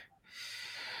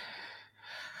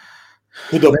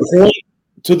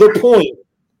 To the point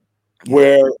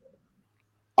where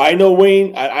I know,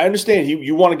 Wayne, I understand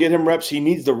you want to get him reps. He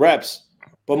needs the reps,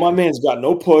 but my man's got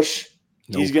no push.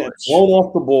 He's getting thrown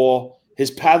off the ball. His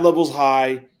pad level's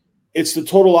high. It's the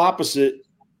total opposite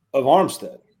of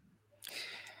Armstead.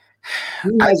 He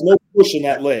has no push in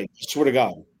that leg. I swear to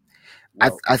God.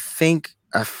 I think.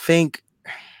 I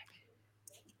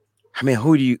mean,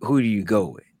 who do you go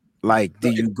with? Like,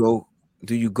 do you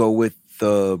go with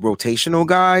the rotational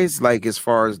guys? Like, as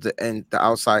far as the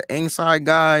outside inside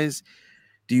guys,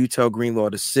 do you tell Greenlaw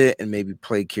to sit and maybe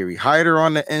play Kerry Hyder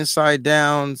on the inside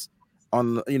downs,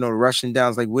 on the rushing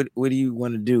downs? Like, what do you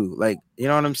want to do? Like, you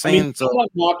know what I'm saying? I mean, I'm not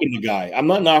knocking the guy. I'm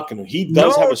not knocking him. He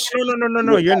does have a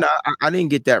no. You're not. I didn't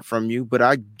get that from you, but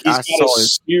I saw a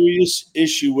serious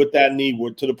issue with that knee,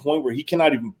 to the point where he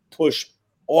cannot even push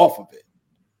off of it,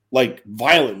 like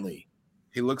violently.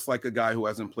 He looks like a guy who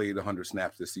hasn't played 100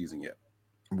 snaps this season yet.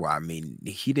 Well, I mean,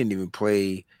 he didn't even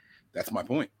play That's my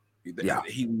point. Yeah.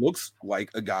 He looks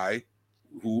like a guy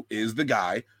who is the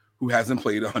guy who hasn't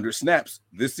played 100 snaps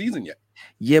this season yet.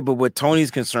 Yeah, but what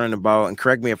Tony's concerned about, and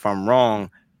correct me if I'm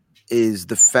wrong, is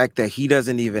the fact that he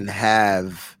doesn't even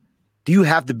have. Do you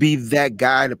have to be that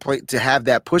guy to play to have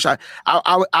that push?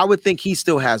 I would think he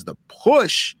still has the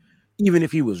push, even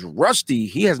if he was rusty.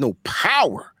 He has no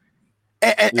power,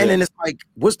 and then it's like,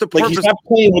 what's the purpose? Like he's not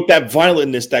playing with that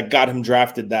violentness that got him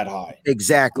drafted that high.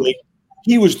 Exactly. Like,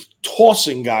 he was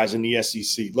tossing guys in the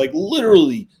SEC, like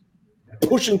literally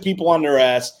pushing people on their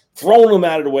ass, throwing them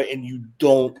out of the way, and you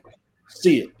don't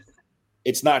see it.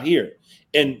 It's not here.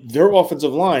 And their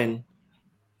offensive line,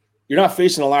 you're not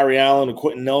facing a Larry Allen, a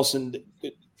Quentin Nelson.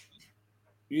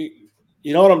 You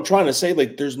know what I'm trying to say?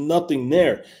 Like, there's nothing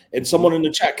there. And someone in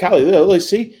the chat, Callie, like,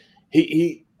 see,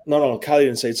 no, Callie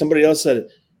didn't say it. Somebody else said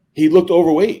it. He looked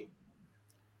overweight.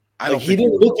 He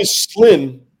didn't look as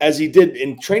slim as he did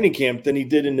in training camp than he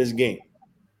did in this game.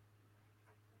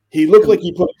 He looked like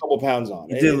he put a couple pounds on.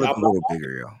 He did look a little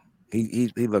bigger, yo.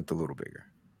 He looked a little bigger.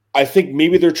 I think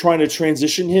maybe they're trying to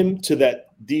transition him to that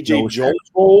DJ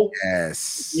Jones role.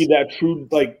 Yes. Be that true,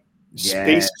 like,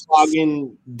 space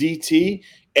clogging DT.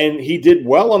 And he did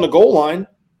well on the goal line.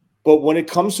 But when it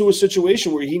comes to a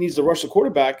situation where he needs to rush the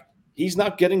quarterback, he's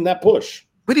not getting that push.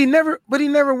 But he never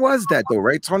was that though,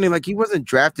 right, Tony? Like, he wasn't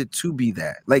drafted to be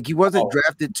that. Like, he wasn't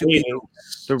drafted to be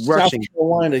the rushing. South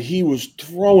Carolina, he was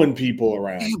throwing people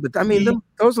around. Yeah, but I mean,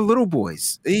 those are little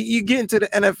boys. You get into the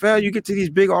NFL, you get to these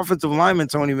big offensive linemen,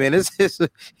 Tony. Man, it's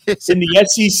in the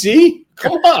SEC.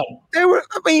 Come on, they were.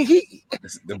 I mean,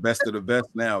 it's the best of the best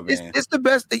now, man. It's the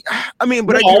best. I mean,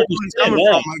 but I get where he's coming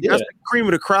from. Like, that's the cream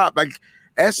of the crop. Like,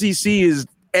 SEC is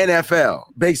NFL,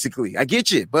 basically. I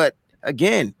get you, but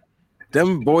again,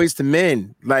 them boys to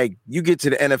men, like, you get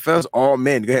to the NFL's all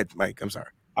men. Go ahead, Mike. I'm sorry.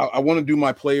 I want to do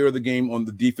my player of the game on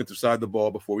the defensive side of the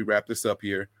ball before we wrap this up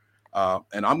here.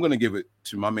 And I'm going to give it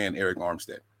to my man, Eric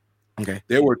Armstead. Okay.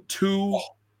 There were two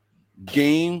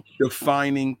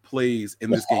game-defining plays in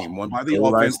this game, one by the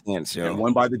offense and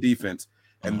one by the defense.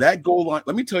 And that goal line,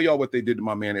 let me tell y'all what they did to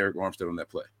my man, Eric Armstead, on that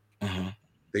play.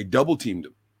 They double-teamed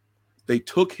him. They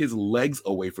took his legs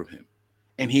away from him,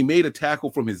 and he made a tackle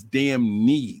from his damn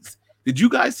knees. Did you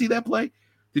guys see that play?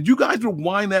 Did you guys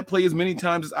rewind that play as many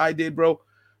times as I did, bro?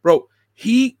 Bro,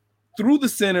 he threw the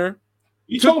center.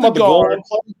 You talking about the goal line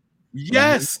play?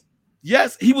 Yes.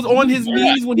 Yes. He was on his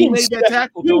knees when he made that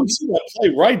tackle. You didn't see that play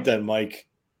right then, Mike.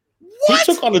 What? He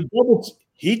took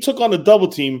on the double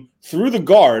team, threw the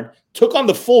guard, took on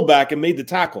the fullback, and made the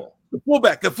tackle. The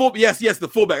fullback. Yes, the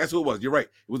fullback. That's who it was. You're right.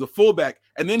 It was a fullback,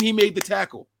 and then he made the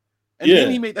tackle. And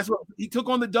then that's what he took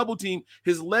on the double team.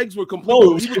 His legs were completely.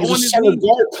 No, it was a center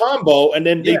guard combo, and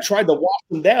then they tried to walk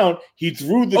him down. He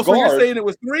threw the guard. So you're saying it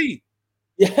was 3?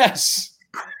 Yes.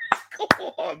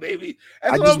 Come on, baby.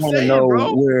 That's I what just I'm want to saying, know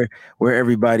bro. where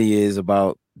everybody is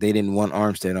about. They didn't want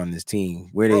Armstead on this team.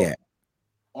 Where they at?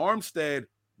 Armstead.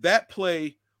 That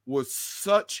play was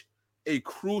such a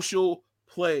crucial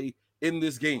play in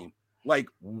this game. Like,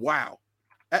 wow.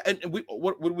 And we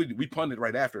we punted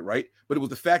right after it, right? But it was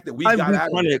the fact that we got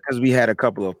out of it because we had a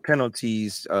couple of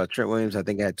penalties. Trent Williams, I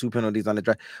think, had 2 penalties on the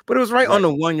drive, but it was right on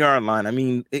the 1 yard line. I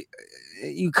mean,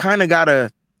 you kind of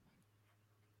gotta.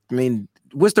 I mean,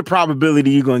 what's the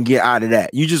probability you're going to get out of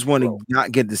that? You just want to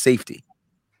not get the safety.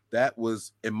 That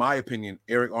was, in my opinion,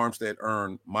 Eric Armstead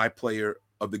earned my player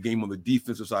of the game on the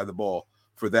defensive side of the ball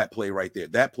for that play right there.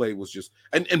 That play was just,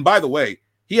 and by the way,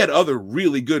 he had other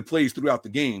really good plays throughout the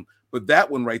game. But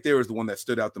that one right there is the one that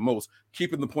stood out the most,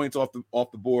 keeping the points off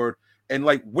the board. And,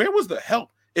 like, where was the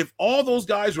help? If all those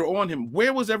guys were on him,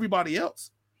 where was everybody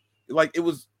else? Like, it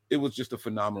was just a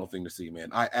phenomenal thing to see, man.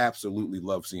 I absolutely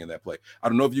love seeing that play. I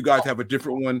don't know if you guys have a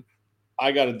different one.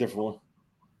 I got a different one.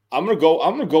 I'm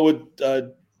gonna go with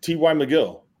T.Y.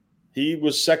 McGill. He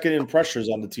was second in pressures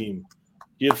on the team.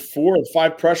 He had 4 or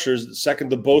 5 pressures, second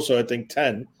to Bosa, I think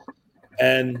 10.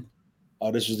 And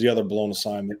this was the other blown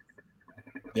assignment.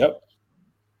 Yep.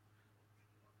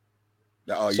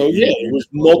 It was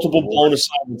multiple blown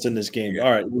assignments in this game. All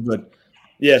right, we're good.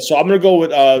 Yeah, so I'm going to go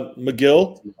with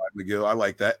McGill. McGill, I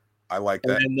like that.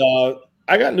 And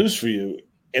I got news for you.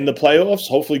 In the playoffs,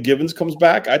 hopefully Givens comes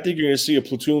back. I think you're going to see a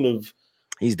platoon of.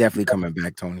 He's definitely coming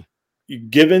back, Tony.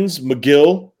 Givens,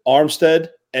 McGill, Armstead,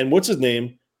 and what's his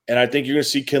name? And I think you're going to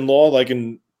see Kinlaw like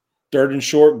in 3rd and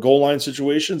short goal line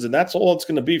situations, and that's all it's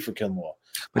going to be for Kinlaw.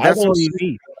 But that's all you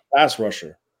need. Pass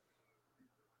rusher.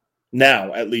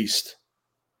 Now, at least.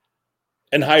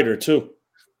 And Hyder, too.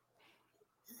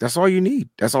 That's all you need.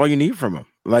 That's all you need from him.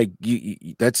 Like, you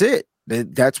that's it.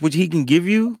 That's what he can give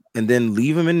you, and then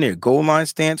leave him in there. Goal line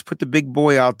stance, put the big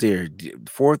boy out there.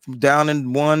 4th down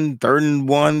and 1, 3rd and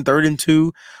 1, 3rd and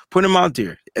 2. Put him out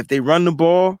there. If they run the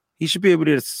ball, he should be able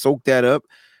to soak that up.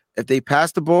 If they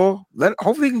pass the ball,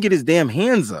 hopefully he can get his damn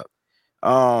hands up.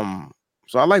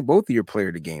 So I like both of your player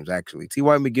of the games, actually.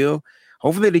 T.Y. McGill,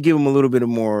 hopefully they give him a little bit of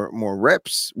more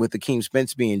reps with Akeem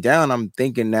Spence being down. I'm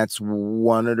thinking that's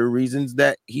one of the reasons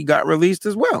that he got released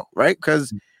as well, right?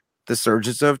 Because the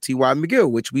surgence of T.Y.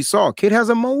 McGill, which we saw. Kid has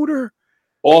a motor.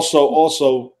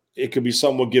 Also, it could be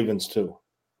something with Givens, too.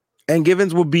 And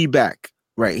Givens will be back,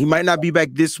 right? He might not be back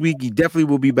this week. He definitely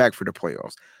will be back for the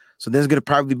playoffs. So there's going to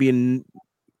probably be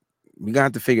we're going to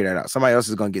have to figure that out. Somebody else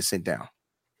is going to get sent down,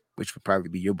 which would probably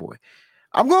be your boy.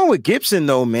 I'm going with Gibson,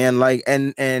 though, man. Like,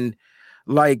 and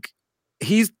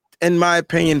he's, in my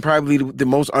opinion, probably the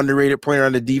most underrated player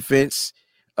on the defense.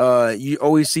 You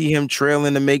always see him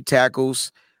trailing to make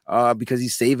tackles because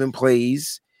he's saving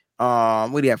plays.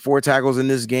 What do you have? 4 tackles in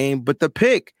this game. But the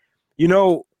pick,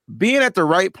 being at the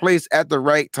right place at the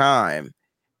right time,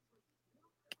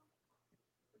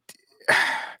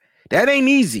 that ain't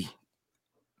easy.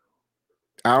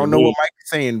 I don't know what Mike's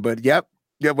saying, but yep,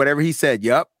 whatever he said,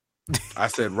 yep. I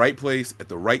said right place at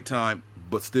the right time,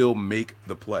 but still make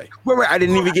the play. Right. I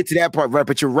didn't even get to that part, right?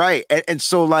 But you're right. And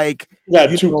so, like, he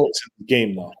had 2 points in the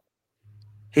game, though.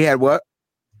 He had what?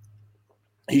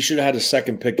 He should have had a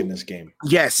second pick in this game.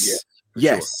 Yes.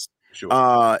 Yeah, yes.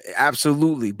 Sure.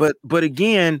 Absolutely. But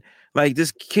again, like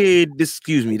this kid, this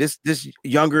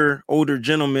younger, older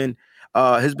gentleman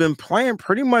has been playing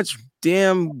pretty much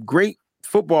damn great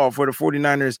football for the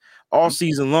 49ers all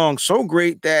season long. So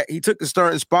great that he took the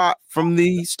starting spot from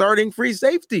the starting free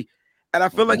safety. And I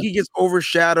feel like he gets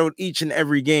overshadowed each and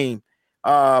every game.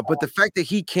 But the fact that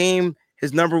he came,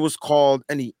 his number was called,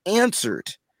 and he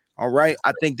answered. All right.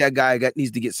 I think that guy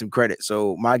needs to get some credit.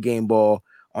 So my game ball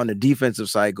on the defensive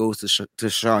side goes to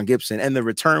Sean Gibson. And the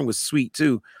return was sweet,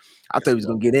 too. I thought he was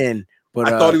going to get in. But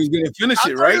I thought he was going to finish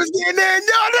it, right? He was getting in.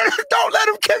 No, don't let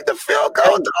him kick the field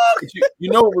goal, dog.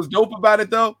 You know what was dope about it,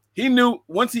 though? He knew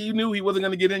once he knew he wasn't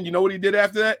going to get in. You know what he did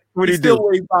after that? He still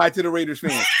waved bye to the Raiders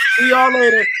fans. See y'all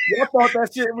later. Y'all thought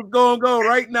that shit was going to go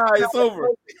right now. It's over.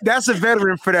 That's a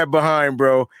veteran for that behind,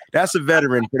 bro. That's a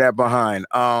veteran for that behind.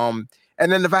 And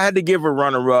then if I had to give a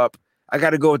runner-up, I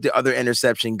got to go with the other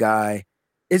interception guy.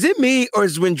 Is it me, or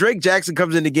is when Drake Jackson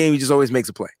comes in the game, he just always makes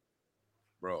a play?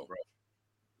 Bro.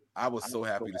 I was so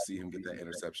happy to see him get that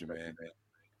interception, man.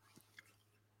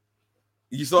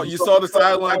 You saw the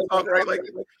sideline talk, right? Like,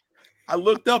 I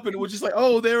looked up and it was just like,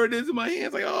 oh, there it is in my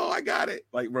hands. Like, oh, I got it.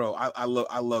 Like, bro,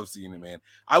 I love seeing it, man.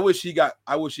 I wish he got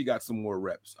some more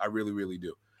reps. I really, really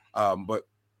do. But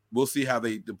we'll see how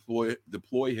they deploy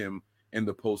him in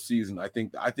the postseason. I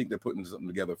think they're putting something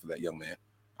together for that young man.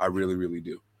 I really, really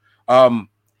do.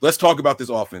 Let's talk about this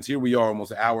offense. Here we are, almost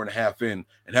an hour and a half in,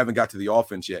 and haven't got to the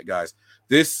offense yet, guys.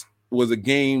 This was a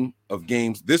game of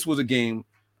games. This was a game.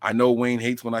 I know Wayne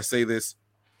hates when I say this.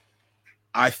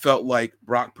 I felt like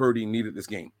Brock Purdy needed this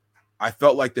game. I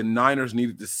felt like the Niners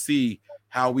needed to see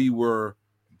how we were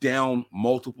down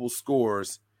multiple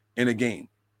scores in a game,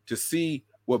 to see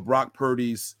what Brock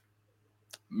Purdy's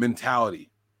mentality,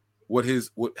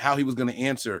 how he was going to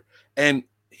answer. And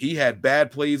he had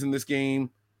bad plays in this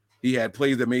game. He had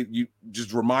plays that made you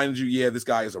just reminded you, yeah, this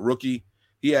guy is a rookie.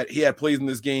 He had plays in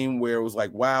this game where it was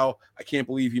like, wow, I can't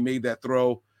believe he made that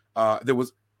throw. There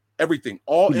was everything,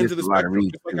 all into the spectrum,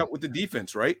 just like out with the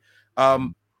defense, right?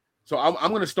 So I'm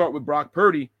going to start with Brock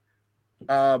Purdy.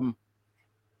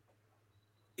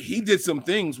 He did some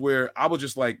things where I was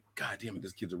just like, God damn it,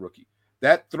 this kid's a rookie.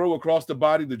 That throw across the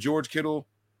body to George Kittle,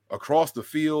 across the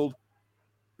field,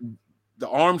 the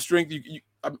arm strength,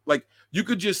 you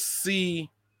could just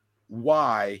see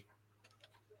why.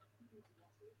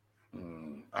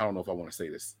 I don't know if I want to say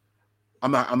this.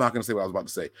 I'm not going to say what I was about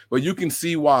to say, but you can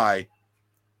see why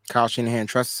Kyle Shanahan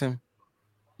trusts him.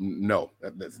 No,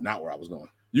 that's not where I was going.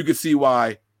 You could see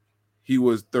why he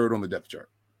was third on the depth chart.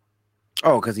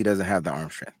 Oh, because he doesn't have the arm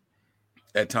strength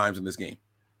at times in this game.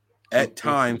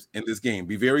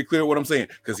 Be very clear what I'm saying,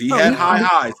 because he had high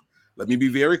highs. Let me be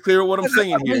very clear what I'm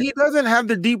saying here. He doesn't have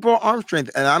the deep ball arm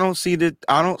strength, and I don't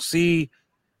see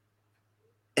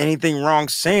anything wrong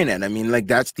saying that. I mean, like,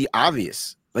 that's the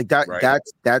obvious. Like that, right.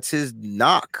 That's his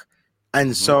knock.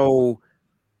 And so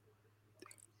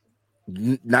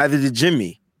neither did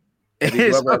Jimmy. I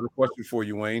have a question for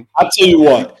you, Wayne. I'll tell you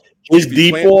what, his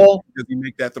deep ball, does he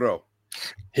make that throw?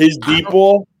 His deep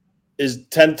ball is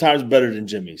 10 times better than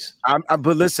Jimmy's.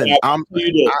 But listen, I'm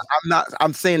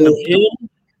saying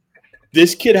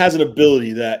this kid has an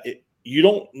ability that you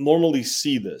don't normally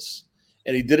see this.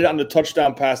 and he did it on the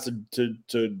touchdown pass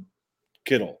to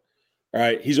Kittle. All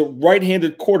right, he's a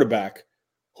right-handed quarterback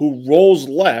who rolls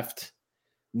left,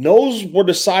 knows where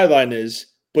the sideline is,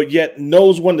 but yet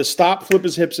knows when to stop, flip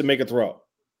his hips, and make a throw.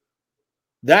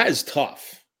 That is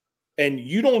tough. And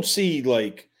you don't see,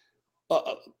 like,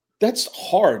 that's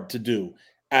hard to do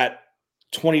at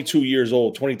 22 years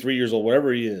old, 23 years old,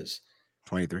 whatever he is.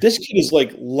 23. This kid is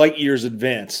like light years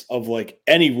advance of like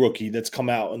any rookie that's come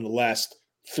out in the last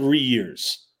 3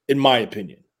 years, in my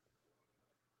opinion.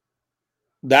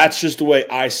 That's just the way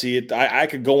I see it. I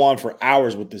could go on for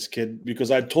hours with this kid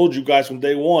because I told you guys from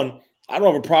day one, I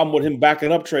don't have a problem with him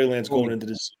backing up Trey Lance going into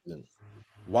this season.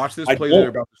 Watch this play they're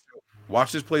about to show.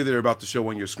 Watch this play they're about to show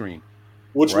on your screen.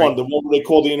 Which one? The one where they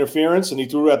called the interference and he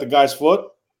threw it at the guy's foot?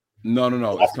 No.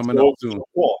 It's coming up soon.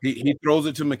 He throws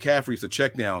it to McCaffrey. It's a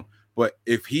check down. But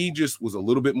if he just was a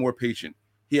little bit more patient,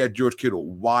 he had George Kittle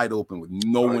wide open with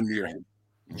no one near him.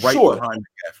 Right behind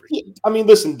McCaffrey. I mean,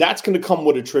 listen, that's going to come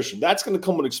with attrition. That's going to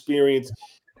come with experience.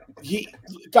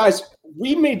 Guys,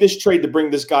 we made this trade to bring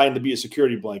this guy in to be a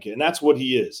security blanket, and that's what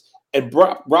he is. And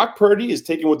Brock Purdy is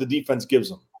taking what the defense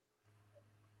gives him.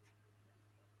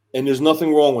 And there's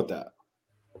nothing wrong with that.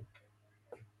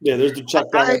 Yeah, there's the check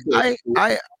down.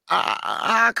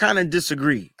 I kind of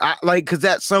disagree. Because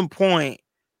at some point,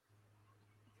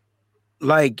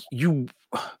 like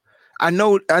I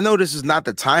know this is not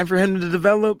the time for him to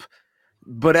develop,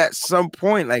 but at some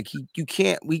point, like you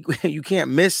can't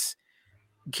miss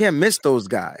those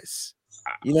guys.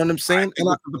 You know what I'm saying? And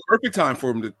it's the perfect time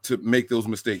for him to make those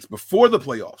mistakes before the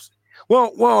playoffs.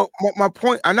 Well, my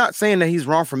point, I'm not saying that he's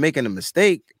wrong for making a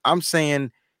mistake. I'm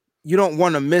saying you don't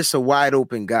want to miss a wide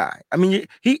open guy. I mean,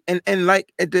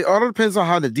 it all depends on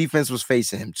how the defense was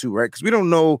facing him too, right? Because we don't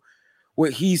know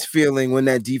what he's feeling when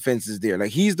that defense is there.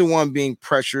 Like, he's the one being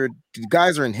pressured. The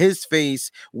guys are in his face.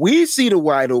 We see the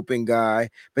wide open guy,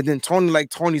 but then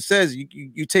Tony says,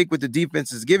 you take what the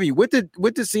defense is giving you. What did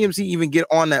CMC even get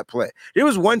on that play? There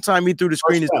was one time he threw the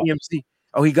screen to CMC.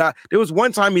 There was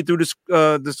one time he threw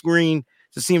the screen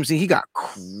to CMC. He got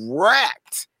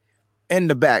cracked in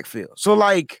the backfield. So,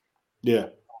 like, yeah,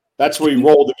 that's where he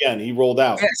rolled again. He rolled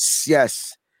out.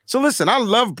 Yes. So listen, I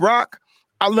love Brock.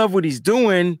 I love what he's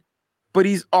doing, but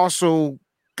he's also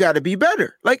got to be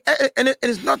better. Like, and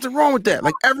there's nothing wrong with that.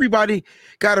 Like, everybody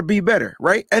got to be better,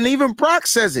 right? And even Brock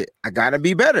says it. I got to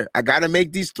be better. I got to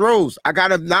make these throws. I got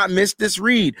to not miss this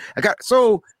read.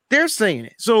 So they're saying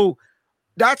it. So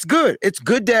that's good. It's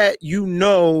good that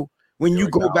when you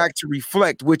go back to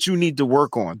reflect what you need to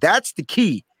work on. That's the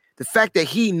key. The fact that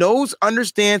he knows,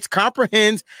 understands,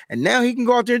 comprehends, and now he can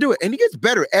go out there and do it. And he gets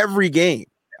better every game.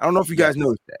 I don't know if you guys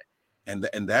noticed that.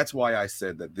 And that's why I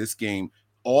said that this game,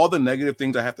 all the negative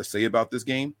things I have to say about this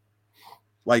game,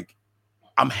 like,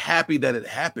 I'm happy that it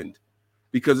happened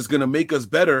because it's going to make us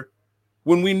better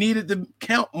when we need it to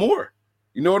count more.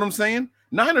 You know what I'm saying?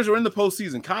 Niners are in the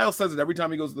postseason. Kyle says it every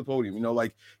time he goes to the podium. You know,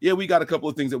 like, yeah, we got a couple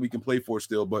of things that we can play for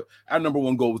still, but our number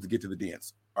one goal was to get to the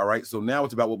dance. All right. So now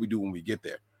it's about what we do when we get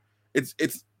there. It's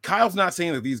Kyle's not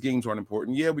saying that these games aren't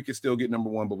important. Yeah, we can still get number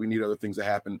one, but we need other things to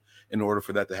happen in order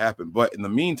for that to happen. But in the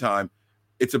meantime,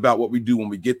 it's about what we do when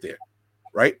we get there.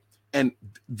 Right. And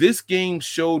this game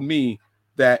showed me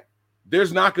that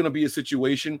there's not going to be a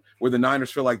situation where the Niners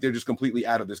feel like they're just completely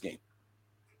out of this game.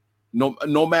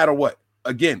 No matter what.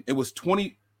 Again, it was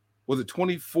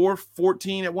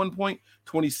 24-14 at one point,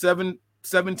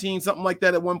 27-17, something like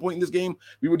that at one point in this game.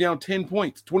 We were down 10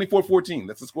 points, 24-14.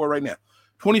 That's the score right now.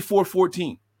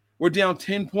 24-14. We're down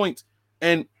 10 points.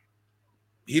 And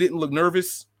he didn't look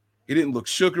nervous. He didn't look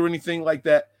shook or anything like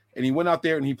that. And he went out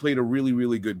there and he played a really,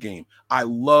 really good game. I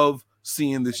love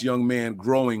seeing this young man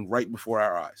growing right before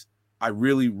our eyes. I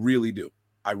really, really do.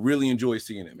 I really enjoy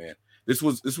seeing it, man. This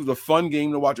was a fun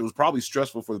game to watch. It was probably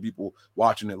stressful for the people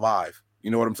watching it live.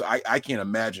 You know what I'm saying? I can't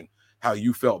imagine how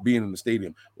you felt being in the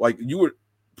stadium. Like, you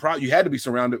had to be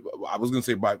surrounded. I was going to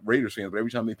say by Raiders fans, but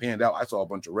every time they panned out, I saw a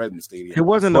bunch of red in the stadium. It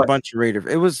wasn't a bunch of Raider.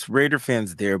 It was Raider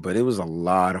fans there, but it was a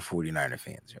lot of 49er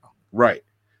fans, yo. Right.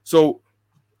 So,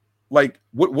 like,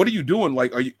 what are you doing?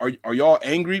 Like, are y'all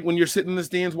angry when you're sitting in the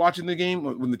stands watching the game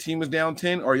when the team is down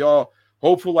 10? Are y'all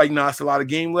hopeful, like, nah, it's a lot of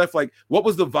game left? Like, what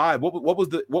was the vibe?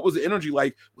 What was the energy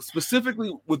like,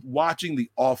 specifically with watching the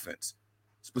offense?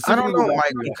 I don't know,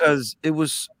 Mike, because it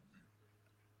was,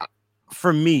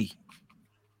 for me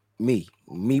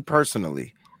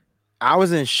personally, I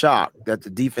was in shock that the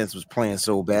defense was playing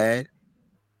so bad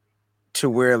to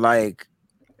where, like,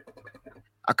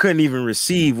 I couldn't even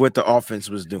receive what the offense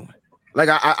was doing. Like,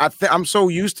 I'm so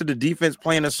used to the defense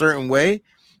playing a certain way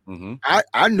Mm-hmm.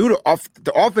 I knew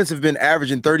the offense have been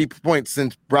averaging 30 points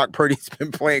since Brock Purdy's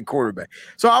been playing quarterback.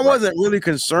 So I wasn't really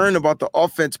concerned about the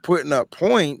offense putting up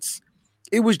points.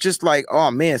 It was just like,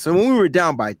 oh man. So when we were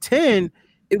down by 10,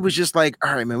 it was just like,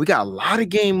 all right, man, we got a lot of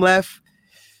game left.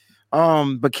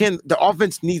 But the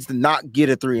offense needs to not get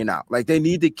a 3 and out. Like they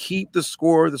need to keep the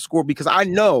score, because I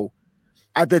know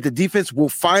that the defense will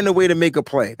find a way to make a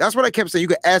play. That's what I kept saying. You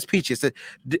could ask Peachy. I said,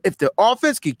 if the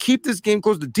offense can keep this game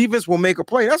close, the defense will make a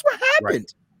play. That's what happened.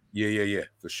 Right. Yeah,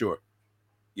 for sure.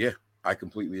 Yeah, I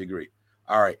completely agree.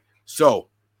 All right. So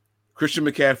Christian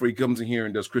McCaffrey comes in here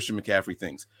and does Christian McCaffrey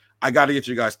things. I got to get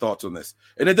your guys' thoughts on this.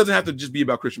 And it doesn't have to just be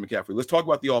about Christian McCaffrey. Let's talk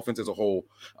about the offense as a whole.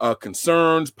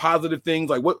 Concerns, positive things.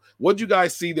 Like what you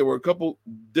guys see? There were a couple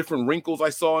different wrinkles I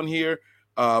saw in here.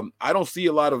 I don't see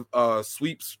a lot of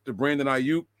sweeps to Brandon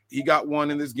Ayuk. He got one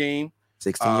in this game.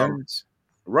 16 yards.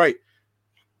 Right.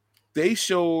 They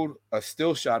showed a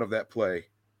still shot of that play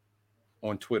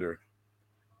on Twitter,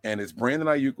 and it's Brandon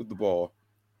Ayuk with the ball.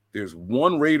 There's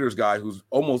one Raiders guy who's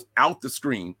almost out the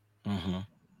screen,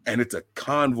 and it's a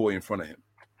convoy in front of him.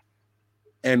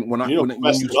 And when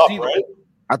you see right?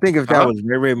 I think if that was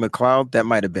Ray McCloud, that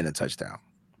might have been a touchdown.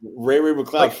 Ray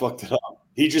McCloud fucked it up.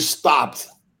 He just stopped.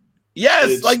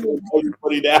 Yes, like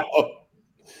everybody down.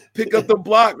 Pick up the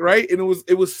block, right? And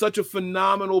it was such a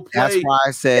phenomenal play. That's why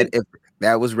I said if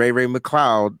that was Ray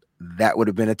McCloud, that would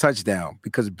have been a touchdown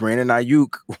because Brandon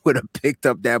Ayuk would have picked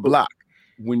up that block.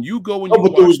 When you go and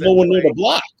but there was no one near the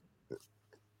block.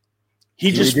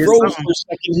 He just froze for a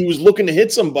second. He was looking to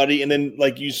hit somebody, and then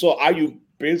like you saw Ayuk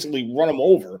basically run him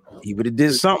over. He would have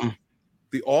did something.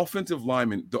 The offensive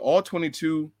lineman, the all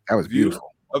 22 that was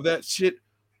beautiful of that shit.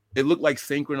 It looked like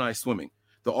synchronized swimming.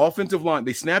 The offensive line,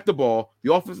 they snapped the ball.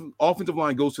 The offensive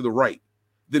line goes to the right.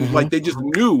 Then like they just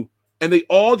knew, and they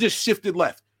all just shifted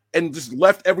left and just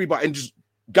left everybody and just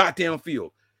got downfield.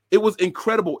 It was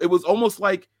incredible. It was almost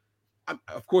like,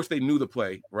 of course, they knew the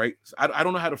play, right? I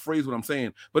don't know how to phrase what I'm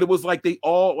saying, but it was like they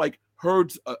all like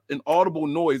heard an audible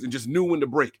noise and just knew when to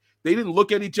break. They didn't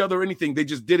look at each other or anything. They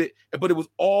just did it, but it was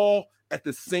all at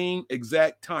the same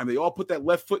exact time. They all put that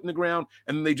left foot in the ground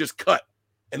and then they just cut.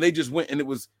 And they just went, and it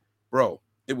was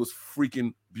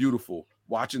freaking beautiful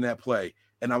watching that play.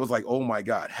 And I was like, oh my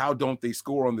God, how don't they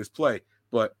score on this play?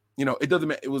 But, it doesn't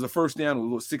matter. It was a first down. It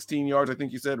was 16 yards, I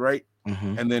think you said, right?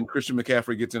 And then Christian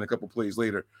McCaffrey gets in a couple plays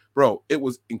later. Bro, it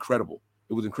was incredible.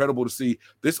 It was incredible to see.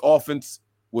 This offense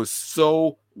was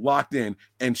so locked in.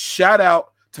 And shout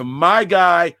out to my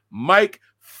guy, Mike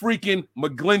freaking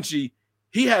McGlinchey.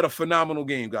 He had a phenomenal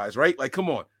game, guys, right? Like, come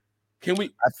on. I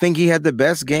think he had the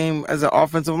best game as an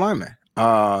offensive lineman.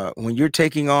 When you're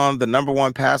taking on the number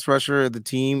one pass rusher of the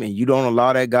team and you don't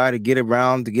allow that guy to get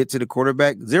around to get to the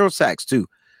quarterback, 0 sacks too.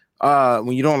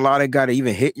 When you don't allow that guy to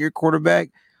even hit your quarterback,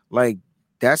 like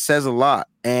that says a lot.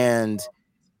 And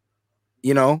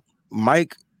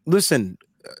Mike, listen,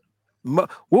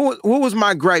 what was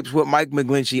my gripes with Mike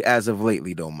McGlinchey as of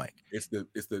lately, though, Mike? It's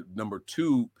the number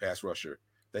 2 pass rusher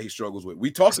that he struggles with.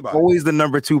 We talked about always the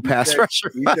number 2 pass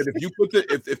rusher. He said if you put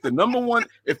if the number one,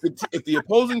 if the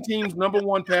opposing team's number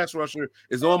 1 pass rusher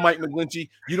is on Mike McGlinchey,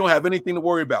 you don't have anything to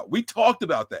worry about. We talked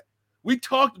about that.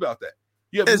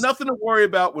 You have nothing to worry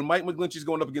about when Mike McGlinchey's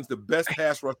going up against the best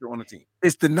pass rusher on the team.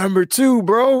 It's the number 2,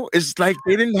 bro. It's like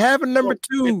they didn't have a number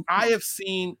 2. And I have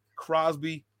seen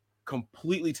Crosby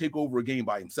completely take over a game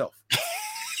by himself.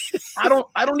 I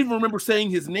don't even remember saying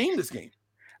his name this game.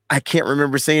 I can't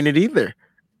remember saying it either.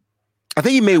 I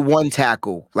think he made 1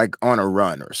 tackle, like on a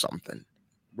run or something.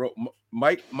 Bro,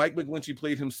 Mike McGlinchey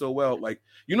played him so well. Like,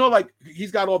 like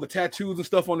he's got all the tattoos and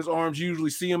stuff on his arms. You usually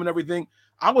see him and everything.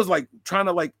 I was like trying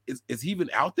to like, is he even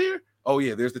out there? Oh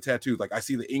yeah, there's the tattoos. Like I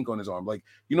see the ink on his arm. Like,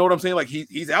 you know what I'm saying? Like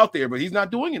he's out there, but he's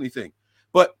not doing anything.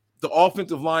 But the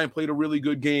offensive line played a really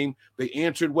good game. They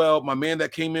answered well. My man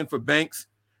that came in for Banks,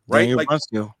 right? Daniel like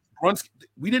Brunskill.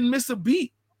 We didn't miss a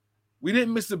beat. We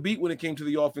didn't miss a beat when it came to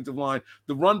the offensive line.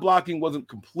 The run blocking wasn't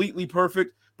completely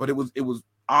perfect, but it was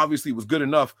obviously was good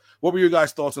enough. What were your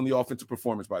guys' thoughts on the offensive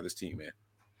performance by this team, man?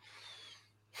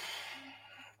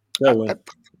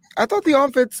 I thought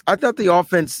the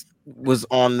offense was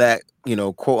on that,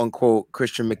 quote unquote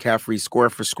Christian McCaffrey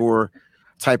score for score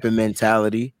type of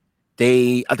mentality.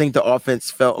 I think the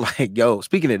offense felt like,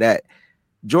 speaking of that,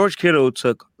 George Kittle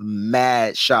took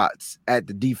mad shots at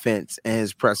the defense and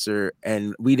his presser,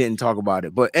 and we didn't talk about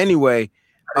it. But anyway,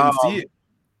 I didn't see it.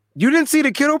 You didn't see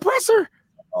the Kittle presser?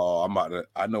 Oh,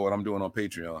 I know what I'm doing on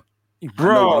Patreon.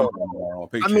 Bro,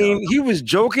 I mean, he was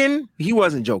joking. He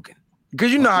wasn't joking.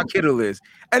 Because you know how Kittle is.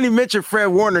 And he mentioned Fred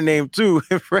Warner name too.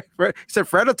 Fred said,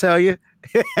 Fred will tell you.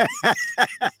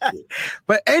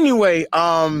 But anyway,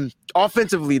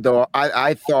 offensively though,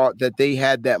 I thought that they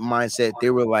had that mindset. They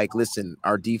were like, listen,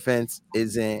 our defense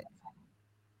isn't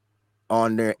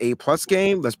on their A+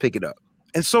 game. Let's pick it up.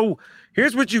 And so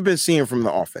here's what you've been seeing from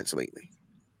the offense lately.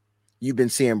 You've been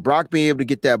seeing Brock being able to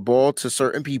get that ball to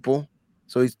certain people.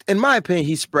 So he's, in my opinion,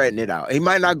 he's spreading it out. He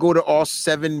might not go to all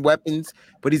 7 weapons,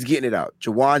 but he's getting it out.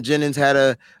 Jawan Jennings had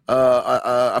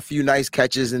a few nice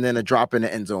catches and then a drop in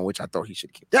the end zone, which I thought he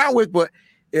should keep down with, but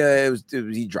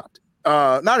he dropped it.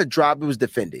 Not a drop, it was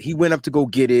defended. He went up to go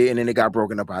get it, and then it got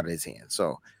broken up out of his hand.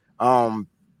 So,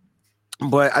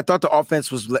 but I thought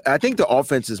I think the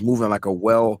offense is moving like a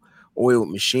well-oiled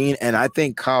machine, and I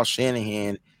think Kyle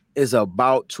Shanahan is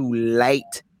about to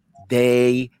light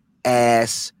they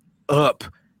ass up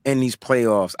in these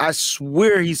playoffs. I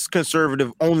swear he's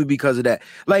conservative only because of that.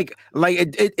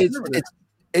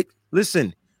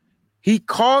 Listen, he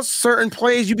calls certain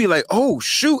plays, you be like, oh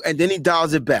shoot, and then he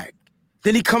dials it back.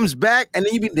 Then he comes back, and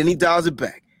then he dials it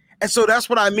back. And so that's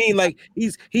what I mean. Like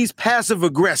he's passive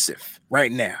aggressive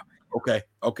right now. Okay.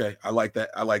 I like that.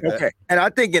 Okay. And I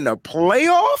think in the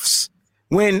playoffs,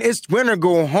 when it's win or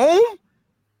go home,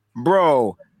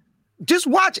 bro, just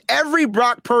watch every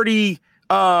Brock Purdy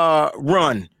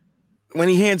run when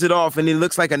he hands it off and it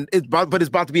looks like it's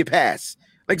about to be a pass.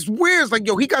 Like it's weird. It's like,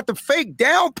 yo, he got the fake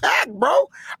down pack, bro.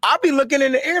 I'll be looking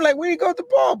in the air like, where he got the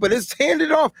ball? But it's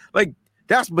handed off. Like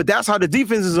that's how the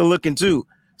defenses are looking too.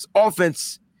 This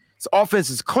offense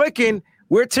is clicking.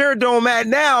 We're Terror Dome at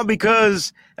now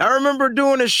because I remember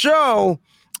doing a show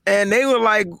and they were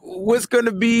like, what's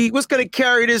gonna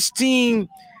carry this team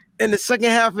in the second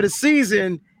half of the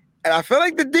season? And I feel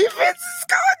like the defense is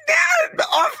going down, the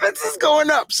offense is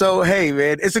going up. So hey,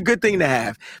 man, it's a good thing to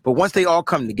have. But once they all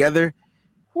come together,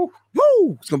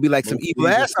 it's gonna be like some evil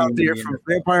ass out there from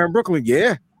Vampire in Brooklyn.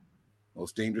 Yeah,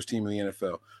 most dangerous team in the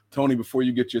NFL. Tony, before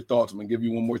you get your thoughts, I'm gonna give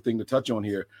you one more thing to touch on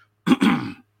here.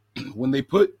 When they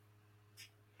put,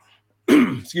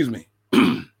 excuse me,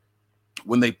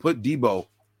 when they put Debo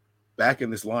back in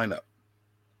this lineup,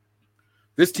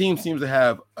 this team seems to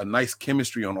have a nice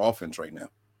chemistry on offense right now.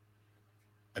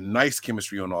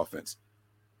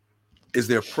 Is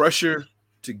there pressure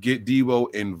to get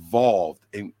Debo involved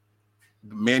and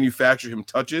manufacture him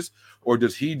touches, or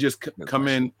does he just come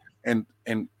in and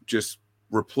just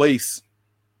replace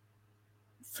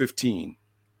 15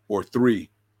 or 3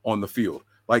 on the field?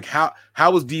 Like how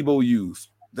is Debo used?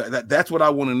 That's what I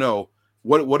want to know.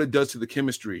 What it does to the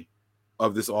chemistry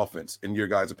of this offense, in your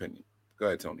guys' opinion. Go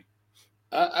ahead, Tony.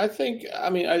 I think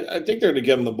they're going to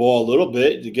give him the ball a little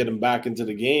bit to get him back into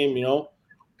the game,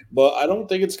 but I don't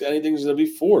think anything's going to be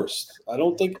forced. I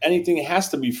don't think anything has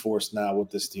to be forced now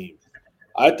with this team.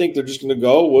 I think they're just going to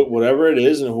go with whatever it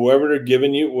is and whoever they're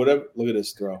giving you, whatever. Look at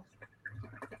this throw.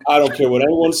 I don't care what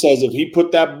anyone says. If he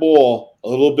put that ball a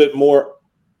little bit more,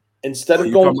 instead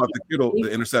of going about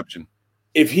the interception.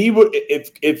 If he would,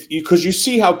 because you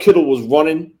see how Kittle was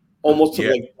running almost to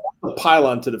like the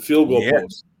pylon to the field goal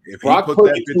post. If he put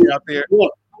that pitch out there,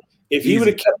 if he would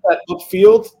have kept that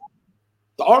upfield,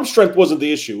 the arm strength wasn't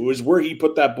the issue. It was where he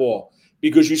put that ball,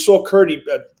 because you saw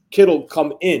Kittle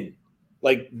come in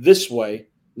like this way,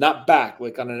 not back,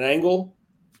 like on an angle.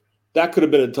 That could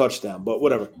have been a touchdown, but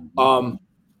whatever.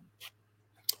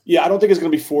 Yeah, I don't think it's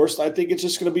going to be forced. I think it's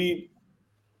just going to be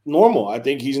normal. I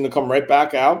think he's going to come right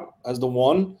back out as the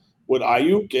one with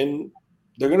Ayuk, and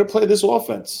they're going to play this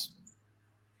offense.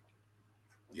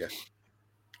 Yes.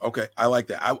 Okay, I like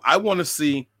that. I want to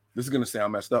see, this is going to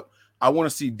sound messed up, I want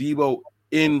to see Debo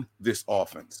in this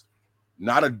offense,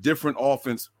 not a different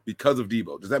offense because of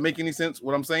Debo. Does that make any sense,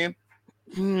 what I'm saying?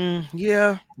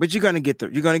 Yeah, but you're going to get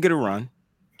a run.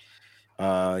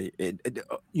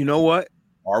 You know what?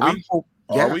 Are we?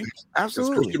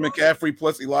 Absolutely. Is Christian McCaffrey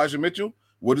plus Elijah Mitchell,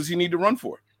 what does he need to run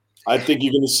for? I think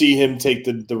you're going to see him take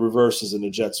the reverses and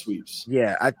the jet sweeps.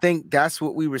 Yeah, I think that's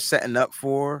what we were setting up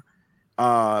for.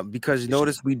 Because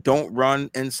notice we don't run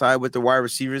inside with the wide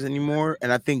receivers anymore,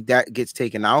 and I think that gets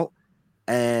taken out,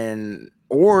 and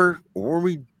or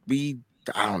we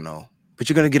I don't know, but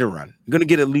you're gonna get a run. You're gonna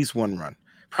get at least one run,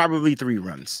 probably 3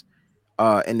 runs,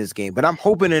 in this game. But I'm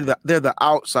hoping they're the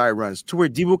outside runs to where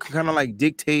Debo can kind of like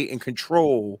dictate and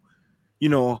control,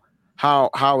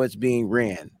 how it's being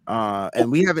ran.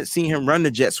 And we haven't seen him run the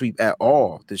jet sweep at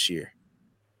all this year.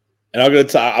 And I'm going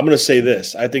to say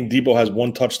this. I think Debo has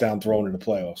 1 touchdown thrown in the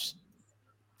playoffs.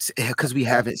 Because we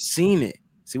haven't seen it.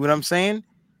 See what I'm saying?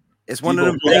 It's one Debo, of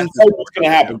them things. What's going to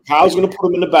happen? Kyle's going to put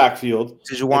him in the backfield.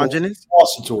 To Jawan Jennings?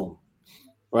 Toss it to him.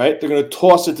 Right? They're going to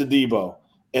toss it to Debo.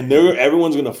 and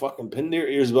everyone's gonna fucking pin their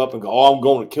ears up and go, "Oh, I'm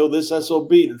going to kill this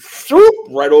SOB," and swoop,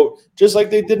 right over, just like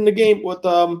they did in the game with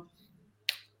the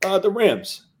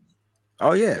Rams.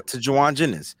 Oh yeah, to Juwan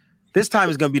Jennings. This time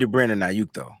it's gonna be the Brandon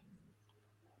Ayuk though.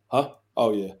 Huh?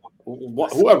 Oh yeah,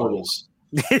 whoever it is.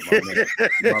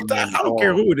 I don't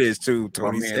care who it is, too.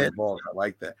 Tony said. I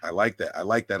like that. I like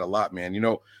that a lot, man. You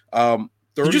know, 30,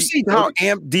 did you see how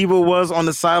amped Debo was on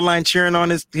the sideline cheering on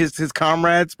his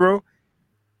comrades, bro?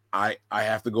 I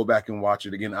have to go back and watch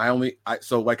it again.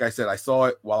 So like I said, I saw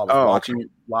it while I was watching it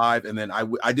live, and then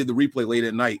I did the replay late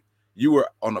at night. You were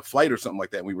on a flight or something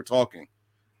like that, and we were talking.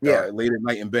 Late at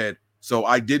night in bed. So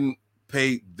I didn't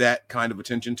pay that kind of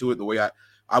attention to it the way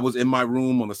I was in my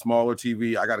room on the smaller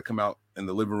TV. I got to come out in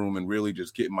the living room and really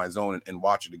just get in my zone and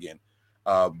watch it again.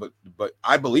 But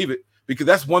I believe it, because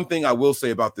that's one thing I will say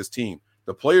about this team.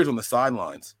 The players on the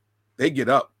sidelines, they get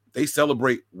up, they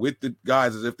celebrate with the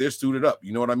guys as if they're suited up.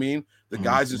 You know what I mean? The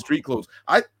guys in street clothes.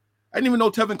 I didn't even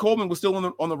know Tevin Coleman was still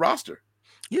on the roster.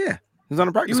 Yeah, he was on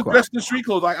the practice squad. He was dressed in street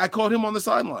clothes. I caught him on the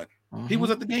sideline. He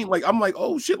was at the game. Like, I'm like,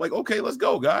 oh shit, like, okay, let's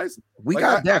go, guys. We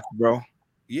got depth, bro.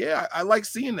 Yeah, I like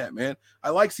seeing that, man. I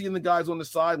like seeing the guys on the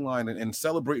sideline and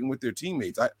celebrating with their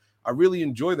teammates. I really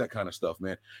enjoy that kind of stuff,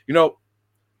 man. You know,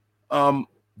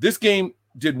 this game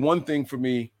did one thing for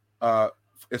me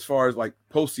as far as like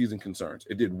postseason concerns.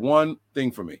 It did one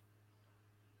thing for me.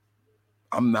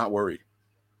 I'm not worried.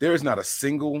 There is not a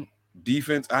single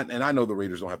defense, and I know the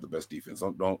Raiders don't have the best defense.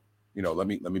 Don't you know? Let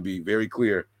me be very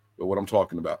clear with what I'm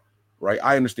talking about. Right?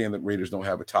 I understand that Raiders don't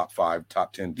have a top 5,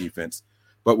 top 10 defense.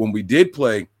 But when we did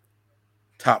play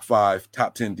top 5,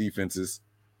 top 10 defenses,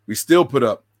 we still put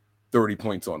up 30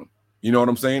 points on them. You know what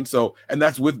I'm saying? So, and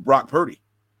that's with Brock Purdy.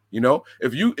 You know,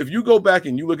 if you go back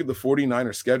and you look at the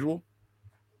 49ers schedule,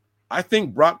 I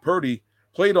think Brock Purdy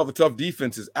played all the tough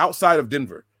defenses outside of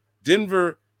Denver.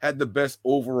 Denver had the best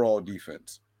overall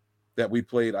defense that we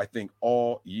played, I think,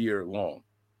 all year long.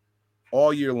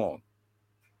 All year long.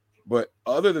 But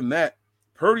other than that,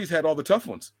 Purdy's had all the tough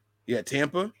ones. He had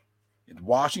Tampa and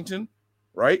Washington,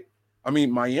 right? I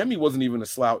mean, Miami wasn't even a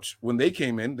slouch when they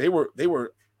came in. They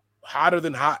were hotter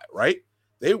than hot, right?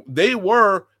 They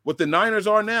were what the Niners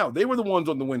are now. They were the ones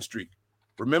on the win streak.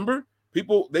 Remember?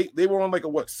 People, they were on like a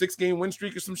 6-game win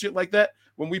streak or some shit like that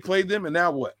when we played them. And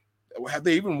now what? Have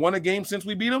they even won a game since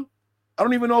we beat them? I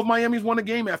don't even know if Miami's won a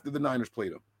game after the Niners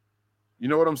played them. You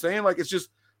know what I'm saying? Like, it's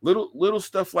just little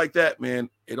stuff like that, man.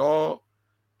 It all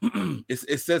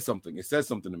it says something. It says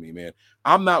something to me, man.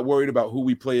 I'm not worried about who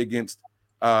we play against.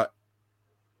 I'm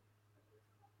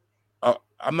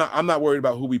not worried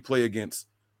about who we play against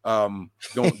going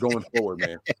forward,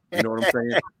 man. You know what I'm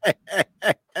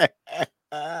saying?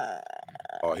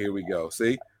 Oh, here we go.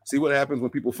 See what happens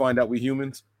when people find out we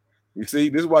humans. You see,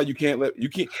 this is why you can't.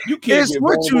 It's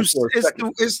what you.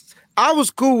 It's. I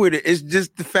was cool with it. It's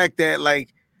just the fact that,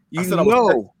 like, you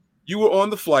were on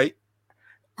the flight,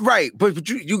 right? But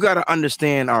you got to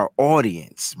understand our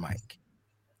audience, Mike.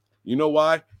 You know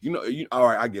why? All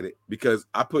right, I get it, because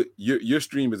I put your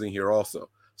stream is in here also.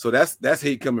 So that's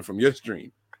hate coming from your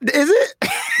stream. Is it?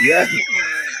 Yeah.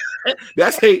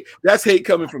 That's hate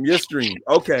coming from your stream.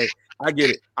 Okay, I get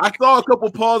it. I saw a couple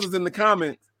pauses in the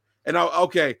comments, and now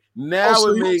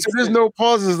so there's no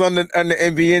pauses on the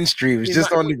NBN stream. It's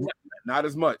just on the. Not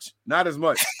as much. I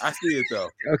see it though.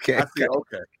 Okay. I see it.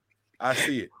 Okay. I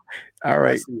see it. All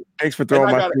right. Thanks for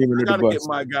throwing my stream into the bus. Get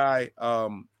my guy.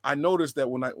 I noticed that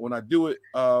when I do it,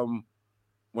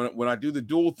 when I do the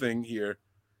dual thing here,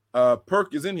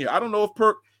 Perk is in here. I don't know if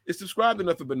Perk is subscribed to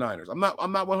Nothing But Niners. I'm not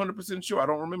 100% sure. I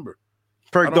don't remember.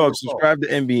 Perk Dog, subscribe to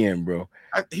NBN, bro.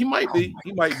 He might be.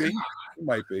 He might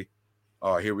be.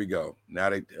 Oh, here we go.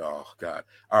 Now oh God.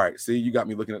 All right. See, you got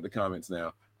me looking at the comments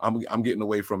now. I'm getting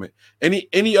away from it.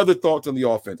 Any other thoughts on the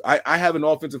offense? I have an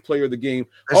offensive player of the game.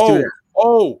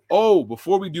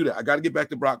 Before we do that, I got to get back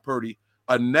to Brock Purdy.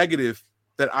 A negative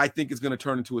that I think is going to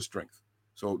turn into a strength.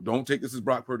 So don't take this as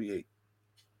Brock Purdy 8.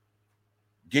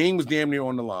 Game was damn near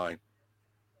on the line,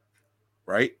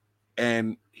 right?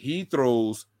 And he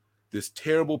throws this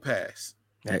terrible pass.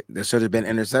 That should have been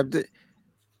intercepted.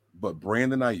 But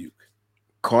Brandon Ayuk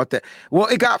caught that. Well,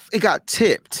 it got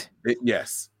tipped.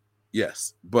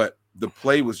 Yes, but the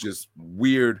play was just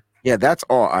weird. Yeah, that's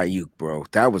all Ayuk, bro.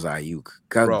 That was Ayuk.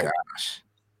 Gosh.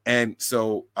 And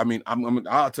so, I mean,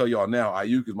 I'll tell y'all now,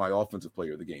 Ayuk is my offensive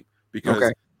player of the game, because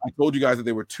I told you guys that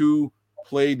there were 2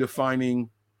 play-defining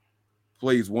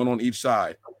plays, one on each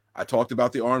side. I talked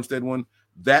about the Armstead one.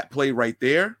 That play right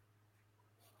there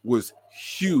was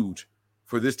huge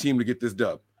for this team to get this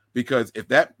dub, because if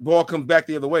that ball comes back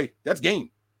the other way, that's game.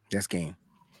 That's game.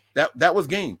 That was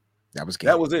game. That was game.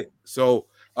 That was it. So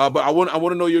But I want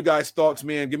to know your guys' thoughts,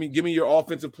 man. Give me your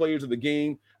offensive players of the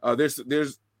game. There's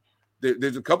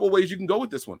a couple of ways you can go with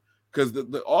this one because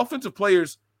the offensive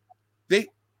players, they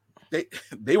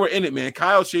were in it, man.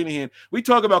 Kyle Shanahan. We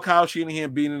talk about Kyle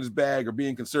Shanahan being in his bag or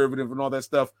being conservative and all that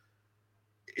stuff.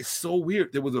 It's so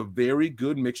weird. There was a very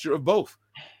good mixture of both.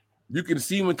 You can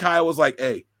see when Kyle was like,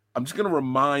 "Hey, I'm just gonna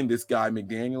remind this guy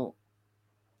McDaniel,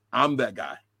 I'm that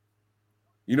guy."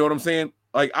 You know what I'm saying?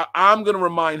 Like I'm gonna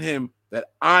remind him that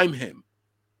I'm him.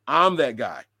 I'm that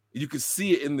guy. You can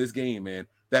see it in this game, man.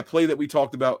 That play that we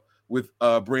talked about with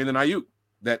Brandon Ayuk,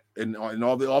 that and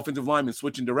all the offensive linemen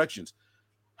switching directions.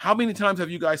 How many times have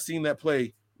you guys seen that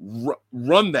play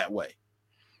run that way?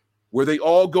 Where they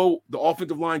all go, the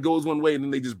offensive line goes one way and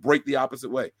then they just break the opposite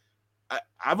way.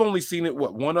 I've only seen it,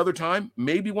 one other time?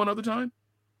 Maybe one other time?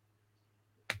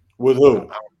 With who?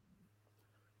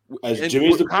 As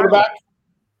Jimmy's the quarterback?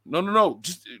 No.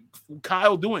 Just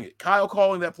Kyle doing it. Kyle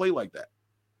calling that play like that.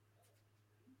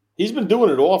 He's been doing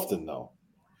it often, though.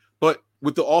 But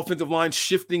with the offensive line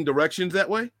shifting directions that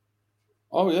way?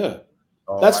 Oh, yeah.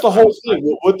 That's the whole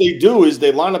thing. What they do is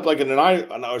they line up like in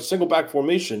a single back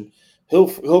formation.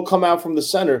 He'll come out from the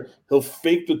center. He'll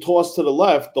fake the toss to the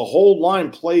left. The whole line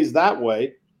plays that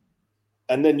way.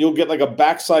 And then you'll get like a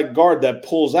backside guard that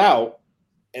pulls out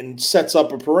and sets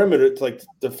up a perimeter to like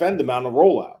defend him on a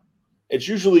rollout. It's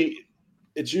usually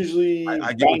I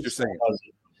get what you're saying.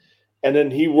 And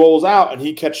then he rolls out and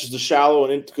he catches the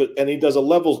shallow and he does a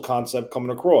levels concept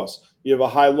coming across. You have a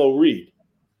high-low read.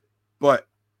 But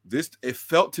it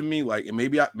felt to me like, and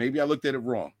maybe I looked at it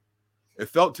wrong. It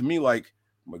felt to me like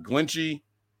McGlinchey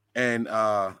and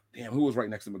who was right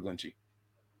next to McGlinchey?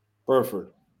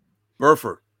 Burford.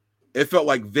 It felt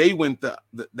like they went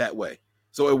that way.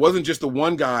 So it wasn't just the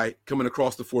one guy coming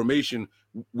across the formation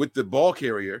with the ball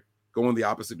carrier going the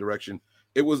opposite direction.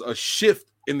 It was a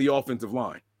shift in the offensive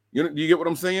line. Do you get what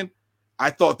I'm saying? I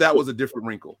thought that was a different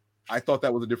wrinkle. I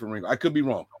could be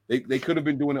wrong. They could have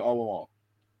been doing it all along.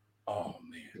 Oh,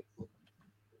 man.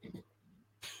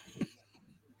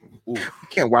 You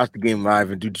can't watch the game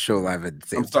live and do the show live at the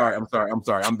same time. I'm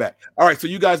sorry. I'm back. All right, so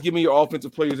you guys give me your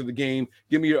offensive players of the game.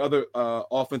 Give me your other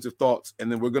offensive thoughts,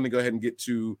 and then we're going to go ahead and get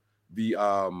to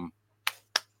the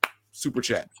super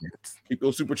chat. Keep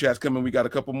those super chats coming. We got a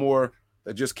couple more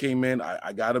that just came in.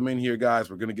 I got them in here, guys.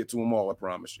 We're going to get to them all, I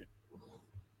promise you.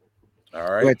 All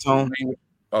right. Go ahead, Tony.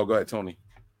 Oh, go ahead, Tony.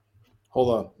 Hold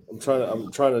on.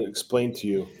 I'm trying to explain to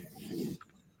you.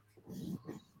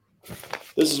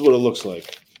 This is what it looks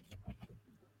like.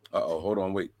 Uh-oh, hold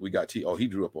on, wait. We got T. Oh, he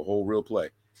drew up a whole real play.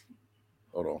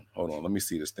 Hold on. Let me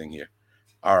see this thing here.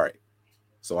 All right.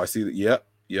 So I see that.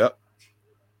 Yep.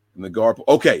 And the guard.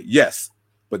 Okay, yes.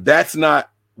 But that's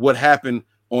not what happened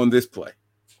on this play.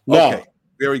 No. Okay,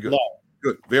 very good. No.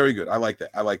 Good, very good. I like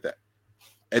that.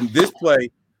 And this play,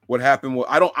 what happened was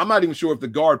I'm not even sure if the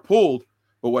guard pulled,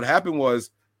 but what happened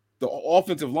was the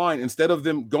offensive line, instead of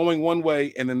them going one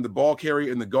way and then the ball carrier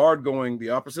and the guard going the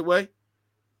opposite way,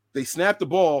 they snapped the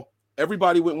ball.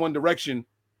 Everybody went one direction.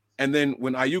 And then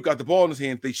when Ayuk got the ball in his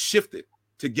hand, they shifted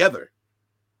together.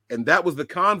 And that was the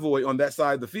convoy on that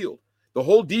side of the field. The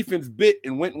whole defense bit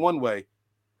and went one way,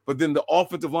 but then the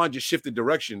offensive line just shifted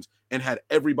directions and had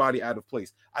everybody out of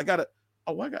place. I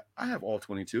have all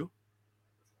 22.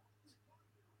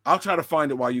 I'll try to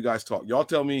find it while you guys talk. Y'all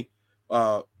tell me,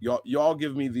 y'all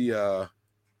give me the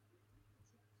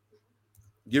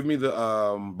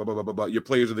your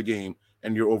players of the game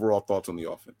and your overall thoughts on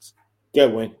the offense. Yeah,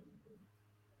 Wayne.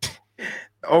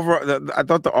 Overall, I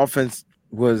thought the offense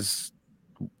was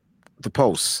the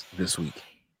post this week.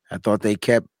 I thought they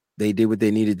did what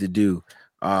they needed to do,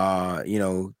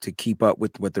 to keep up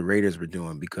with what the Raiders were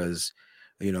doing because,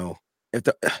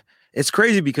 it's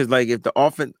crazy because like if the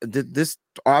offense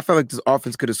I felt like this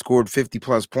offense could have scored 50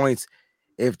 plus points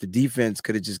if the defense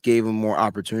could have just gave them more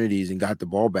opportunities and got the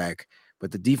ball back.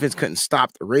 But the defense couldn't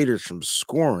stop the Raiders from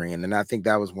scoring. And I think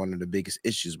that was one of the biggest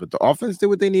issues. But the offense did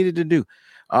what they needed to do.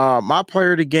 My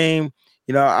player of the game,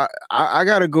 I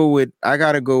gotta go with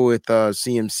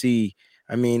CMC.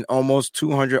 I mean, almost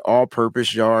 200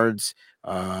 all-purpose yards.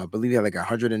 I believe he had like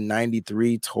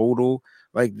 193 total.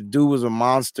 Like the dude was a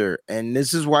monster, and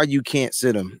this is why you can't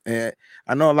sit him. And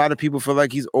I know a lot of people feel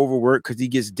like he's overworked because he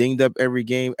gets dinged up every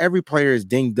game. Every player is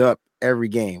dinged up every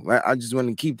game. I just want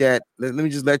to keep that. Let me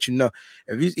just let you know,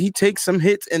 if he takes some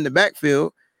hits in the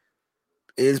backfield,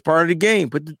 it's part of the game.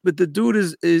 But the dude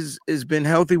is been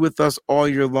healthy with us all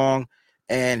year long,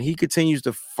 and he continues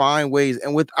to find ways.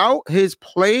 And without his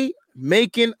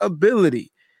play-making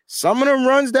ability, some of the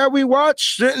runs that we watch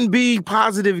shouldn't be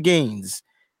positive gains.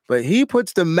 But he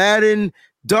puts the Madden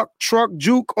duck truck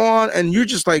juke on, and you're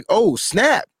just like, oh,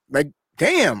 snap. Like,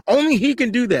 damn, only he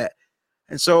can do that.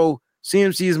 And so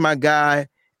CMC is my guy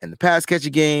in the pass catcher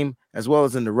game as well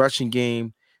as in the rushing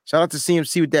game. Shout out to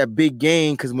CMC with that big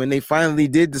game, because when they finally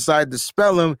did decide to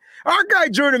spell him, our guy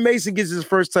Jordan Mason gets his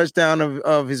first touchdown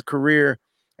of his career.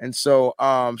 And so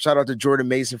shout out to Jordan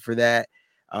Mason for that.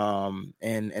 And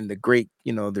the great,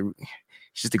 he's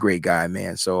just a great guy,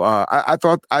 man. So I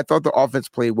thought the offense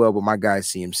played well, but my guy is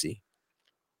CMC.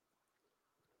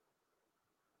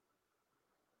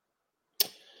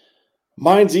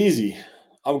 Mine's easy.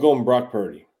 I'm going Brock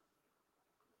Purdy.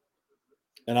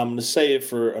 And I'm going to say it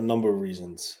for a number of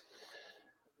reasons.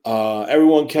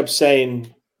 Everyone kept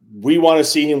saying, we want to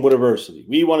see him with adversity.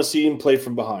 We want to see him play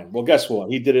from behind. Well, guess what?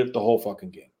 He did it the whole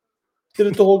fucking game. Did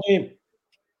it the whole game.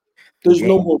 There's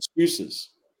no more excuses.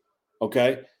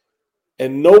 Okay?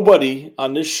 And nobody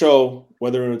on this show,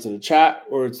 whether it's in the chat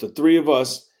or it's the three of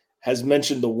us, has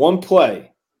mentioned the one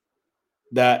play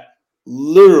that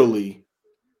literally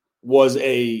was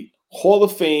a Hall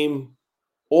of Fame,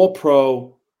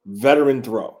 All-Pro, veteran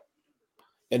throw.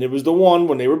 And it was the one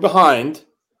when they were behind and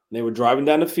they were driving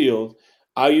down the field.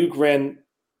 Ayuk ran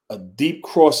a deep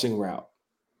crossing route.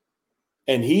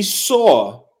 And he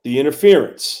saw the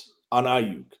interference on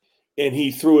Ayuk. And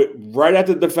he threw it right at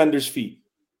the defender's feet.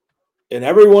 And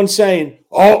everyone's saying,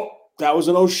 oh, that was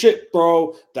an oh shit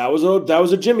throw. That was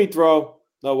a Jimmy throw.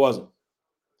 No, it wasn't.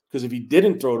 Because if he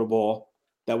didn't throw the ball,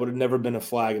 that would have never been a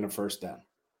flag and a first down.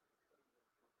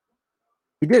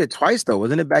 He did it twice, though.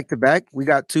 Wasn't it back-to-back? We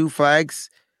got 2 flags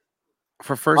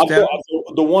for first down.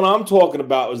 The one I'm talking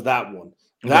about was that one.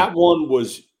 That one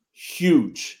was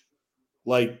huge.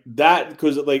 Like that,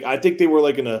 because I think they were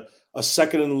in a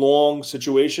second and long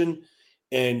situation,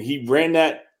 and he ran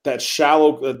that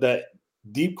shallow, that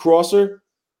deep crosser.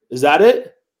 Is that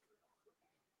it?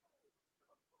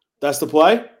 That's the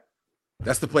play?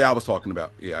 That's the play I was talking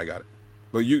about. Yeah, I got it.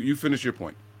 But you finish your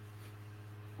point.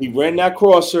 He ran that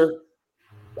crosser.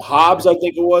 Hobbs, I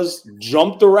think it was,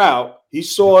 jumped the route. He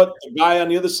saw it. The guy on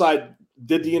the other side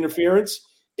did the interference,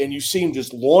 and you see him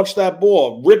just launch that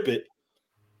ball, rip it.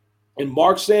 And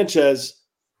Mark Sanchez,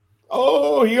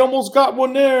 he almost got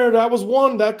one there. That was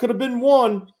one. That could have been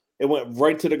one. It went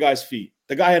right to the guy's feet.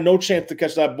 The guy had no chance to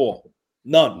catch that ball.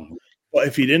 None. But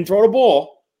if he didn't throw that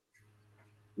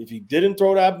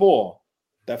ball,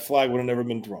 that flag would have never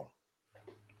been thrown.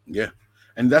 Yeah.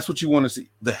 And that's what you want to see.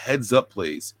 The heads-up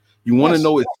plays. You want to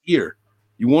know it's here.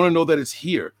 You want to know that it's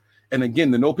here. And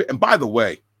again, and by the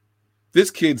way,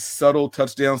 this kid's subtle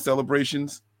touchdown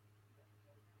celebrations,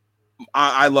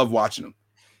 I love watching them.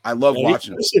 I love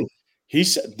watching them. He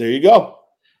said, there you go.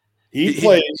 He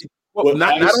played.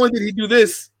 Not only did he do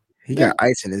this, he got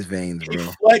ice in his veins, bro.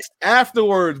 He flexed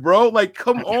afterwards, bro. Like,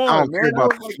 come on, man.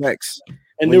 About the flex.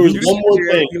 And there was one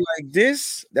more thing. Like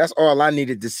this, that's all I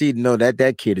needed to see to know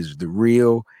that kid is the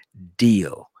real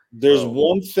deal. There's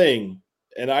one thing,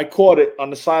 and I caught it on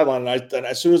the sideline, and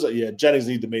as soon as Jennings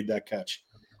needed to make that catch,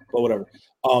 but whatever.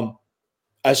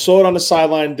 I saw it on the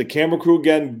sideline. The camera crew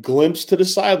again glimpsed to the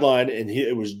sideline, and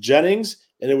it was Jennings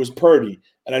and it was Purdy.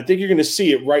 And I think you're going to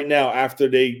see it right now after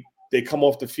they come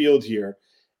off the field here,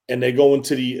 and they go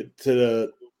into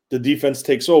the defense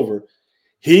takes over.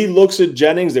 He looks at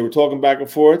Jennings. They were talking back and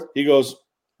forth. He goes,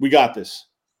 "We got this."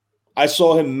 I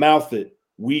saw him mouth it.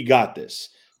 "We got this."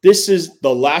 This is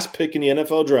the last pick in the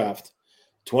NFL draft,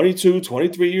 22,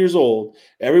 23 years old.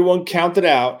 Everyone counted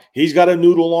out. He's got a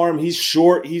noodle arm. He's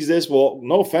short. He's this. Well,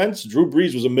 no offense. Drew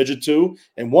Brees was a midget too.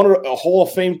 And a Hall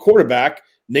of Fame quarterback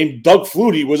named Doug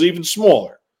Flutie was even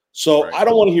smaller. So I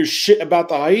don't want to hear shit about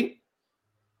the height.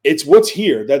 It's what's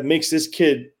here that makes this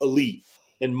kid elite,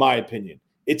 in my opinion.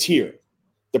 It's here.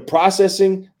 The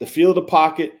processing, the feel of the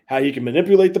pocket, how he can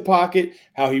manipulate the pocket,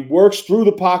 how he works through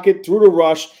the pocket, through the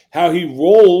rush, how he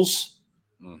rolls.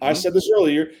 I said this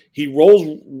earlier. He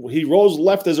rolls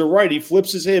left as a righty,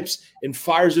 flips his hips, and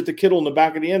fires at the Kittle in the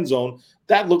back of the end zone.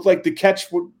 That looked like the catch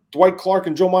with Dwight Clark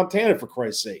and Joe Montana, for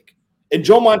Christ's sake. And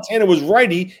Joe Montana was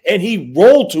righty, and he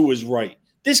rolled to his right.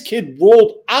 This kid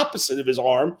rolled opposite of his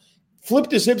arm,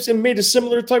 flipped his hips, and made a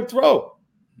similar type throw.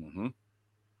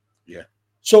 Yeah.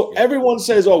 So everyone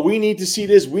says, we need to see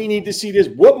this. We need to see this.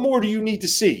 What more do you need to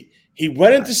see? He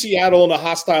went into Seattle in a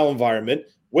hostile environment.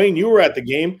 Wayne, you were at the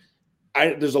game.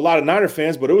 There's a lot of Niner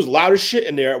fans, but it was loud as shit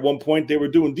in there at one point. They were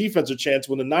doing defensive chants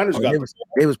when the Niners got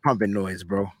they was pumping noise,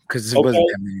 bro, because there wasn't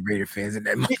that many Raider fans in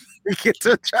that moment.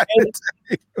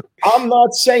 I'm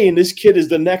not saying this kid is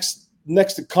the next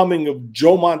coming of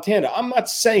Joe Montana. I'm not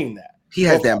saying that. He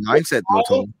has that mindset, though,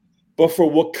 Tony. But for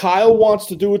what Kyle wants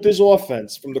to do with this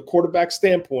offense, from the quarterback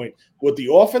standpoint, with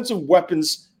the offensive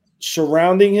weapons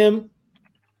surrounding him,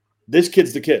 This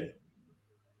kid's the kid.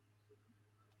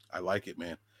 I like it,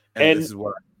 man. And this is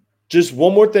what just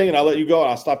one more thing, and I'll let you go.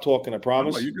 I'll stop talking, I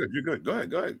promise. Oh, you're good. You're good.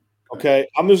 Go ahead. Okay,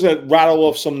 I'm just going to rattle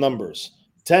off some numbers.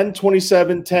 10,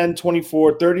 27, 10,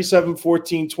 24, 37,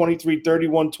 14, 23,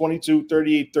 31, 22,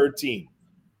 38, 13.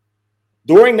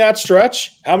 During that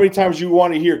stretch, how many times you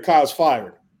want to hear Kyle's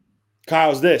fired?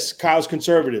 Kyle's this. Kyle's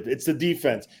conservative. It's the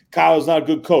defense. Kyle's not a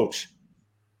good coach.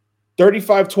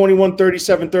 35, 21,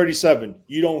 37, 37.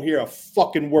 You don't hear a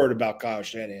fucking word about Kyle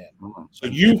Shanahan. So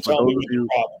you tell me what the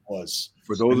problem was.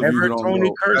 For those of you who don't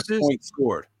know, that point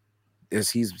scored.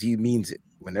 He means it.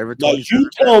 Whenever Now you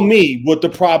tell me what the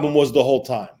problem was the whole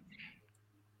time.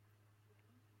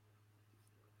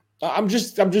 I'm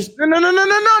just no,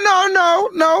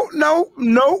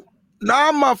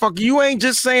 motherfucker. You ain't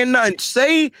just saying nothing.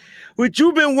 Say what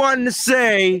you've been wanting to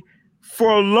say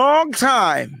for a long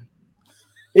time.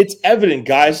 It's evident,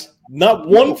 guys. Not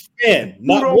one fan.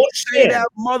 Not one say that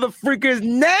motherfucker's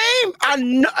name. I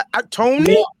know.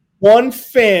 Tony. Not one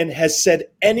fan has said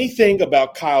anything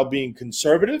about Kyle being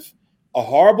conservative, a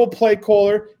horrible play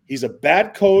caller. He's a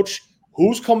bad coach.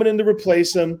 Who's coming in to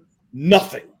replace him?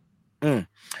 Nothing. Well,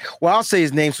 I'll say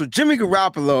his name. So Jimmy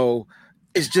Garoppolo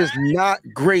is just not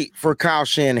great for Kyle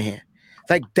Shanahan.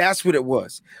 Like, that's what it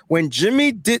was. When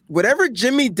Jimmy did whatever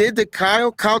Jimmy did to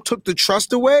Kyle took the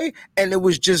trust away, and it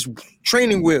was just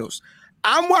training wheels.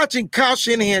 I'm watching Kyle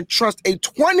Shanahan trust a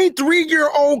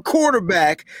 23-year-old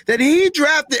quarterback that he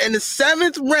drafted in the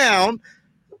 7th round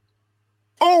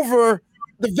over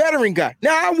the veteran guy.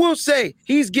 Now, I will say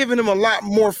he's given him a lot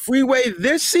more freeway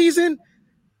this season,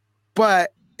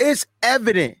 but it's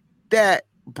evident that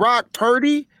Brock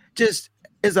Purdy just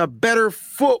is a better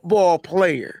football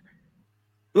player,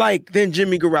 like, than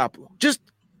Jimmy Garoppolo. Just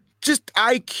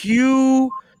IQ,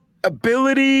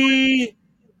 ability,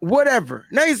 whatever.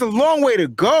 Now, he's a long way to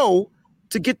go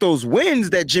to get those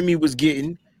wins that Jimmy was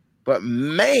getting, but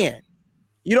man,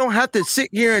 you don't have to sit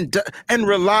here and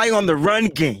rely on the run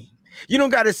game. You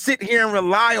don't got to sit here and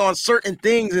rely on certain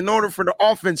things in order for the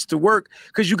offense to work,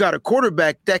 because you got a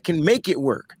quarterback that can make it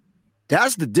work.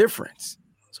 That's the difference.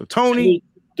 So, Tony,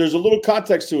 there's a little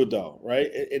context to it, though, right?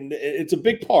 And it's a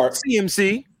big part.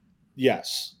 CMC.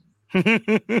 Yes. There's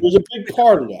a big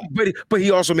part of that. But he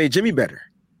also made Jimmy better.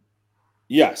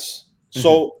 Yes.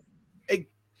 So,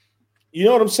 you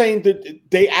know what I'm saying? That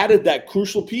they added that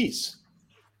crucial piece,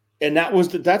 and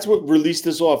that's what released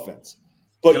this offense.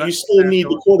 But you still need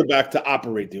the quarterback to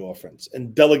operate the offense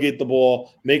and delegate the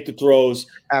ball, make the throws.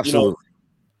 Absolutely.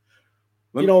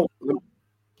 I don't know.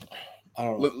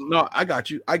 No, I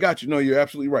got you. No, you're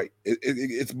absolutely right.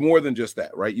 It's more than just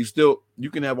that, right? You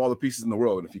can have all the pieces in the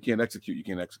world, and if you can't execute, you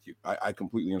can't execute. I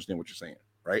completely understand what you're saying,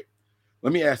 right?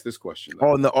 Let me ask this question.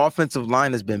 Oh, and the offensive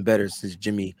line has been better since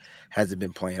Jimmy hasn't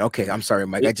been playing. Okay, I'm sorry,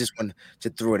 Mike. I just wanted to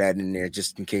throw that in there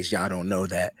just in case y'all don't know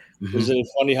that. Isn't it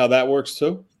funny how that works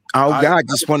too? Oh, God, I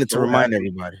just wanted to remind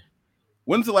everybody.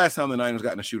 When's the last time the Niners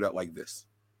got in a shootout like this?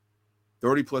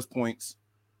 30-plus points.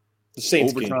 The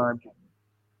Saints overtime. Game.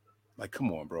 Like,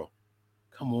 come on, bro.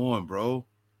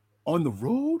 On the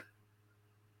road?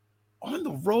 Oh, my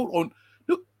God,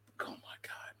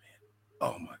 man.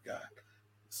 Oh, my God.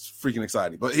 It's freaking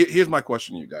exciting. But here's my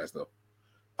question to you guys, though.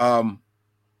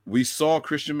 We saw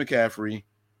Christian McCaffrey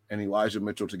and Elijah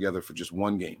Mitchell together for just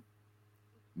one game.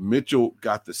 Mitchell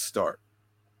got the start.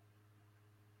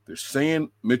 They're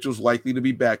saying Mitchell's likely to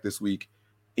be back this week,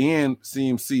 and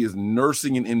CMC is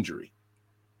nursing an injury.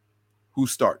 Who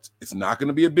starts? It's not going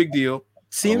to be a big deal.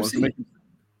 CMC.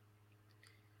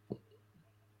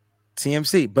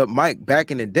 But Mike,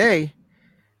 back in the day,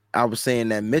 I was saying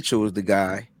that Mitchell was the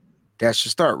guy that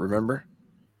should start, remember?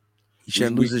 He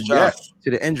shouldn't lose his job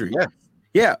to the injury.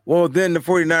 Yeah. Well, then the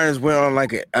 49ers went on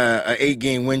like a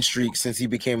 8-game win streak since he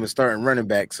became a starting running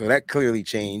back. So that clearly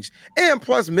changed. And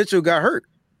plus Mitchell got hurt.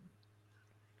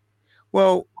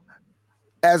 Well,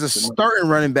 as a starting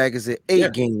running back, it's an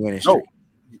 8-game winning streak.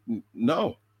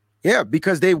 No. Yeah,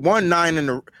 because they won 9 in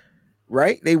a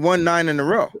right. They won 9 in a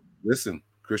row. Listen,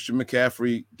 Christian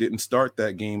McCaffrey didn't start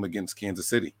that game against Kansas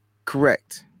City.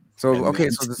 Correct. So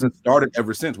this has started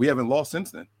ever since. We haven't lost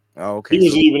since then. Oh, okay. He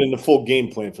wasn't even in the full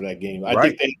game plan for that game. I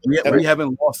think we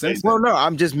haven't lost since. Well, no,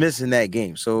 I'm just missing that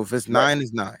game. So if it's 9,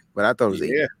 it's 9. But I thought it was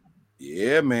 8.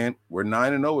 Yeah, man. We're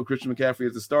 9-0 with Christian McCaffrey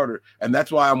as the starter. And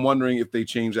that's why I'm wondering if they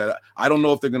change that. I don't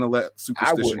know if they're going to let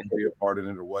superstition play a part in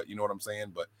it or what. You know what I'm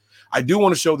saying? But I do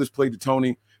want to show this play to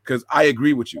Tony because I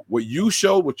agree with you. What you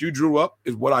showed, what you drew up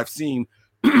is what I've seen,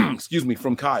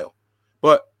 from Kyle.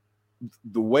 But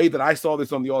the way that I saw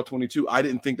this on the All-22, I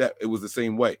didn't think that it was the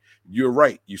same way. You're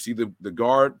right. You see the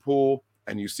guard pull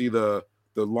and you see the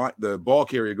the ball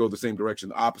carrier go the same direction,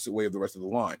 the opposite way of the rest of the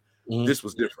line. Mhm. This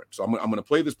was different. So I'm going to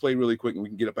play this play really quick, and we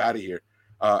can get up out of here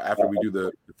after we do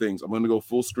the things. I'm going to go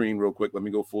full screen real quick. Let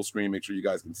me go full screen, make sure you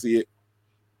guys can see it.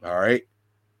 All right.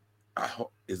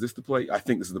 Is this the play? I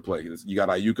think this is the play. You got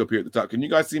Ayuk up here at the top. Can you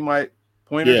guys see my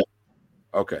pointer? Yeah.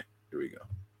 Okay, here we go.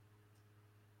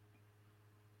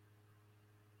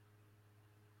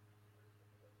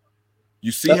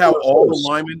 You see how all the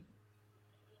linemen?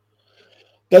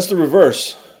 That's the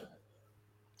reverse.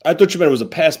 I thought you meant it was a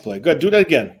pass play. Go ahead, do that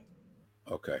again.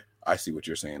 Okay, I see what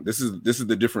you're saying. This is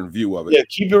the different view of it. Yeah,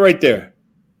 keep it right there.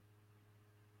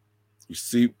 You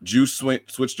see Juice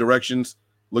switch directions.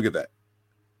 Look at that.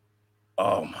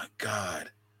 Oh my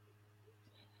God.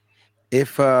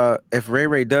 If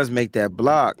Ray does make that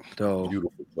block, though.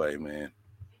 Beautiful play, man.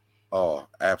 Oh,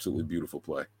 absolutely beautiful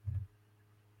play.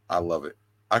 I love it.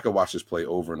 I could watch this play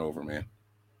over and over, man.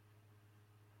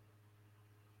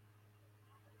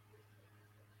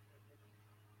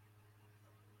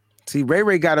 See,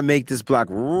 Ray got to make this block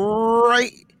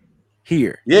right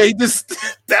here. Yeah, he just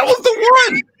that was the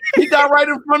one. He got right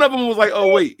in front of him and was like,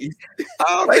 "Oh wait."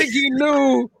 I don't think he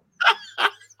knew.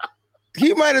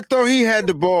 He might have thought he had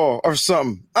the ball or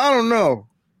something. I don't know.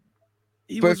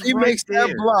 But if he makes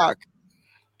that block,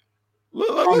 look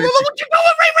what you're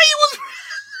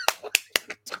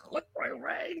doing,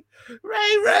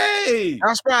 Ray.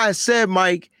 That's why I said,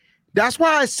 Mike. That's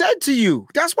why I said to you.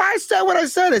 That's why I said what I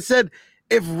said. I said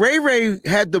if Ray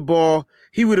had the ball,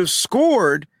 he would have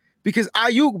scored because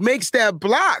Ayuk makes that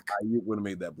block. Ayuk would have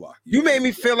made that block. You made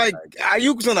me feel like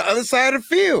Ayuk was on the other side of the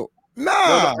field.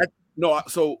 Nah. No,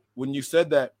 so when you said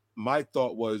that, my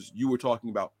thought was you were talking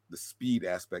about the speed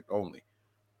aspect only.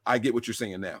 I get what you're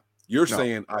saying now. You're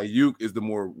saying Ayuk is the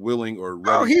more willing or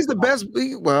ready. Oh, he's the best.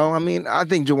 Well, I mean, I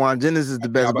think Jawan Jennings is the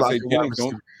best blocker.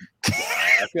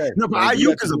 Okay. No, but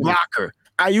Ayuk is a blocker.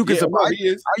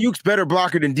 Ayuk's better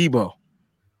blocker than Debo.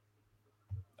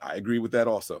 I agree with that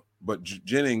also. But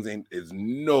Jennings is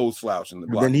no slouch in the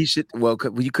block. Then he should. Well,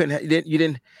 you couldn't. You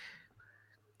didn't.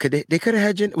 Could they could have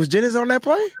had Jennings? Was Jennings on that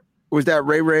play? Or was that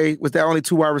Ray? Was there only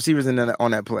two wide receivers on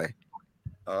that play?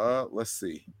 Let's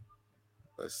see.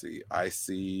 I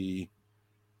see.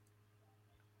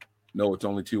 No, it's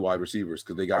only two wide receivers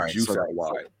because they got Juice out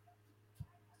wide.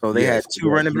 So they had two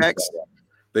running backs.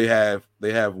 They have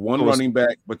one running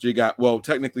back, but you got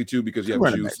technically two because you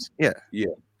have Juice. Yeah,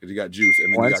 because you got Juice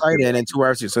and then one tight end and two wide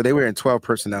receivers. So they were in 12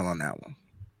 personnel on that one.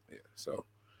 Yeah. So,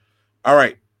 all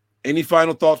right. Any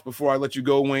final thoughts before I let you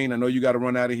go, Wayne? I know you got to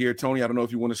run out of here. Tony, I don't know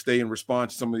if you want to stay and respond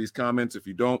to some of these comments. If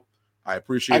you don't, I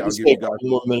appreciate it. I can stay a couple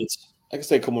more minutes. I can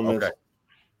stay a couple more minutes.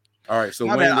 All right. So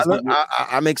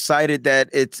I'm excited that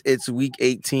it's week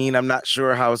 18. I'm not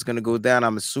sure how it's going to go down.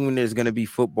 I'm assuming there's going to be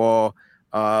football.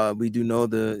 We do know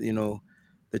the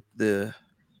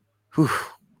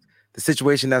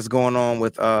situation that's going on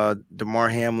with DeMar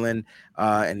Hamlin,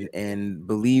 and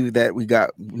believe that we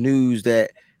got news that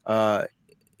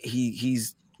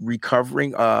he's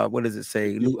recovering. What does it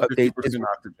say? New update.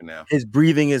 His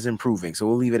breathing is improving. So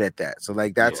we'll leave it at that. So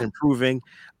that's improving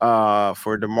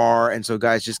for DeMar. And so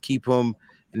guys, just keep him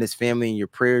and his family in your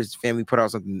prayers. His family put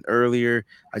out something earlier.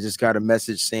 I just got a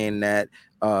message saying that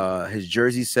his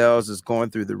jersey sales is going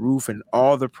through the roof and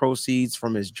all the proceeds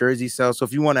from his jersey sales. So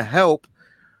if you want to help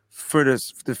for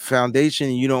the foundation,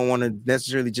 you don't want to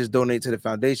necessarily just donate to the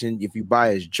foundation. If you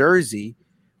buy his jersey,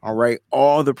 all right,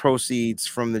 all the proceeds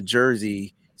from the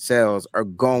jersey sales are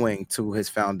going to his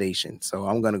foundation. So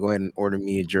I'm going to go ahead and order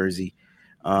me a jersey.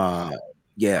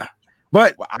 Yeah.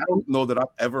 But I don't know that I've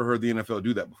ever heard the NFL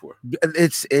do that before.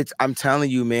 I'm telling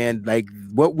you, man, like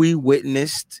what we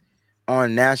witnessed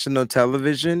on national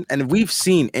television, and we've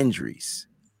seen injuries.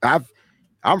 I'm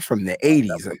from the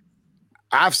 80s.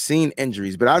 I've seen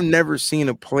injuries, but I've never seen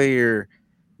a player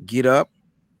get up,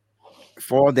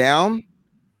 fall down,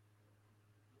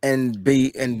 and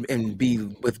be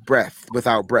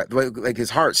without breath, like his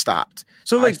heart stopped.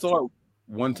 So I saw it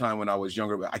one time when I was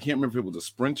younger, but I can't remember if it was a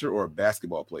sprinter or a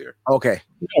basketball player. Okay,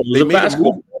 they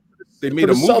made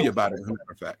a movie about it. As a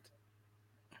matter of fact,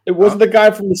 it wasn't the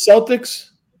guy from the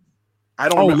Celtics. I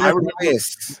don't remember. I remember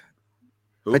this,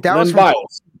 but that was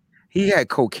he had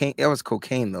cocaine. That was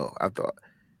cocaine, though. I thought.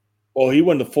 Well, he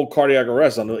went to full cardiac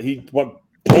arrest.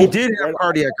 He did have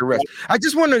cardiac arrest. I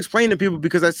just want to explain to people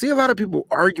because I see a lot of people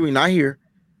arguing. I hear,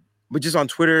 but just on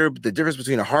Twitter, the difference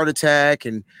between a heart attack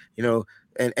and and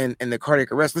the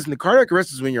cardiac arrest. Listen, the cardiac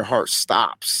arrest is when your heart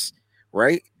stops,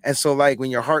 right? And so, like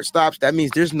when your heart stops, that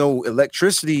means there's no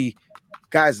electricity.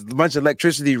 Guys, a bunch of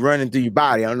electricity running through your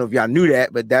body. I don't know if y'all knew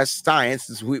that, but that's science.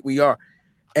 It's we are.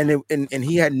 And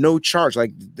he had no charge.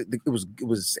 Like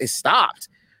it stopped.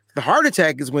 The heart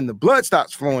attack is when the blood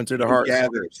stops flowing to the heart.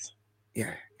 Gathers.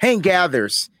 Yeah. Hank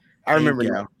Gathers. I remember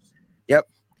now. Yep.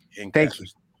 Thank you.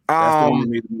 That's the one we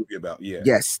made the movie about. Yeah.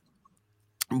 Yes.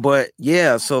 But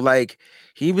yeah, so like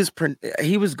he was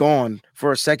gone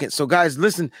for a second. So guys,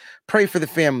 listen, pray for the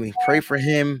family. Pray for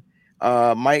him.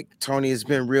 Mike, Tony, has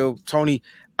been real. Tony,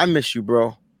 I miss you,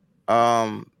 bro.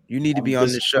 You need to be on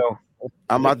this show.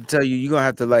 I'm about to tell you, you're gonna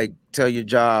have to like tell your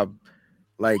job,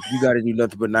 like you got to do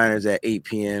Nothing But Niners at 8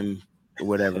 p.m. or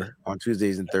whatever on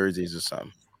Tuesdays and Thursdays or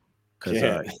something. Because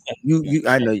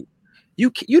I know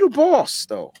you the boss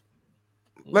though.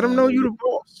 Let them know you the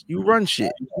boss. You run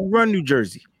shit. You run New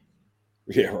Jersey.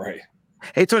 Yeah, right.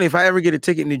 Hey Tony, if I ever get a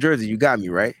ticket in New Jersey, you got me,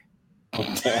 right? I'll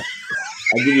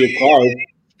give you a card.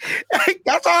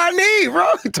 That's all I need,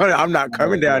 bro. Tony, I'm not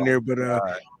coming down there, but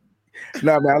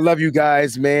no, man, I love you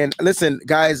guys, man. Listen,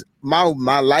 guys, my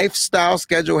lifestyle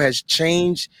schedule has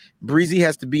changed. Breezy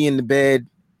has to be in the bed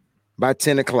by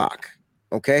 10 o'clock,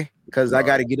 okay? Because I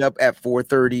got to get up at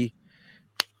 4:30,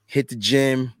 hit the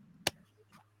gym,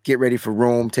 get ready for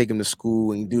Rome, take him to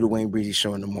school, and do the Wayne Breezy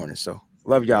show in the morning. So,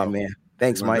 love y'all, man.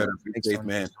 Thanks, Mike. Thanks,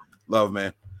 man. Love,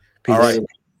 man. Peace. All right,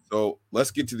 so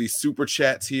let's get to these super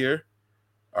chats here.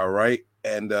 All right,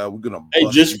 and we're gonna. Hey,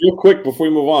 just real quick before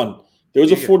we move on, there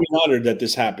was a 49er that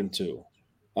this happened to.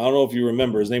 I don't know if you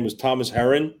remember. His name was Thomas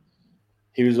Herron.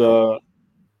 He was a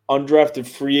undrafted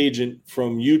free agent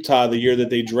from Utah the year that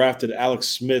they drafted Alex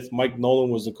Smith. Mike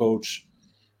Nolan was the coach,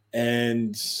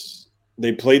 and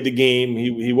they played the game.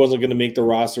 He wasn't going to make the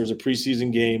roster. It was a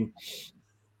preseason game.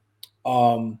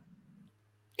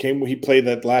 He played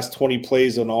that last 20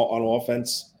 plays on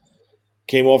offense.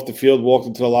 Came off the field, walked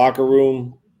into the locker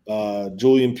room.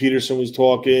 Julian Peterson was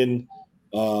talking.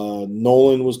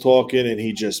 Nolan was talking, and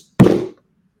he just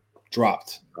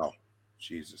dropped. Oh,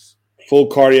 Jesus. Full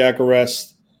cardiac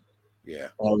arrest. Yeah.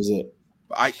 That was it.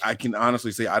 I can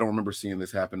honestly say I don't remember seeing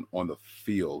this happen on the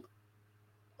field.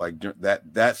 Like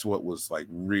that's what was like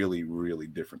really, really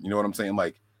different. You know what I'm saying?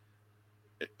 Like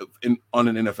on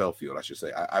an NFL field, I should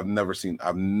say. I've never seen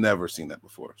that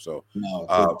before. So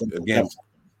again,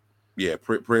 yeah,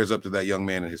 prayers up to that young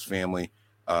man and his family.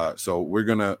 So we're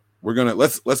gonna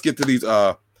let's get to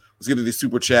these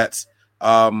super chats.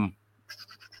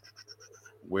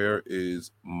 Where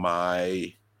is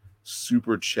my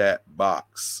super chat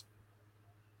box?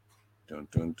 Dun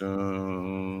dun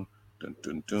dun dun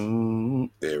dun dun.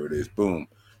 There it is. Boom.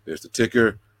 There's the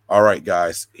ticker. All right,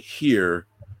 guys. Here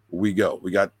we go.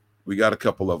 We got a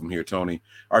couple of them here, Tony.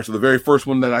 All right. So the very first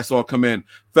one that I saw come in,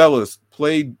 fellas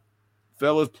play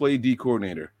D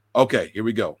coordinator. Okay, here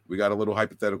we go. We got a little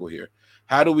hypothetical here.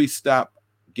 How do we stop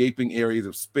gaping areas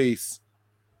of space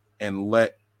and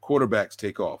let quarterbacks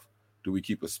take off? Do we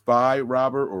keep a spy,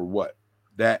 robber, or what?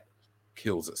 That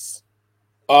kills us.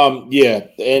 Yeah,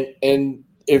 and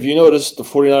if you notice, the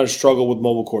 49ers struggle with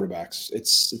mobile quarterbacks.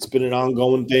 It's been an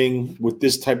ongoing thing with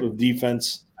this type of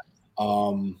defense.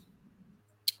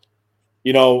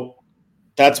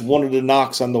 That's one of the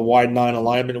knocks on the wide 9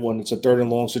 alignment when it's a 3rd and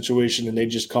long situation and they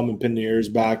just come and pin the ears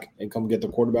back and come get the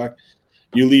quarterback.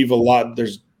 You leave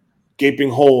there's gaping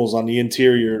holes on the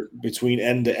interior between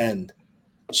end to end.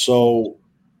 So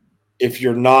if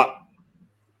you're not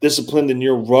disciplined in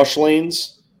your rush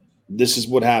lanes, this is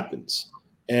what happens.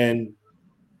 And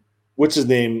what's his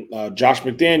name? Josh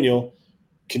McDaniel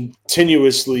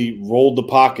continuously rolled the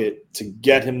pocket to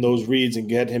get him those reads and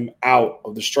get him out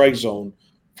of the strike zone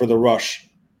for the rush.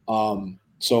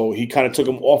 So he kind of took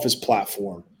him off his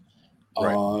platform.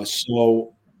 Right.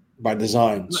 So by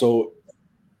design. So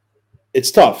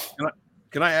it's tough.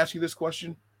 Can I ask you this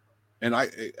question? And I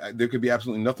there could be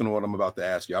absolutely nothing on what I'm about to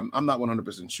ask you. I'm not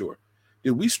 100% sure.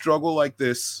 Did we struggle like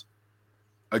this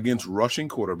against rushing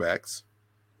quarterbacks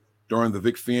during the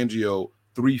Vic Fangio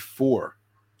 3-4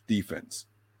 defense?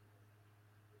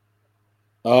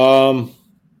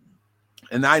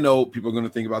 And I know people are going to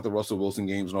think about the Russell Wilson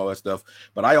games and all that stuff,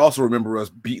 but I also remember us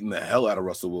beating the hell out of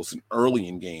Russell Wilson early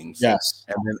in games. Yes.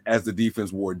 And then as the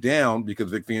defense wore down, because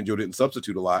Vic Fangio didn't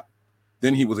substitute a lot,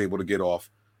 then he was able to get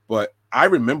off. But I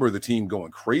remember the team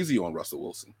going crazy on Russell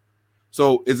Wilson.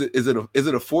 So is it a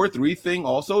 4-3 thing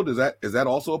also? Is that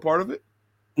also a part of it?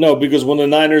 No, because when the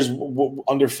Niners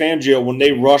under Fangio, when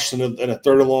they rushed in a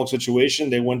 3rd and long situation,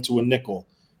 they went to a nickel,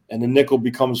 and the nickel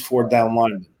becomes 4th down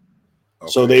lineman.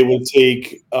 Okay. So they would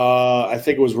take, I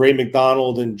think it was Ray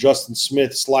McDonald and Justin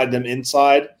Smith, slide them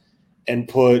inside, and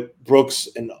put Brooks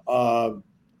and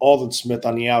Aldon Smith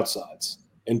on the outsides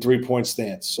in 3-point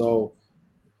stance. So,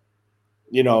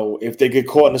 if they get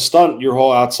caught in a stunt, your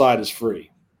whole outside is free.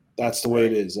 That's the way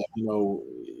it is.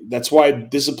 that's why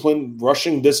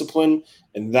rushing discipline,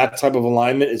 and that type of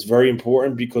alignment is very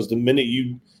important, because the minute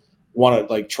you want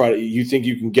to you think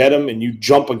you can get him and you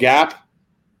jump a gap,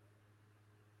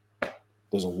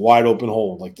 there's a wide open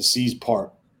hole, like the seas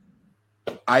part.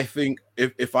 I think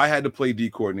if I had to play D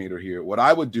coordinator here, what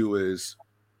I would do is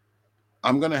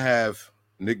I'm going to have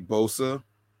Nick Bosa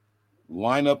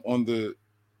line up on the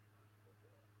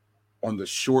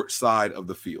short side of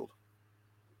the field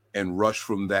and rush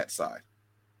from that side.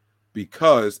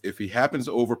 Because if he happens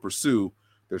to over pursue,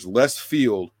 there's less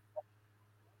field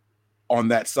on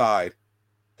that side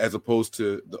as opposed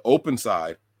to the open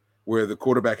side where the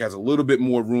quarterback has a little bit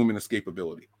more room and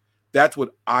escapability. That's what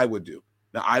I would do.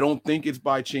 Now, I don't think it's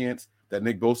by chance that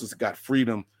Nick Bosa's got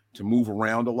freedom to move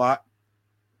around a lot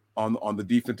on the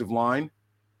defensive line,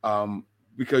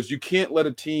 because you can't let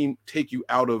a team take you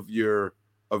out of your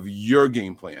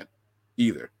game plan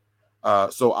either.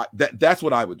 So that's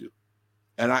what I would do.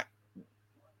 And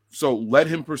so let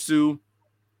him pursue.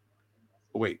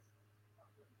 Wait,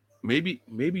 maybe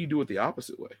you do it the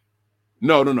opposite way.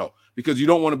 No, because you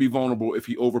don't want to be vulnerable if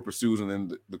he over pursues and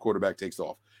then the quarterback takes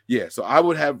off. Yeah, so I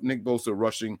would have Nick Bosa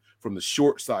rushing from the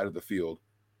short side of the field,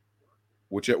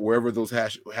 wherever those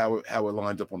how it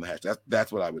lines up on the hash.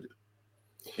 That's what I would do.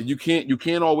 And you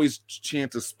can't always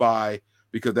chance a spy,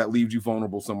 because that leaves you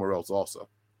vulnerable somewhere else also.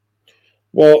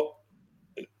 Well,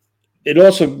 it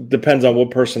also depends on what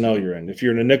personnel you're in. If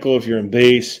you're in a nickel, if you're in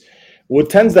base, what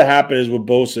tends to happen is with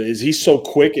Bosa is he's so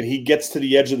quick and he gets to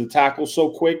the edge of the tackle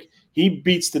so quick. He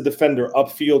beats the defender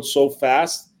upfield so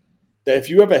fast that if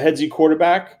you have a headsy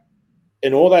quarterback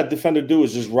and all that defender do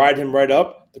is just ride him right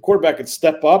up, the quarterback could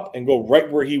step up and go right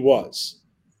where he was.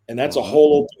 And that's a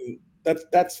whole open –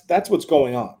 that's what's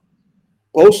going on.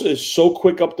 Bosa is so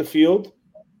quick up the field,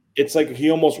 it's like he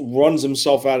almost runs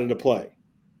himself out of the play.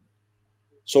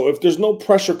 So if there's no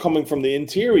pressure coming from the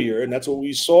interior, and that's what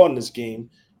we saw in this game,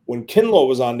 when Kinlaw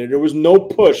was on there was no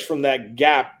push from that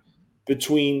gap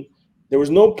between – there was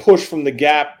no push from the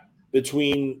gap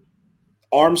between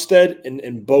Armstead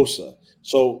and Bosa.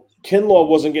 So Kinlaw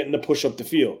wasn't getting the push up the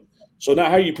field. So now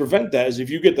how you prevent that is if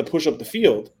you get the push up the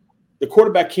field, the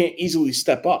quarterback can't easily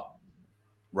step up.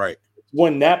 Right.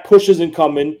 When that push isn't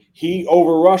coming, he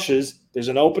overrushes. There's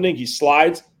an opening. He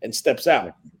slides and steps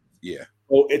out. Yeah.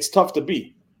 Well, it's tough to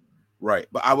beat. Right.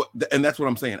 But and that's what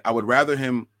I'm saying. I would rather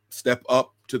him step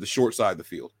up to the short side of the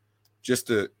field, just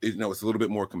to, it's a little bit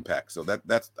more compact. So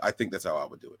I think that's how I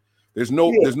would do it. There's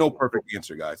no perfect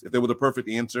answer, guys. If there was a perfect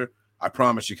answer, I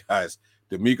promise you guys,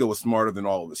 DeMeco was smarter than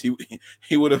all of us.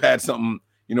 He would have had something.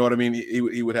 You know what I mean?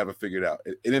 He would have it figured out.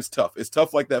 And it's tough. It's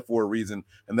tough like that for a reason.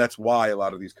 And that's why a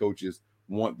lot of these coaches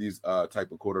want these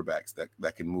type of quarterbacks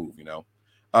that can move,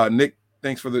 Nick,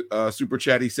 thanks for the super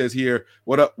chat. He says here,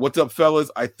 what's up,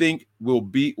 fellas? I think we'll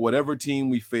beat whatever team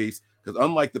we face, because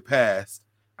unlike the past,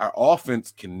 our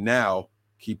offense can now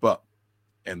keep up.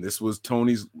 And this was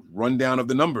Tony's rundown of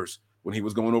the numbers when he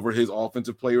was going over his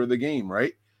offensive player of the game,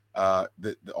 right?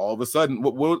 All of a sudden,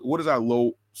 what is our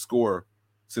low score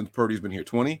since Purdy's been here?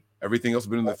 20? Everything else has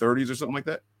been in the 30s or something like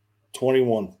that?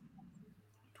 21.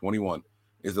 21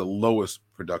 is the lowest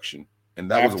production. And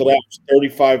that after that was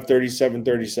 35, 37,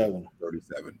 37.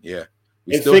 37, yeah.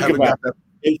 And think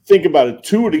about it.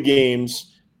 2 of the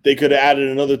games, they could have added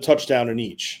another touchdown in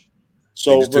each.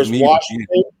 So versus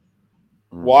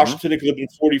Washington, it could have been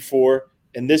 44.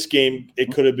 In this game,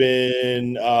 it could have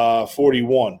been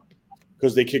 41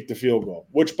 because they kicked the field goal.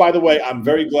 Which, by the way, I'm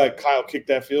very glad Kyle kicked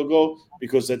that field goal,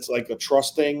 because it's like a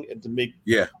trust thing and to make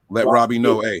let Robbie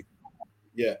know, hey.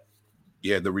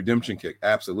 Yeah, the redemption kick,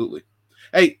 absolutely.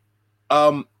 Hey,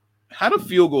 how do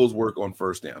field goals work on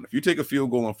first down? If you take a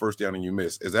field goal on first down and you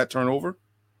miss, is that turnover?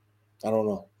 I don't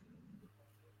know.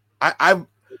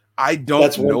 I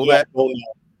don't know that.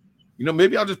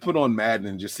 Maybe I'll just put on Madden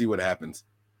and just see what happens.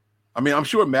 I mean, I'm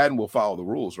sure Madden will follow the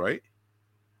rules, right?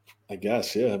 I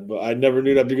guess, yeah. But I never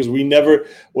knew that, because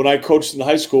when I coached in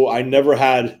high school, I never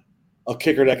had a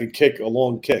kicker that could kick a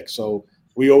long kick. So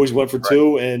we always went for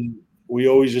 2, and we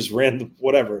always just ran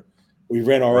we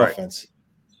ran our offense.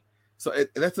 So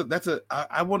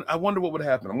I wonder what would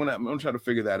happen. I'm gonna try to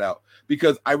figure that out,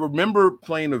 because I remember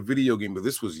playing a video game, but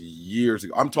this was years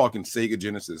ago. I'm talking Sega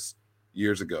Genesis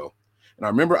years ago. And I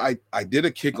remember I did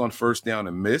a kick on first down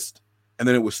and missed, and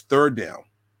then it was third down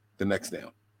the next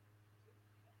down.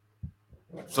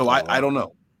 So I don't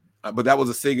know. But that was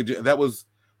a Sega. That was,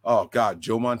 oh, God,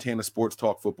 Joe Montana Sports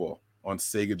Talk Football on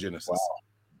Sega Genesis. Wow.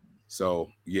 So,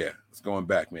 yeah, it's going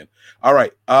back, man. All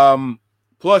right.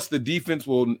 Plus, the defense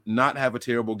will not have a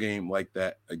terrible game like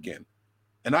that again.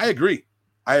 And I agree.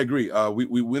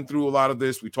 We went through a lot of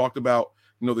this. We talked about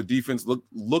the defense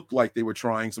looked like they were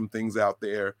trying some things out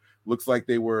there. Looks like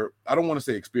they were, I don't want to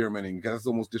say experimenting because that's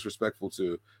almost disrespectful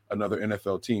to another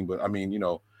NFL team. But I mean,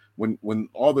 when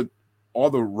all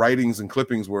the writings and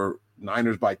clippings were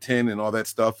Niners by 10 and all that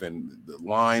stuff and the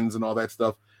lines and all that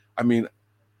stuff, I mean,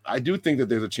 I do think that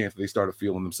there's a chance that they started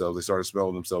feeling themselves. They started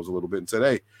smelling themselves a little bit and said,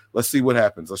 hey, let's see what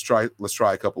happens. Let's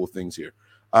try a couple of things here.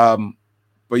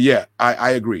 But yeah,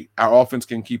 I agree. Our offense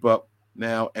can keep up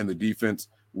now and the defense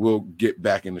will get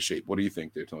back into shape. What do you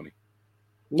think there, Tony?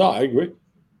 No, I agree.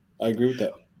 I agree with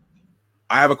that.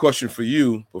 I have a question for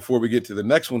you before we get to the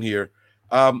next one here.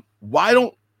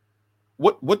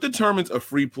 What determines a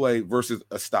free play versus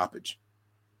a stoppage?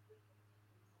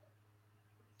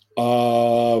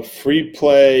 Free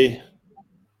play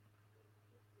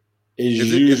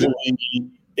is usually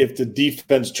if the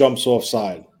defense jumps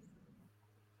offside.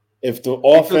 If the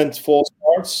offense false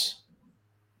starts,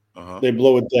 they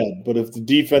blow it dead. But if the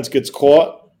defense gets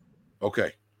caught,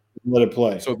 okay, let it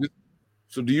play.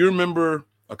 So do you remember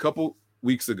a couple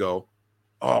weeks ago?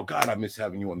 Oh God, I miss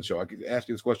having you on the show. I could ask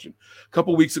you this question. A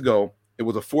couple weeks ago, it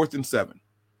was a 4th and 7.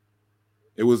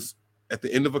 It was at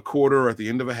the end of a quarter or at the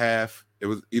end of a half. It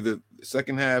was either the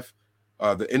second half,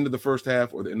 the end of the first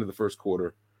half, or the end of the first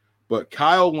quarter. But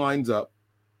Kyle lines up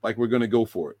like we're going to go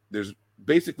for it. There's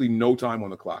basically no time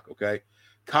on the clock, okay?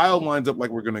 Kyle lines up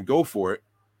like we're going to go for it.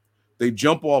 They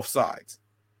jump off sides.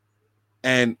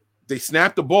 And they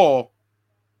snap the ball.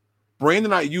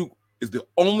 Brandon Ayuk is the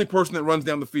only person that runs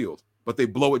down the field, but they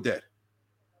blow it dead.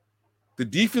 The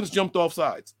defense jumped off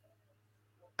sides.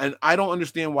 And I don't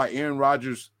understand why Aaron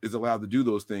Rodgers is allowed to do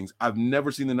those things. I've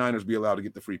never seen the Niners be allowed to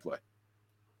get the free play.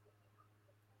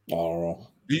 I don't know.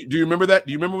 Do you remember that?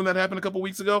 Do you remember when that happened a couple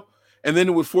weeks ago? And then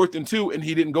it was 4th and 2, and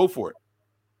he didn't go for it.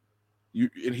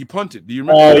 And he punted. Do you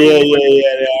remember? Oh,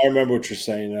 yeah. I remember what you're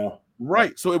saying now.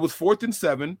 Right. So it was 4th and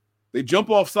 7. They jump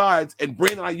off sides, and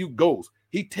Brandon Ayuk goes.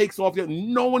 He takes off.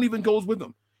 No one even goes with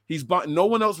him. No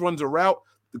one else runs a route.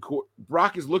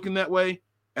 Brock is looking that way,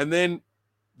 and then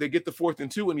they get the 4th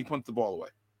and 2, and he punts the ball away.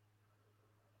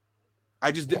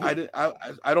 I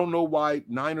don't know why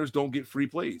Niners don't get free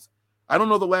plays. I don't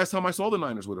know the last time I saw the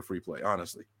Niners with a free play,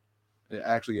 honestly.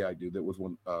 Actually, yeah, I do. There was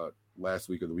one last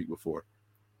week or the week before,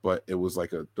 but it was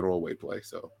like a throwaway play.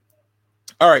 So,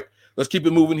 all right, let's keep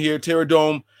it moving here.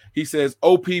 Terradome, he says,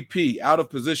 OPP, out of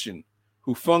position.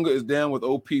 Hufunga is down with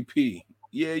OPP.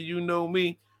 Yeah, you know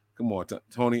me. Come on,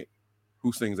 Tony.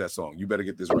 Who sings that song? You better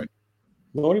get this right.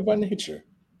 Naughty by Nature.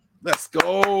 Let's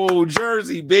go.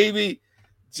 Jersey, baby.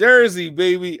 Jersey,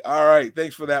 baby. All right.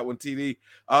 Thanks for that one, TD.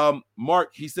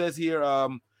 Mark, he says here,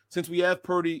 since we have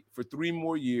Purdy for 3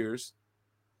 more years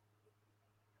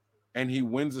and he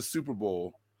wins the Super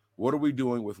Bowl, what are we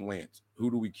doing with Lance?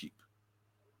 Who do we keep?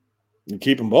 You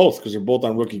keep them both because they're both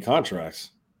on rookie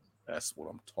contracts. That's what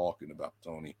I'm talking about,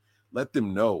 Tony. Let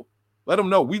them know. Let them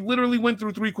know. We literally went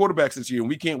through 3 quarterbacks this year, and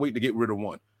we can't wait to get rid of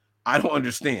one. I don't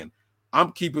understand.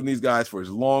 I'm keeping these guys for as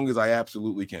long as I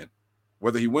absolutely can.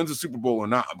 Whether he wins the Super Bowl or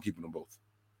not, I'm keeping them both.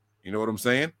 You know what I'm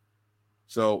saying?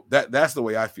 So that's the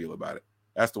way I feel about it.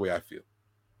 That's the way I feel.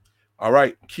 All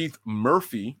right, Keith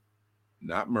Murphy,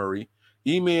 not Murray.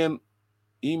 E-Man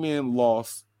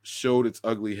loss showed its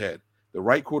ugly head. The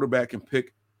right quarterback can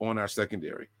pick on our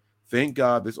secondary. Thank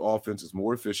God this offense is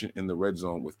more efficient in the red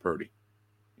zone with Purdy.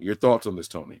 Your thoughts on this,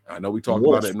 Tony? I know we talked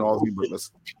about it in all these, but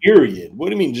let's. Period. What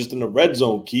do you mean just in the red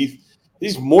zone, Keith?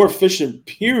 He's more efficient,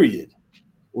 period,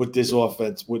 with this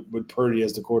offense with Purdy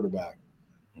as the quarterback.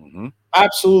 Mm-hmm.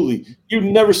 Absolutely. You've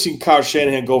never seen Kyle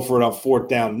Shanahan go for it on 4th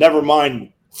down. Never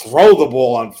mind throw the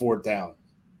ball on 4th down.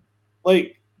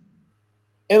 And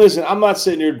listen, I'm not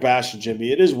sitting here bashing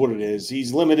Jimmy. It is what it is.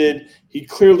 He's limited. He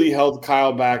clearly held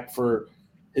Kyle back for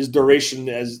his duration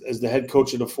as the head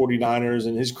coach of the 49ers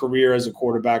and his career as a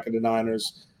quarterback of the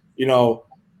Niners,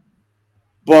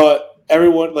 But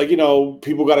everyone,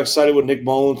 people got excited with Nick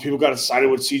Mullins. People got excited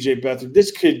with C.J. Beathard.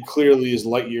 This kid clearly is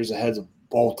light years ahead of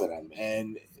both of them.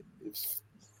 And,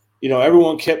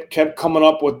 everyone kept coming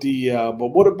up with the but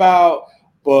what about,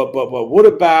 but what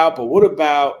about, but what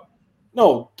about.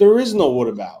 No, there is no what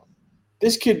about.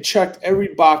 This kid checked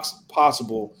every box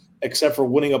possible except for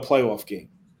winning a playoff game.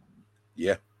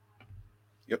 Yeah.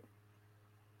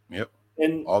 Yep.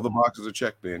 And all the boxes are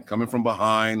checked, man. Coming from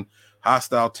behind,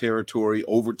 hostile territory,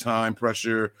 overtime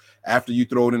pressure. After you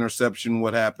throw an interception,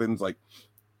 what happens? I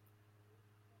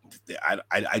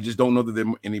just don't know that there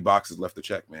are any boxes left to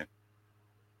check, man.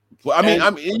 I mean,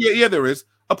 yeah, there is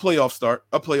a playoff start,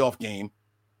 a playoff game.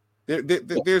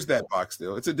 There's that box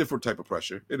still. It's a different type of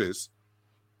pressure. It is.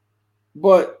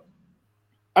 But,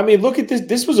 I mean, look at this.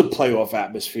 This was a playoff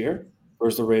atmosphere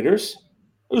versus the Raiders.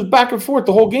 It was back and forth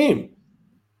the whole game.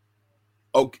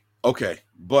 Okay.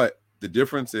 But the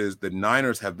difference is the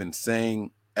Niners have been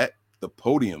saying at the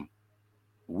podium,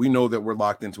 we know that we're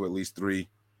locked into at least 3.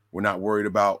 We're not worried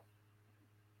about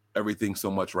everything so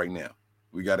much right now.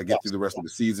 We got to get through the rest of the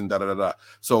season,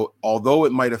 So although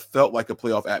it might have felt like a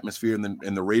playoff atmosphere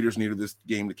and the Raiders needed this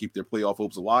game to keep their playoff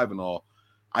hopes alive and all,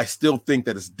 I still think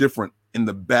that it's different in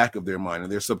the back of their mind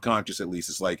and their subconscious at least.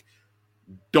 It's like,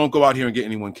 don't go out here and get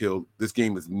anyone killed. This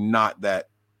game is not that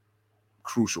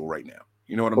crucial right now.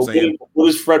 You know what I'm saying? What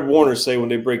does Fred Warner say when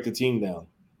they break the team down?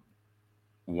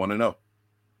 1-0.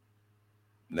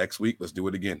 Next week, let's do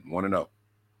it again. 1-0.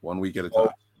 1 week at a time.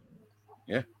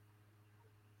 Yeah.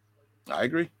 I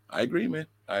agree, man.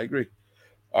 I agree.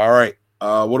 All right.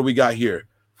 What do we got here?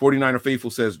 49er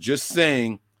Faithful says, just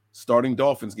saying, starting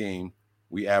Dolphins game,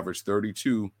 we averaged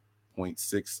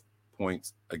 32.6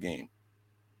 points a game.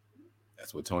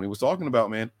 That's what Tony was talking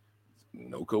about, man.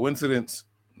 No coincidence.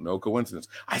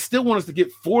 I still want us to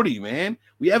get 40, man.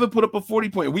 We haven't put up a 40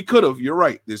 point. We could have. You're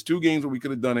right. There's 2 games where we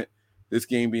could have done it. This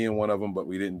game being one of them, but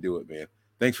we didn't do it, man.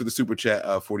 Thanks for the super chat,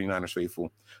 49ers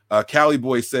Faithful. Cali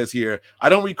Boy says here, I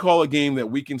don't recall a game that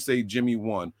we can say Jimmy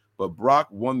won, but Brock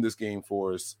won this game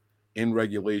for us in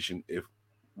regulation if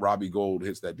Robbie Gould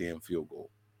hits that damn field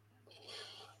goal.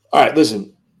 All right,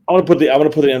 listen. I want to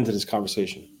put an end to this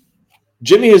conversation.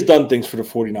 Jimmy has done things for the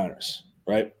 49ers,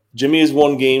 right? Jimmy has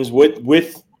won games with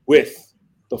the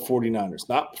 49ers,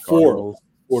 not for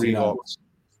 49ers.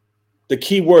 The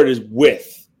key word is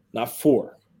with, not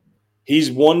for.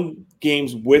 He's won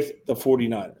games with the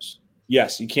 49ers.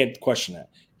 Yes, you can't question that.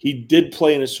 He did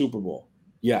play in a Super Bowl.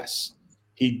 Yes.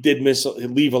 He did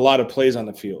leave a lot of plays on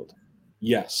the field.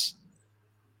 Yes.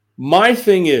 My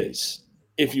thing is,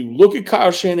 if you look at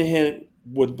Kyle Shanahan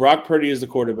with Brock Purdy as the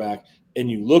quarterback, and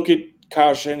you look at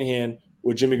Kyle Shanahan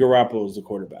with Jimmy Garoppolo as the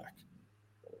quarterback,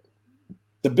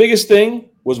 the biggest thing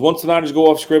was once the Niners go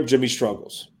off script, Jimmy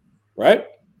struggles, right?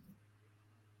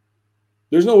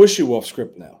 There's no issue off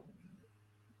script now.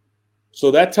 So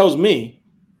that tells me,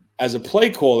 as a play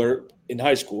caller in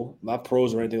high school, not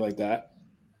pros or anything like that,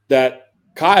 that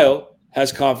Kyle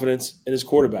has confidence in his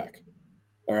quarterback.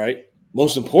 All right?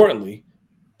 Most importantly,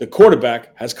 the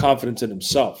quarterback has confidence in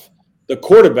himself. The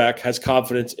quarterback has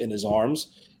confidence in his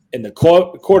arms, and the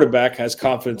quarterback has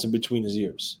confidence in between his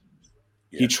ears.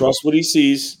 Yeah. He trusts what he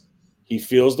sees, he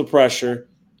feels the pressure,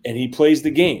 and he plays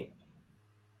the game.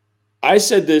 I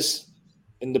said this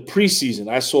in the preseason.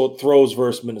 I saw throws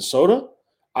versus Minnesota.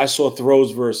 I saw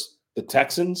throws versus the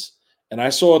Texans. And I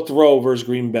saw a throw versus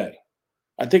Green Bay.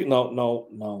 I think,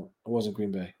 no, it wasn't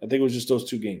Green Bay. I think it was just those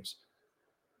 2 games.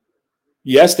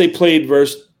 Yes, they played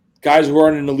versus guys who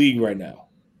aren't in the league right now.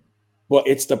 But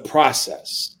it's the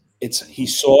process. He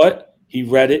saw it. He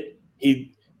read it.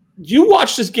 You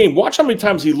watch this game. Watch how many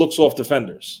times he looks off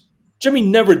defenders. Jimmy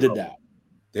never did that.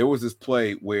 There was this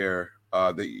play where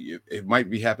it might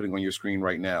be happening on your screen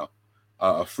right now.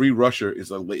 A free rusher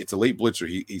it's a late blitzer.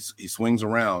 He swings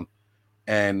around,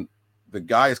 and the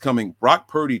guy is coming. Brock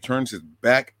Purdy turns his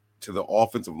back to the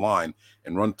offensive line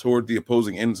and runs toward the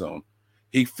opposing end zone.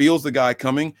 He feels the guy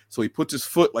coming, so he puts his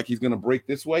foot like he's going to break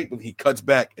this way, but he cuts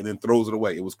back and then throws it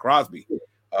away. It was Crosby.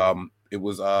 It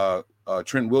was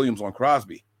Trent Williams on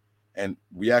Crosby, and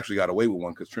we actually got away with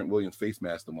one because Trent Williams face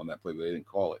masked him on that play, but they didn't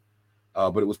call it.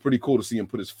 But it was pretty cool to see him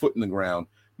put his foot in the ground,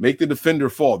 make the defender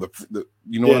fall.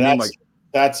 You know what I mean? Like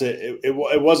that's it.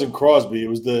 It wasn't Crosby. It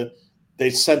was they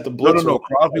sent the blitzer. No.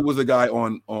 Crosby was the guy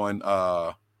on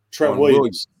Trent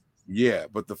Williams. Yeah,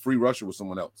 but the free rusher was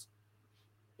someone else.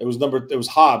 It was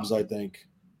Hobbs, I think.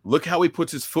 Look how he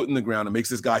puts his foot in the ground and makes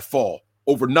this guy fall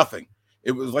over nothing.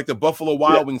 It was like the Buffalo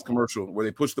Wild Wings commercial where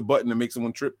they push the button and make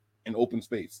someone trip in open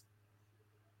space.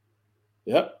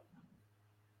 Yep.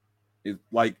 It's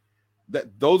like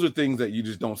that. Those are things that you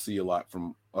just don't see a lot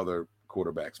from other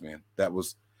quarterbacks, man. That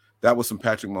was some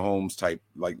Patrick Mahomes type.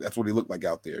 Like that's what he looked like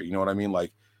out there. You know what I mean?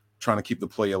 Like trying to keep the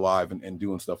play alive and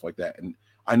doing stuff like that. And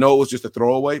I know it was just a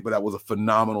throwaway, but that was a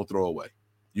phenomenal throwaway.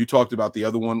 You talked about the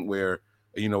other one where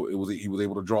he was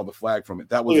able to draw the flag from it.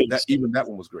 That one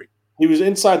was great. He was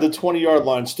inside the 20-yard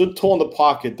line, stood tall in the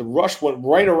pocket. The rush went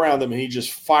right around him, and he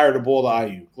just fired a ball to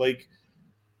Ayuk. Like,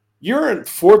 you're in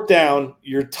 4th down,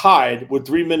 you're tied with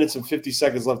 3 minutes and 50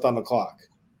 seconds left on the clock.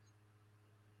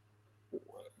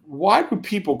 Why would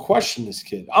people question this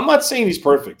kid? I'm not saying he's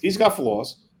perfect. He's got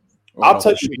flaws. I'll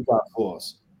tell you he's got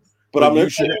flaws. But I'm going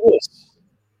to tell you this.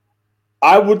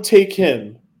 I would take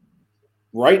him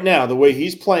right now, the way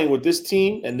he's playing with this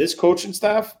team and this coaching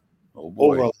staff,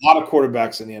 over a lot of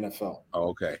quarterbacks in the NFL. Oh,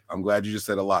 okay. I'm glad you just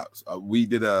said a lot. We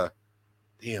did I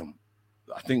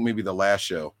think maybe the last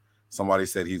show, Somebody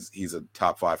said he's a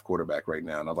top 5 quarterback right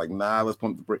now, and I was like, nah, let's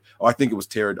pump the brake. Oh, I think it was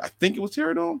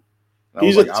Terradome.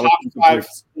 He's a top 5.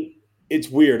 It's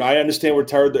weird. I understand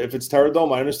if it's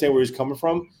Terradome, I understand where he's coming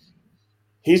from.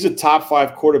 He's a top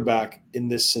 5 quarterback in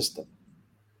this system.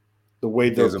 The way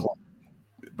there's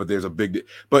there's a big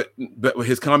but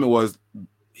his comment was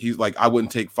he's like, I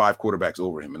wouldn't take 5 quarterbacks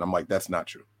over him, and I'm like, that's not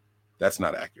true. That's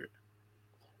not accurate.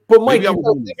 But Mike, think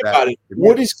about it.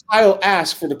 What does Kyle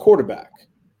ask for the quarterback?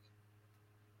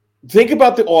 Think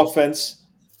about the offense.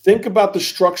 Think about the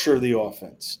structure of the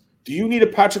offense. Do you need a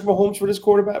Patrick Mahomes for this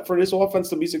quarterback, for this offense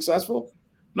to be successful?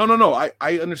 No.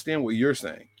 I understand what you're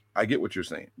saying. I get what you're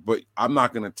saying, but I'm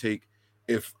not going to take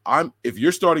if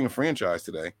you're starting a franchise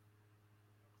today,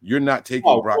 you're not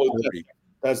taking Brock Purdy.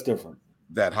 That's different.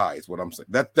 That high is what I'm saying.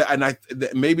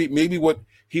 Maybe what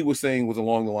he was saying was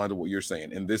along the lines of what you're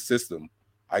saying. In this system,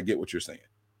 I get what you're saying.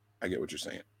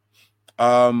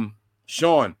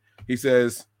 Sean, he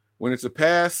says, when it's a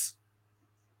pass,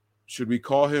 should we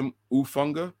call him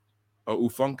Ufunga or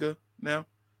Ufunka now?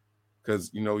 Because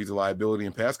he's a liability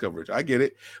in pass coverage. I get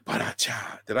it. But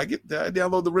did I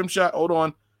download the rim shot? Hold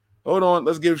on.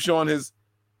 Let's give Sean his.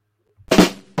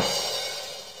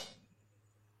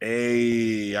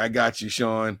 Hey, I got you,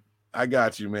 Sean. I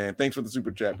got you, man. Thanks for the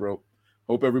super chat, bro.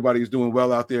 Hope everybody's doing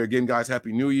well out there. Again, guys,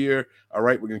 Happy New Year. All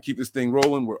right, we're going to keep this thing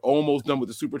rolling. We're almost done with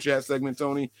the super chat segment,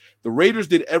 Tony. The Raiders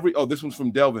did this one's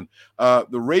from Delvin. The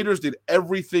Raiders did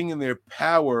everything in their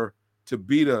power to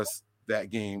beat us. That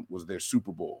game was their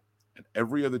Super Bowl. And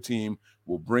every other team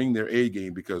will bring their A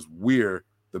game because we're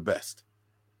the best.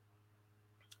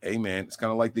 Hey, man, it's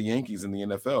kind of like the Yankees in the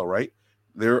NFL, right?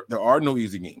 There are no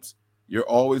easy games. You're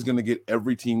always going to get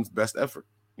every team's best effort.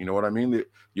 You know what I mean?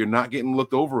 You're not getting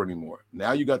looked over anymore.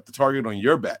 Now you got the target on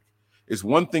your back. It's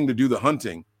one thing to do the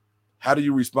hunting. How do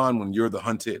you respond when you're the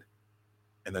hunted?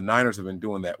 And the Niners have been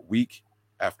doing that week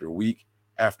after week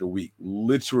after week.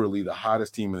 Literally the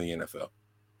hottest team in the NFL.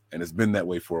 And it's been that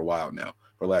way for a while now.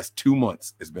 For the last 2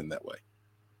 months, it's been that way.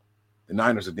 The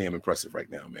Niners are damn impressive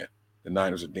right now, man. The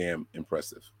Niners are damn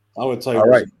impressive. I would tell you, all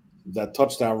right, that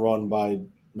touchdown run by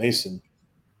Mason.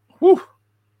 Whew.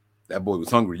 That boy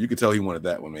was hungry. You could tell he wanted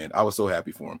that one, man. I was so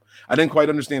happy for him. I didn't quite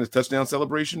understand his touchdown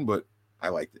celebration, but I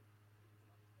liked it.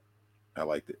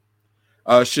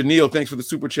 Chanel, thanks for the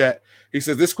super chat. He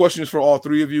says, this question is for all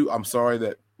 3 of you. I'm sorry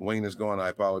that Wayne is gone. I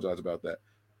apologize about that.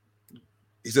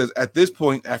 He says, at this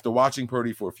point, after watching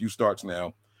Purdy for a few starts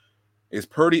now, is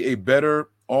Purdy a better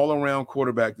all-around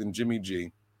quarterback than Jimmy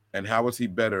G? And how is he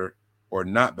better or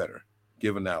not better?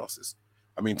 Give analysis.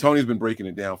 I mean, Tony's been breaking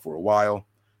it down for a while.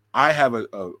 I have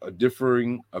a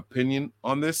differing opinion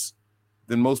on this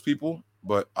than most people,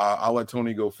 but I'll let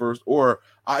Tony go first. Or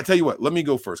I tell you what, let me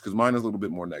go first because mine is a little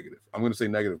bit more negative. I'm going to say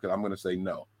negative because I'm going to say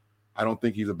no. I don't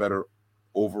think he's a better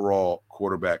overall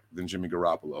quarterback than Jimmy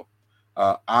Garoppolo.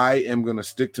 I am going to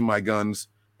stick to my guns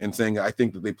in saying I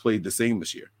think that they played the same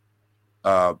this year.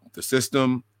 The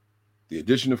system, the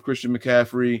addition of Christian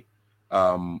McCaffrey,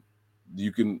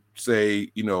 you can say,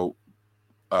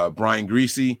 Brian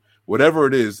Greasy, whatever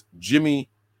it is, Jimmy,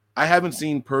 I haven't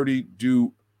seen Purdy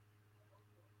do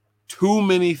too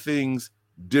many things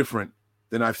different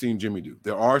than I've seen Jimmy do.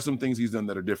 There are some things he's done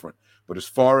that are different, but as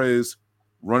far as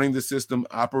running the system,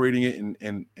 operating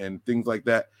it, and things like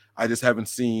that, I just haven't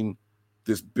seen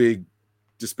this big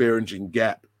disparaging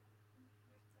gap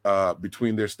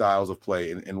between their styles of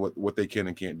play and what they can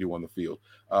and can't do on the field.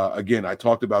 Again, I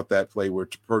talked about that play where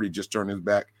Purdy just turned his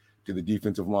back to the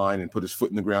defensive line and put his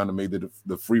foot in the ground and made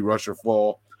the free rusher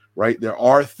fall, right? There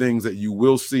are things that you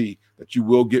will see that you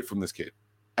will get from this kid.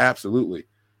 Absolutely.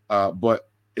 But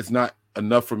it's not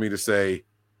enough for me to say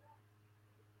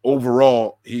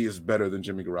overall he is better than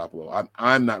Jimmy Garoppolo.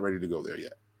 I'm not ready to go there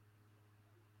yet.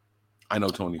 I know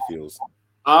Tony feels.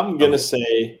 I'm going to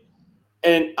say,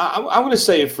 and I'm going to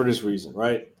say it for this reason,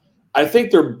 right? I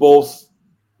think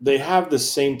they have the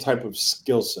same type of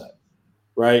skill set,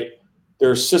 right?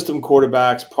 They're system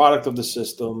quarterbacks, product of the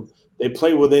system. They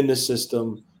play within the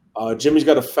system. Jimmy's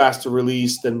got a faster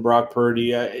release than Brock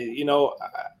Purdy. I'll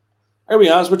be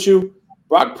honest with you.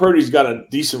 Brock Purdy's got a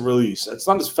decent release. It's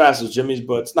not as fast as Jimmy's,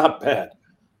 but it's not bad.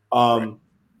 I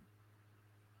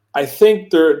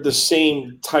think they're the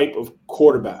same type of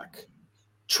quarterback.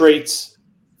 Traits,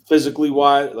 physically.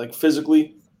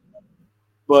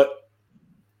 But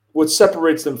what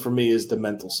separates them for me is the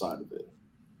mental side of it.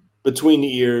 Between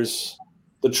the ears,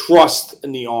 the trust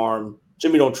in the arm.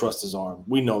 Jimmy don't trust his arm.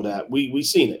 We know that. We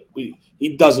seen it.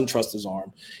 He doesn't trust his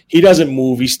arm. He doesn't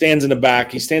move. He stands in the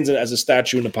back. He stands as a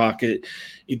statue in the pocket.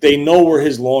 They know where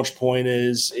his launch point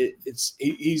is.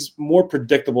 He's more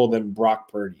predictable than Brock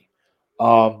Purdy.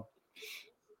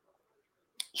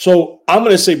 So I'm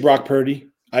going to say Brock Purdy.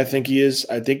 I think he is.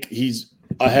 I think he's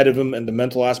ahead of him in the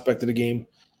mental aspect of the game.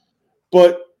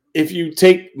 But if you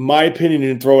take my opinion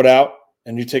and throw it out,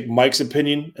 and you take Mike's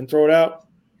opinion and throw it out,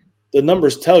 the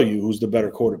numbers tell you who's the better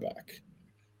quarterback.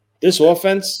 This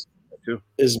offense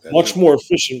is much more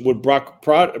efficient with Brock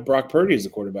Purdy as the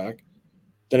quarterback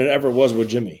than it ever was with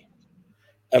Jimmy.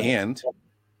 Ever.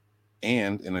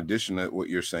 And in addition to what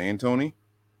you're saying, Tony,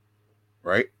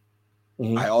 right?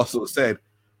 Mm-hmm. I also said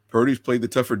Purdy's played the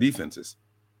tougher defenses.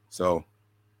 So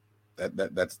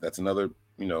that's another,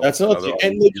 that's another thing.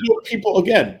 And people,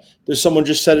 again, there's someone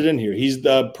just said it in here. He's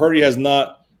Purdy has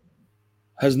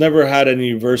never had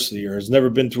any adversity or has never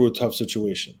been through a tough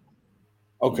situation.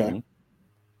 Okay. Mm-hmm.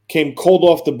 Came cold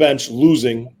off the bench,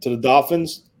 losing to the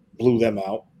Dolphins, blew them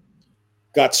out.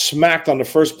 Got smacked on the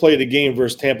first play of the game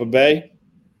versus Tampa Bay,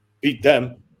 beat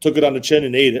them, took it on the chin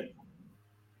and ate it.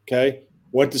 Okay.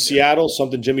 Went to Seattle,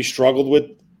 something Jimmy struggled with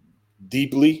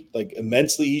deeply, like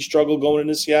immensely. He struggled going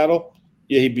into Seattle.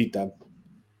 Yeah, he beat them.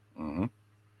 Mm-hmm.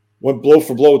 Went blow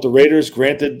for blow with the Raiders.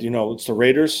 Granted, it's the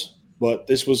Raiders, but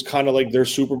this was kind of like their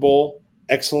Super Bowl.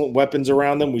 Excellent weapons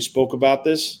around them. We spoke about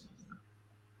this.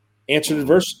 Answered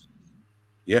adversity.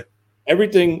 Yeah.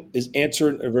 Everything is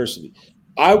answered adversity.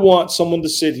 I want someone to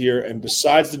sit here, and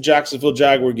besides the Jacksonville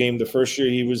Jaguar game the first year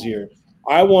he was here,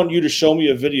 I want you to show me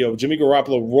a video of Jimmy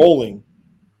Garoppolo rolling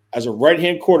as a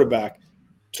right-hand quarterback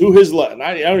to his left. And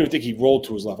I don't even think he rolled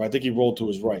to his left. I think he rolled to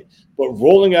his right. But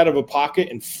rolling out of a pocket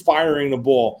and firing the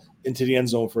ball into the end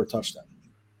zone for a touchdown.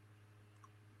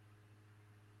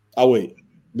 I'll wait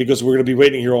because we're going to be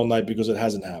waiting here all night because it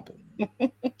hasn't happened.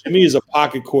 Jimmy is a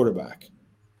pocket quarterback.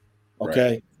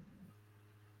 Okay?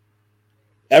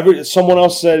 Right. Someone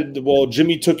else said, well,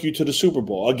 Jimmy took you to the Super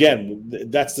Bowl. Again,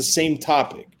 that's the same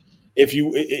topic. If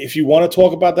you want to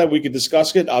talk about that, we could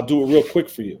discuss it. I'll do it real quick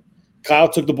for you. Kyle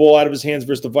took the ball out of his hands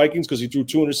versus the Vikings because he threw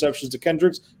 2 interceptions to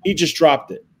Kendricks. He just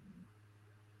dropped it.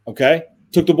 Okay?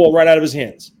 Took the ball right out of his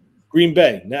hands. Green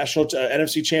Bay, national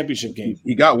NFC championship game.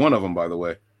 He got one of them, by the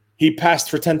way. He passed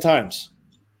for 10 times.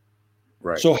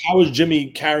 Right. So how is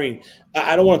Jimmy carrying?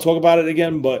 I don't want to talk about it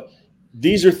again, but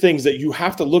these are things that you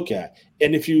have to look at.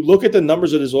 And if you look at the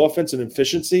numbers of his offense and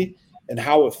efficiency and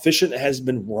how efficient it has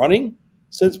been running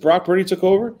since Brock Purdy took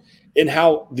over, and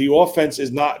how the offense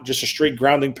is not just a straight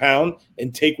grounding pound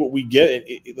and take what we get,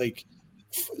 like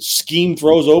scheme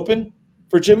throws open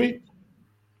for Jimmy,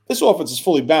 this offense is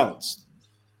fully balanced.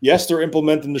 Yes, they're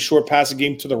implementing the short passing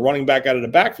game to the running back out of the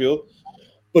backfield,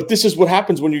 but this is what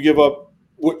happens when you give up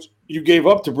what you gave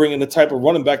up to bring in the type of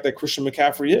running back that Christian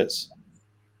McCaffrey is,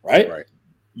 right? Right.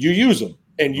 You use him,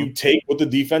 and you take what the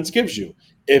defense gives you.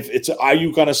 If it's an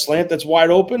Ayuk on a slant that's wide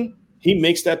open, he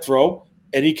makes that throw,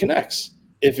 and he connects.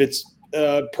 If it's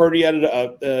Purdy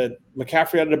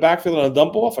McCaffrey out of the backfield on a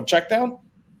dump off, a check down,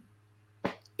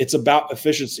 it's about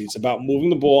efficiency. It's about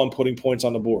moving the ball and putting points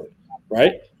on the board,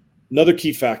 right? Another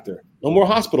key factor, no more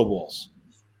hospital balls,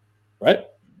 right?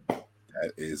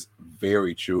 That is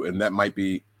very true, and that might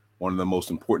be one of the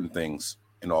most important things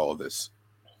in all of this.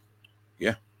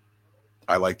 Yeah,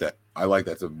 I like that.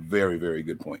 It's a very, very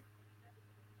good point.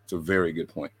 It's a very good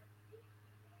point.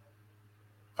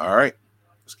 All right,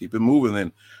 let's keep it moving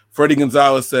then. Freddie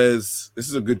Gonzalez says, this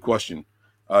is a good question.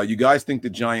 You guys think the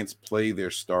Giants play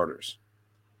their starters?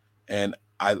 And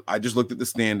I just looked at the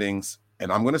standings,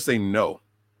 and I'm going to say no,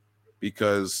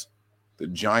 because the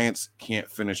Giants can't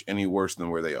finish any worse than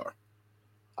where they are.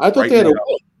 I thought they had to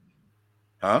win.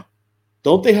 Huh?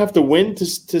 Don't they have to win to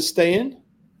stay in?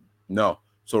 No.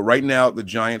 So right now, the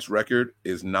Giants' record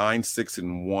is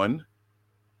 9-6-1,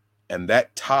 and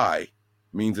that tie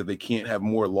means that they can't have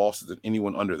more losses than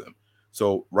anyone under them.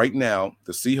 So right now,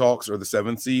 the Seahawks are the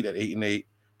 7th seed at 8-8.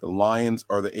 The Lions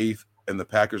are the 8th, and the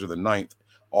Packers are the 9th.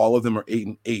 All of them are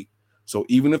 8-8. So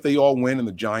even if they all win and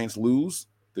the Giants lose,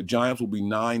 the Giants will be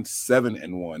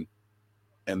 9-7-1,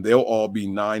 and they'll all be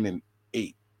 9-8.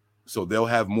 So they'll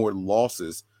have more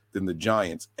losses than the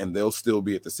Giants, and they'll still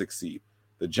be at the 6th seed.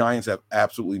 The Giants have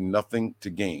absolutely nothing to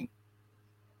gain.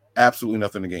 Absolutely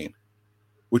nothing to gain,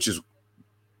 which is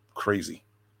crazy.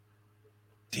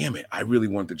 Damn it. I really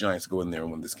want the Giants to go in there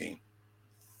and win this game.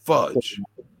 Fudge.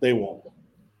 They won't.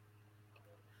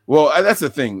 Well, that's the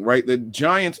thing, right? The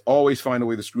Giants always find a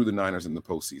way to screw the Niners in the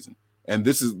postseason. And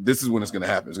this is when it's going to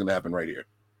happen. It's going to happen right here.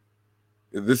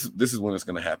 This is when it's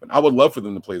going to happen. I would love for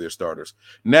them to play their starters.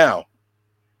 Now,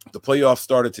 the playoffs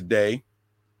started today.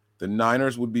 The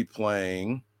Niners would be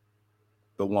playing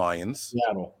the Lions.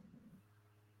 Seattle.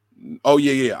 Oh,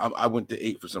 yeah. I went to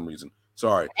 8 for some reason.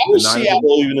 Sorry. How is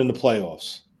Seattle even in the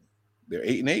playoffs? They're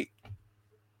 8-8.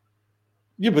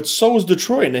 Yeah, but so is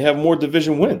Detroit, and they have more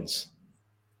division wins.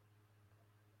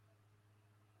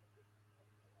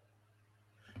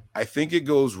 I think it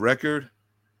goes record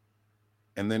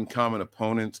and then common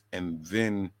opponents and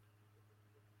then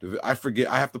I forget.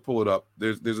 I have to pull it up.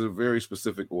 There's a very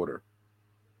specific order.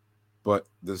 But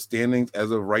the standings as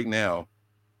of right now,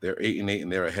 they're 8-8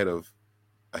 and they're ahead of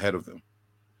them.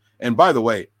 And by the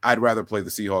way, I'd rather play the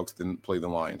Seahawks than play the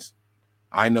Lions.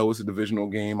 I know it's a divisional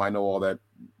game. I know all that,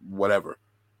 whatever.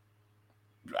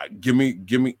 Give me.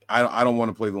 I don't want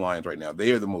to play the Lions right now.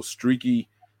 They are the most streaky.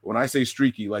 When I say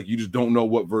streaky, like you just don't know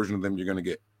what version of them you're going to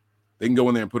get. They can go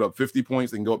in there and put up 50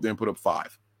 points. They can go up there and put up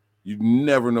 5. You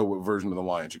never know what version of the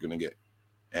Lions you're going to get.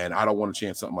 And I don't want to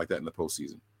chance something like that in the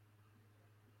postseason.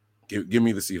 Give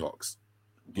me the Seahawks.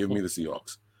 Give me the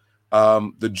Seahawks.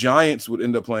 The Giants would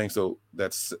end up playing, so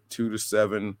that's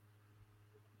 2-7,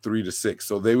 3-6.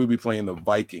 So they would be playing the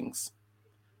Vikings.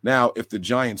 Now, if the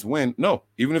Giants win, no,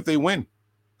 even if they win,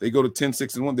 they go to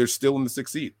 10-6-1. They're still in the 6th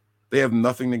seed. They have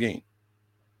nothing to gain.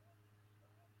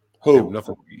 Who? They have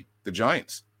nothing to gain. The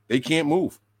Giants. They can't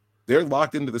move. They're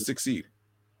locked into the 6th seed.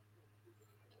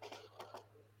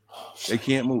 They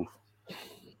can't move.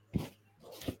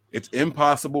 It's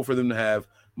impossible for them to have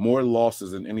more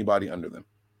losses than anybody under them.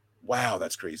 Wow,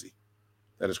 that's crazy.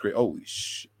 That is crazy. Holy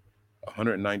shit.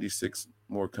 196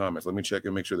 more comments. Let me check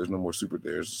and make sure there's no more super.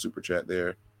 There's a super chat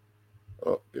there.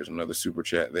 Oh, there's another super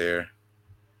chat there.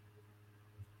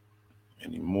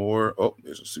 Any more? Oh,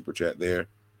 there's a super chat there.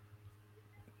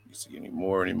 You see any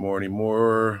more?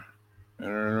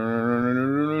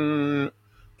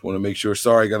 Want to make sure.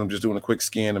 Sorry, I'm just doing a quick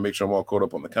scan to make sure I'm all caught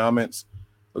up on the comments.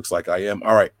 Looks like I am.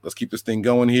 All right, let's keep this thing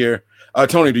going here.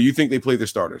 Tony, do you think they play their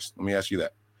starters? Let me ask you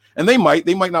that. And they might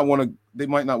not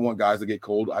want guys to get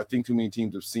cold. I think too many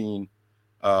teams have seen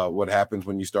what happens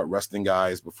when you start resting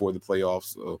guys before the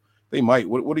playoffs. So they might.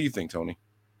 What do you think, Tony?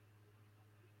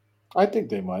 I think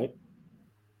they might.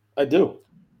 I do.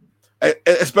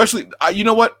 Especially, you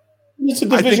know what? It's a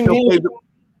division game.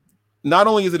 Not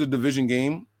only is it a division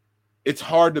game, it's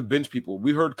hard to bench people.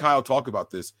 We heard Kyle talk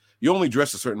about this. You only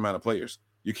dress a certain amount of players.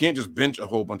 You can't just bench a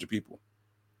whole bunch of people.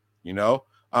 You know?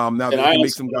 Now they can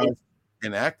make some guys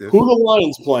inactive. Who the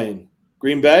Lions playing?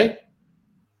 Green Bay?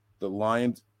 The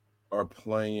Lions are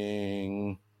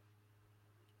playing.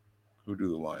 Who do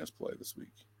the Lions play this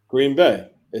week? Green Bay.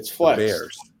 It's flex. The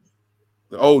Bears.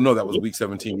 Oh, no, that was week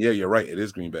 17. Yeah, you're right. It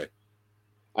is Green Bay.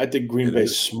 I think Green Bay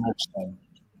smokes them.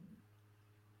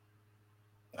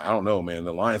 I don't know, man.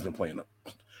 The Lions been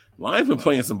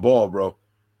playing some ball, bro.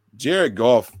 Jared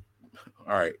Goff.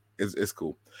 All right, it's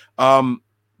cool.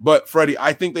 But Freddie,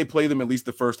 I think they play them at least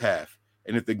the first half.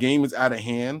 And if the game is out of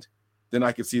hand, then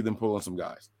I could see them pulling some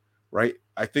guys, right?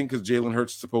 I think because Jalen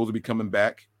Hurts is supposed to be coming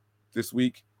back this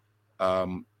week.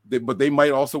 But they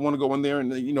might also want to go in there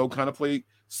and, kind of play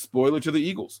spoiler to the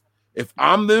Eagles. If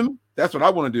I'm them, that's what I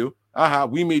want to do.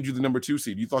 We made you the number 2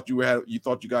 seed. You thought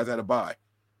you guys had a bye.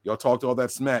 Y'all talked all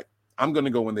that smack. I'm going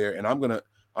to go in there and I'm going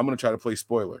to try to play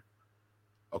spoiler.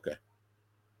 Okay.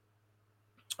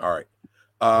 All right.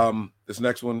 This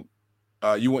next one,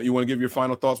 you want to give your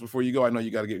final thoughts before you go? I know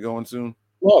you got to get going soon.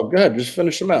 Well, go ahead. Just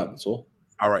finish them out. That's all.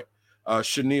 All right.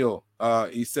 Chanel,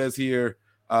 he says here,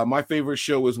 my favorite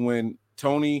show is when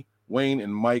Tony, Wayne,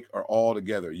 and Mike are all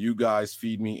together. You guys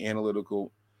feed my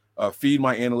analytical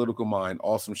mind.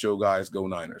 Awesome show, guys. Go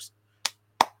Niners.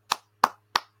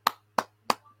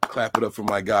 Clap it up for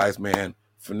my guys, man.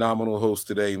 Phenomenal host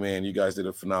today, man. You guys did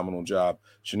a phenomenal job.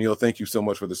 Chanel, thank you so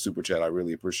much for the super chat. I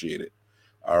really appreciate it.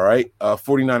 All right.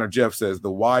 49er Jeff says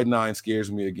the wide 9 scares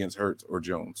me against Hurts or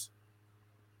Jones.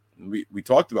 We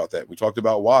talked about that. We talked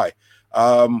about why.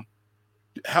 How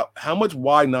much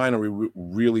wide 9 are we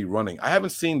really running? I haven't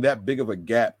seen that big of a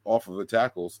gap off of the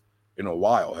tackles in a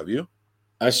while. Have you?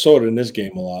 I saw it in this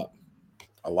game a lot.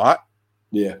 A lot?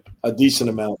 Yeah, a decent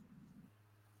amount.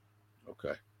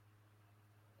 Okay.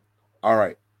 All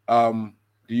right.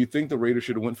 Do you think the Raiders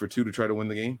should have went for 2 to try to win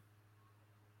the game?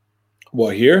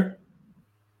 What, here?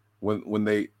 When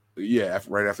they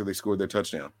right after they scored their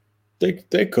touchdown. They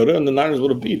could have, and the Niners would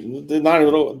have beat.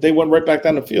 They went right back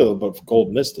down the field, but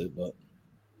Gold missed it. But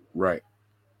right,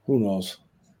 who knows?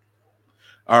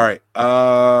 All right.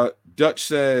 Dutch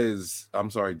says, I'm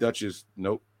sorry, Dutch is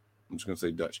nope. I'm just gonna say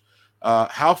Dutch.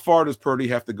 How far does Purdy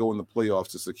have to go in the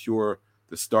playoffs to secure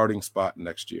the starting spot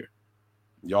next year?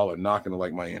 Y'all are not gonna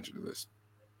like my answer to this.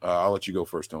 I'll let you go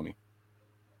first, Tony.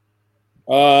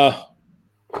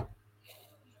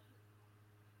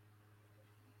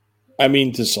 I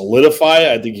mean, to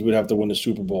solidify, I think he would have to win the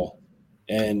Super Bowl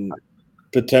and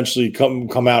potentially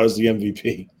come out as the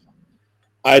MVP.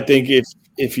 I think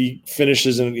if he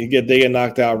finishes and they get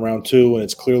knocked out in round 2 and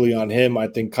it's clearly on him, I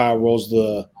think Kyle rolls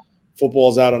the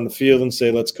footballs out on the field and say,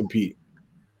 let's compete.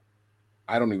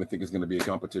 I don't even think it's going to be a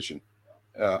competition.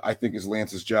 I think it's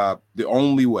Lance's job. The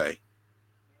only way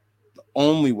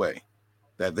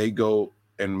that they go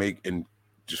and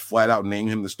just flat out name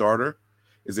him the starter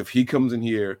is if he comes in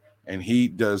here and he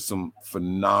does some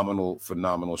phenomenal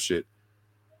shit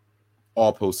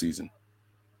all postseason.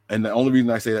 And the only reason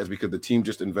I say that is because the team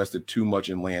just invested too much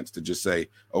in Lance to just say,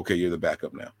 okay, you're the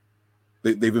backup now.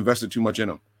 They've invested too much in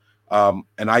him.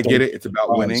 And I get it. It's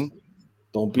about winning.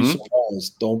 Don't be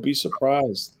surprised. Don't be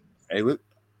surprised. Hey, look,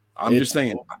 I'm just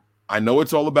saying, I know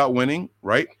it's all about winning,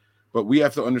 right? But we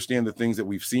have to understand the things that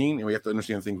we've seen, and we have to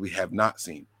understand the things we have not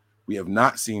seen. We have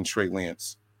not seen Trey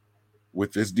Lance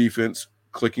with this defense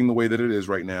clicking the way that it is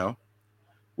right now,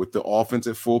 with the offense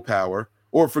at full power,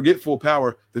 or forget full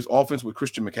power, this offense with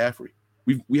Christian McCaffrey.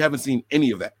 We haven't seen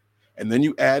any of that. And then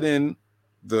you add in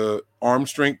the arm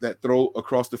strength, that throw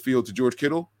across the field to George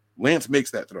Kittle, Lance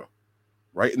makes that throw,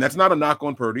 right? And that's not a knock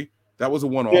on Purdy. That was a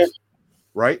one-off,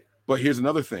 right? But here's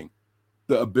another thing.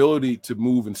 The ability to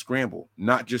move and scramble,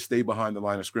 not just stay behind the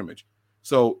line of scrimmage.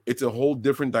 So it's a whole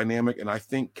different dynamic, and I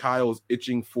think Kyle's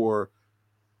itching for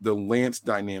the Lance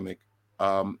dynamic.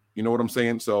 You know what I'm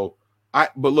saying?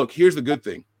 But look, here's the good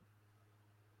thing.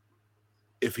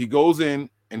 If he goes in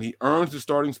and he earns the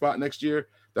starting spot next year,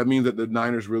 that means that the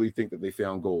Niners really think that they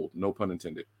found gold. No pun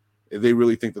intended. They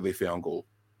really think that they found gold.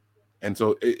 And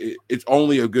so it's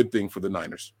only a good thing for the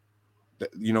Niners.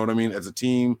 You know what I mean? As a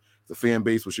team, the fan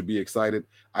base should be excited.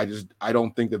 I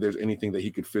don't think that there's anything that he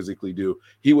could physically do.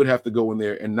 He would have to go in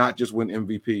there and not just win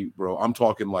MVP, bro. I'm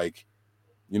talking like,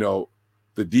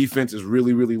 the defense is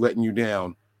really, really letting you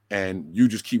down, and you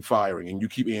just keep firing and you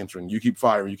keep answering. You keep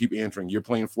firing. You keep answering. You're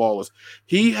playing flawless.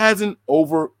 He hasn't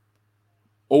overcome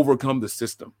the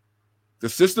system. The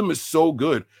system is so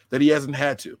good that he hasn't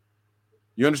had to.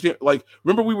 You understand? Like,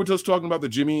 remember we were just talking about the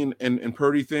Jimmy and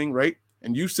Purdy thing, right?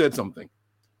 And you said something.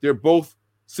 They're both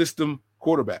system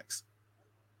quarterbacks.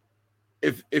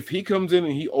 If he comes in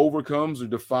and he overcomes or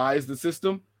defies the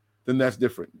system, then that's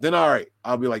different. Then, all right,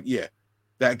 I'll be like, yeah,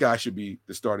 that guy should be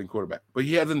the starting quarterback. But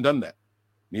he hasn't done that.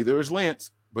 Neither is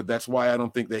Lance, but that's why I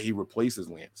don't think that he replaces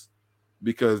Lance,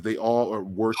 because they all are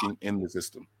working in the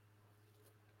system.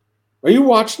 Are you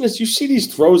watching this? You see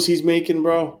these throws he's making,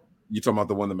 bro? You talking about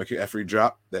the one that McCaffrey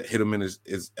dropped that hit him in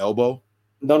his elbow?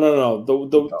 No.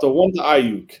 The one to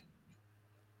Ayuk.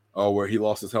 Oh, where he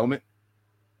lost his helmet?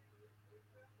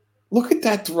 Look at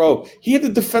that throw. He had the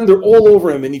defender all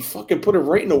over him, and he fucking put it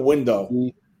right in the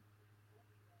window.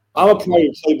 I'm a player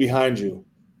to play behind you.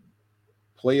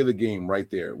 Play of the game right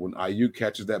there. When Ayuk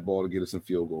catches that ball to get us in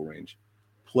field goal range.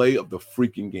 Play of the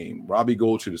freaking game. Robbie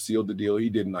Gould should have sealed the deal. He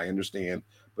didn't, I understand.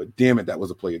 But damn it, that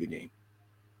was a play of the game.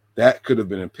 That could have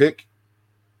been a pick.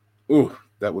 Ooh,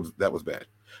 that was bad.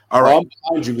 All right. I'm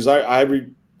behind you because I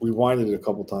rewinded it a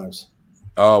couple times.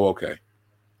 Oh, okay.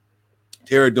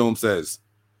 Terra Dome says,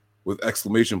 with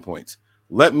exclamation points,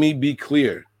 let me be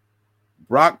clear.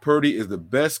 Brock Purdy is the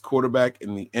best quarterback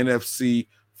in the NFC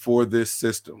for this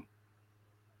system.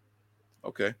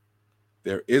 Okay.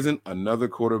 There isn't another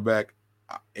quarterback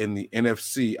in the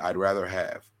NFC I'd rather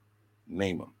have.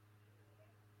 Name him.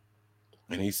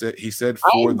 And he said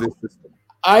for this system.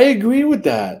 I agree with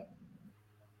that.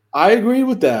 I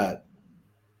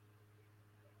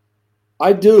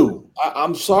do.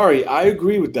 I'm sorry. I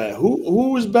agree with that.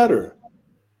 Who is better?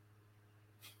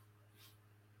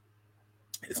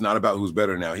 It's not about who's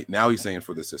better now. Now he's saying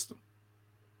for the system.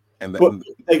 And but,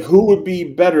 like, who would be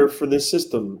better for this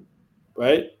system,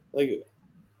 right? Like,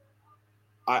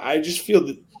 I just feel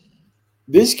that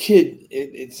this kid,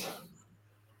 it's.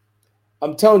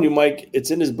 I'm telling you, Mike,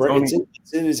 it's in his brain.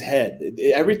 It's in his head.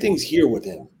 Everything's here with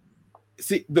him.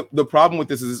 See, the problem with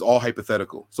this is it's all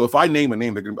hypothetical. So if I name a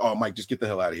name, they're going to be, oh, Mike, just get the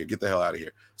hell out of here. Get the hell out of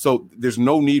here. So there's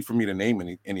no need for me to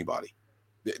name anybody.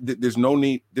 There's no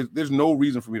need. There's no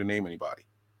reason for me to name anybody.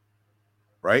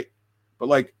 Right? But,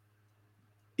 like,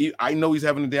 I know he's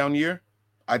having a down year.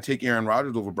 I'd take Aaron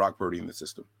Rodgers over Brock Purdy in the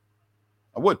system.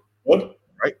 I would. What?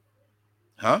 Right?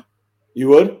 Huh? You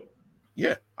would?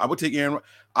 Yeah, I would take Aaron.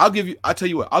 I'll tell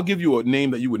you what, I'll give you a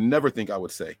name that you would never think I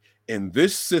would say. In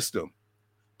this system,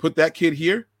 put that kid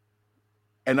here,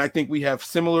 and I think we have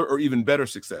similar or even better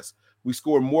success. We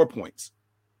score more points.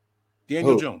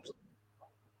 Daniel Jones.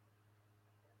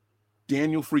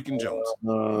 Daniel freaking Jones.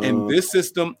 In this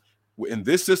system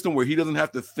where he doesn't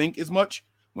have to think as much,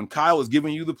 when Kyle is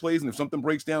giving you the plays, and if something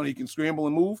breaks down, he can scramble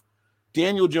and move.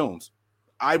 Daniel Jones,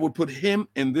 I would put him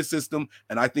in this system,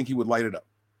 and I think he would light it up.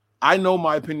 I know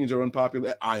my opinions are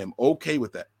unpopular. I am okay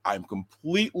with that. I'm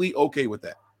completely okay with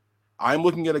that. I'm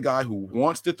looking at a guy who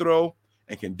wants to throw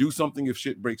and can do something if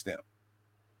shit breaks down.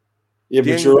 Yeah,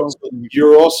 but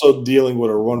you're also dealing with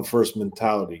a run first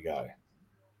mentality guy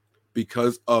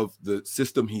because of the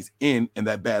system he's in and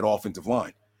that bad offensive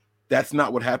line. That's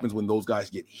not what happens when those guys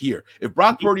get here. If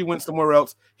Brock Purdy went somewhere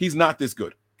else, he's not this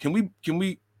good. Can we?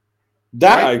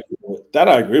 That right? I agree with. That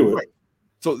I agree with. Right.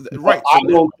 So right.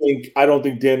 I don't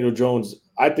think Daniel Jones.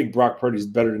 I think Brock Purdy's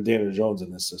better than Daniel Jones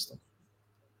in this system.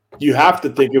 You have to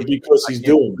think it because he's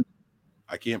doing it.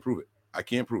 I can't prove it. I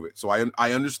can't prove it. So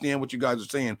I understand what you guys are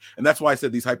saying, and that's why I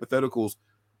said these hypotheticals.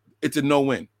 It's a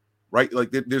no-win, right?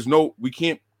 Like we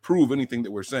can't prove anything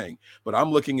that we're saying. But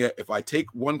I'm looking at if I take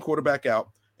one quarterback out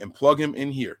and plug him in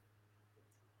here,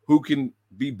 who can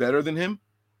be better than him?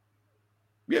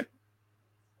 Yeah,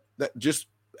 that just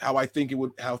how I think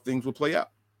how things would play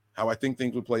out. How I think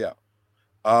things would play out.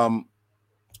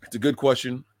 It's a good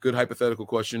question, good hypothetical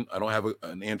question. I don't have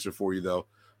an answer for you though.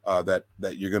 That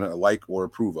you're gonna like or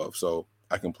approve of. So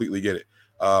I completely get it.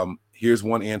 Here's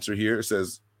one answer here. It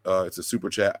says it's a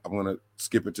super chat. I'm gonna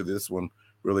skip it to this one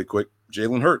really quick.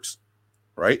 Jalen Hurts,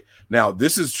 right? Now,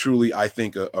 this is truly, I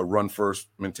think, a run first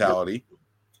mentality,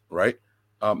 right?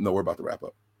 No, we're about to wrap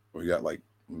up. We got like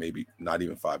maybe not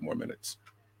even 5 more minutes.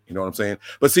 You know what I'm saying?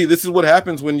 But see, this is what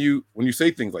happens when you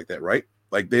say things like that, right?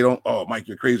 Like they don't, oh, Mike,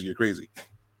 you're crazy.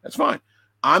 That's fine.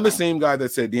 I'm the same guy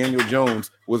that said Daniel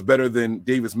Jones was better than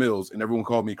Davis Mills, and everyone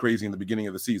called me crazy in the beginning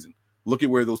of the season. Look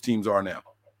at where those teams are now.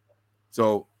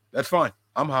 So that's fine.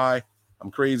 I'm high.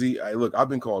 I'm crazy. I've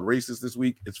been called racist this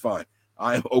week. It's fine.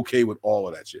 I am okay with all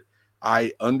of that shit.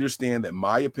 I understand that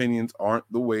my opinions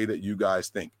aren't the way that you guys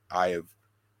think. I have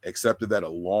accepted that a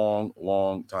long,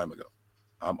 long time ago.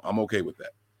 I'm okay with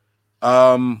that.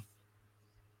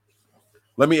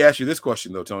 Let me ask you this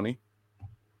question though, Tony.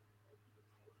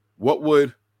 What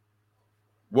do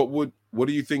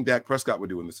you think Dak Prescott would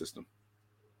do in the system?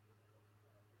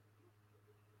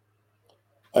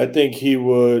 I think he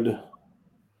would.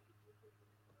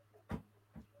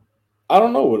 I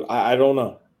don't know. I don't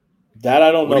know. That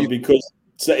I don't know because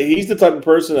he's the type of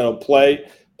person that'll play.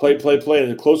 And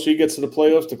the closer he gets to the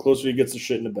playoffs, the closer he gets to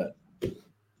shit in the bed.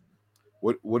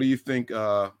 What do you think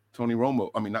Tony Romo?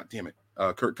 I mean,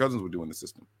 Kirk Cousins would do in the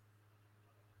system?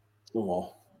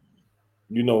 Well,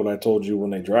 you know what I told you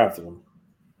when they drafted him.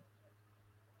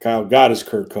 Kyle got his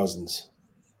Kirk Cousins.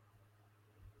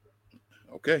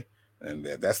 Okay, and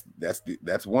that's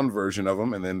one version of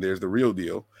him, and then there's the real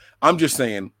deal. I'm just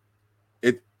saying,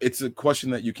 it's a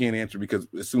question that you can't answer because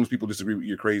as soon as people disagree with you,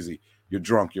 you're crazy, you're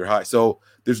drunk, you're high. So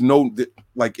there's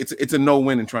it's a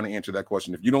no-win in trying to answer that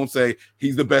question. If you don't say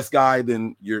he's the best guy,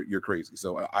 then you're crazy.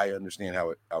 So I understand how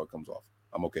it comes off.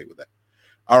 I'm okay with that.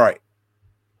 All right.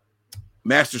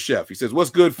 Master Chef, he says,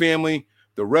 "What's good, family?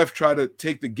 The ref tried to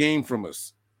take the game from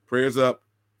us. Prayers up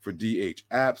for DH."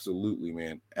 Absolutely,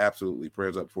 man. Absolutely.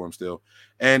 Prayers up for him still.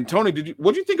 And Tony,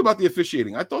 what did you think about the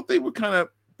officiating? I thought they were kind of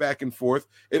back and forth.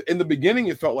 In the beginning,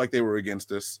 it felt like they were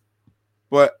against us.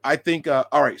 But I think, all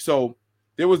right, so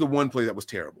there was the one play that was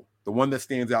terrible. The one that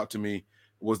stands out to me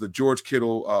was the George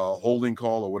Kittle holding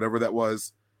call or whatever that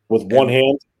was. With one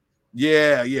hand?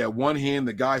 Yeah, one hand.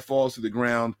 The guy falls to the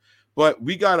ground. But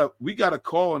we got a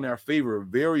call in our favor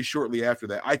very shortly after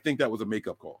that. I think that was a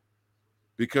makeup call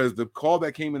because the call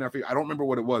that came in our favor, I don't remember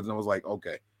what it was. And I was like,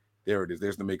 okay, there it is.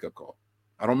 There's the makeup call.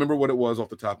 I don't remember what it was off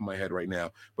the top of my head right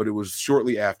now, but it was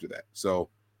shortly after that. So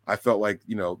I felt like,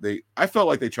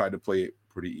 they tried to play it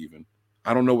pretty even.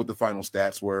 I don't know what the final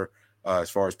stats were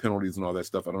as far as penalties and all that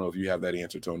stuff. I don't know if you have that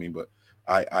answer, Tony, but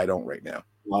I don't right now.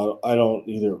 I don't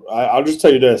either. I'll just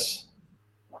tell you this.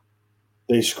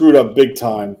 They screwed up big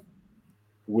time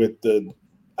with the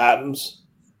Adams,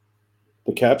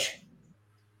 the catch.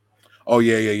 Oh,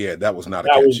 yeah. That was not a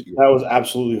catch. That was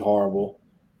absolutely horrible.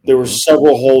 There were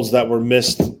several holes that were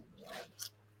missed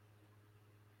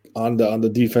on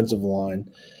the defensive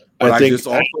line. But I just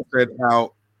also said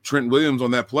how Trent Williams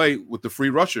on that play with the free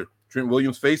rusher, Trent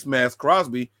Williams face mask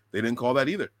Crosby, they didn't call that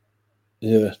either.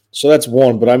 Yeah, so that's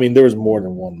one. But I mean, there was more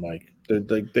than one, Mike.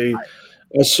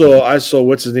 I saw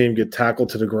what's his name get tackled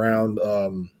to the ground.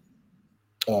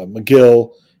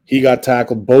 McGill, he got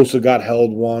tackled. Bosa got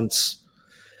held once.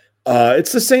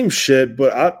 It's the same shit,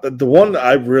 but the one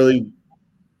I really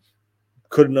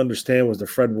couldn't understand was the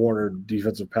Fred Warner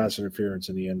defensive pass interference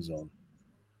in the end zone.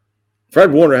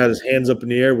 Fred Warner had his hands up in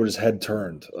the air with his head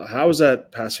turned. How is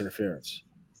that pass interference?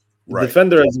 The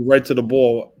defender has the right to the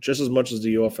ball just as much as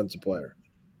the offensive player.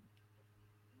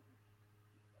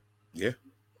 Yeah.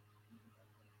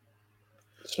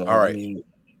 So, all right.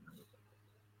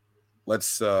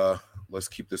 Let's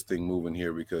keep this thing moving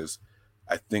here because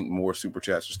I think more super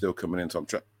chats are still coming in. So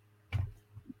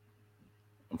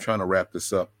I'm trying to wrap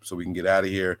this up so we can get out of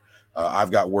here.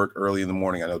 I've got work early in the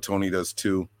morning. I know Tony does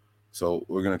too. So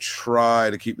we're going to try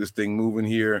to keep this thing moving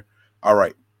here. All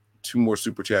right. 2 more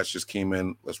super chats just came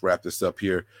in. Let's wrap this up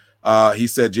here. He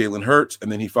said Jalen Hurts,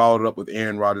 and then he followed it up with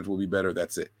Aaron Rodgers will be better.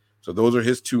 That's it. So those are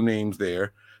his 2 names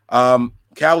there.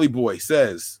 Cali Boy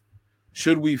says,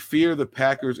 should we fear the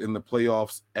Packers in the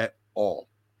playoffs at all?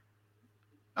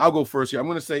 I'll go first here. I'm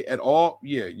going to say at all.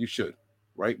 Yeah, you should,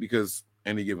 right? Because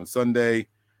any given Sunday,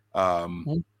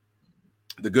 the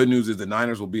good news is the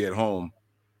Niners will be at home.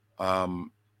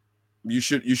 You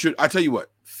should. I tell you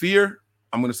what, fear,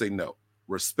 I'm going to say no.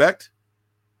 Respect,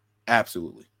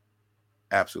 absolutely.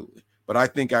 Absolutely. But I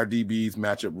think our DBs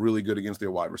match up really good against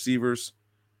their wide receivers.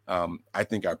 I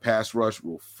think our pass rush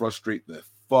will frustrate the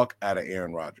fuck out of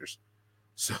Aaron Rodgers.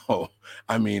 So,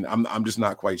 I mean, I'm just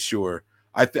not quite sure.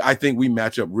 I think we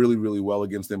match up really, really well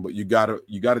against them, but you gotta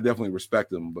definitely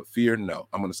respect them. But fear, no.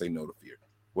 I'm going to say no to fear.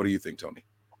 What do you think, Tony?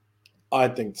 I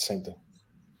think the same thing.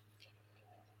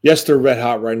 Yes, they're red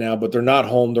hot right now, but they're not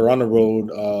home. They're on the road.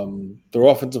 Their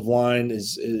offensive line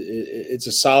it's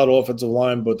a solid offensive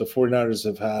line, but the 49ers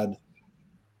have had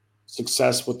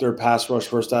success with their pass rush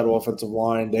versus that offensive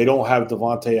line. They don't have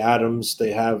Devontae Adams.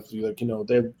 They have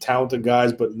they have talented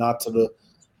guys, but not to the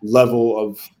level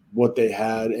of what they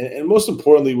had. And most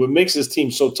importantly, what makes this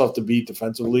team so tough to beat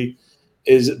defensively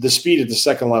is the speed at the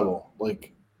second level.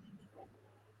 Like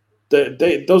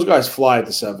those guys fly at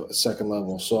the second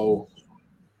level. So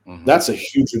that's a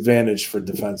huge advantage for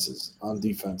defenses on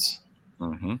defense.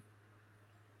 Mm-hmm.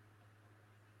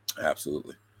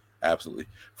 Absolutely. Absolutely.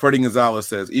 Freddie Gonzalez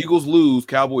says, Eagles lose,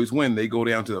 Cowboys win. They go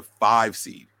down to the 5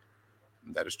 seed.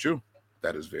 That is true.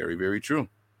 That is very, very true.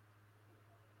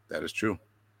 That is true.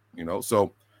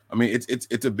 So, I mean,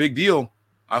 it's a big deal.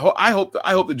 I hope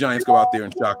the Giants go out there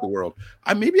and shock the world.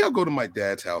 Maybe I'll go to my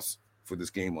dad's house for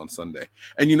this game on Sunday.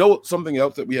 And something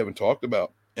else that we haven't talked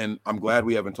about, and I'm glad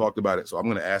we haven't talked about it. So I'm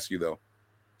going to ask you though,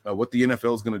 what the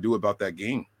NFL is going to do about that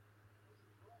game.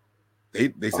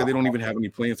 They said they don't even have any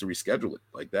plans to reschedule it.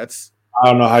 Like that's. I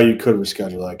don't know how you could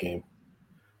reschedule that game.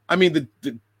 I mean,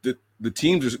 the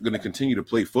teams are going to continue to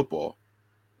play football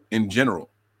in general,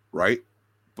 right?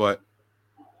 But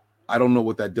I don't know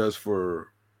what that does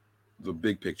for the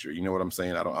big picture. You know what I'm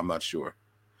saying? I'm not sure.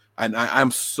 And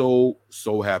I'm so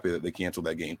happy that they canceled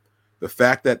that game. The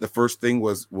fact that the first thing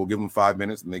was we'll give them 5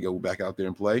 minutes and they go back out there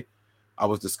and play, I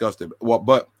was disgusted. Well,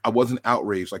 but I wasn't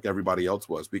outraged like everybody else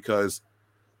was because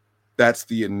that's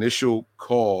the initial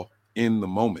call in the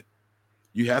moment.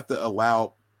 You have to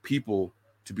allow people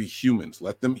to be humans.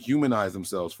 Let them humanize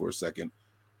themselves for a second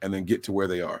and then get to where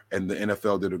they are. And the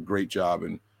NFL did a great job.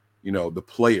 And, the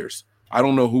players, I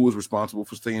don't know who was responsible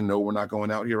for saying, no, we're not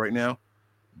going out here right now,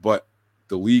 but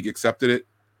the league accepted it.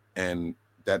 And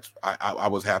I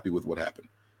was happy with what happened.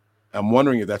 I'm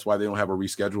wondering if that's why they don't have a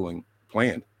rescheduling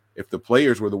planned. If the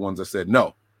players were the ones that said,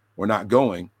 no, we're not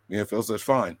going, the NFL says,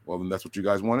 fine. Well, then that's what you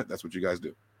guys wanted. That's what you guys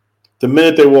do. The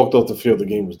minute they walked off the field, the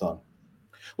game was done.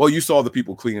 Well, you saw the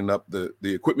people cleaning up. The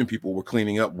equipment people were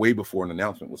cleaning up way before an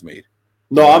announcement was made.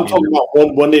 No, I'm talking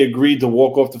about when they agreed to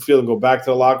walk off the field and go back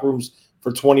to the locker rooms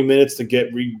for 20 minutes to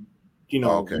get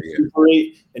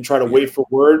recuperate and try to wait for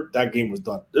word. That game was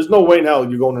done. There's no way now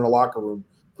you're going in the locker room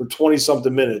for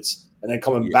 20-something minutes and then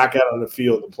coming back out on the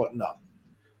field and play. No.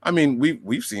 I mean,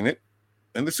 we've seen it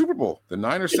in the Super Bowl. The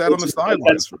Niners sat on the sidelines.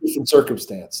 That's a different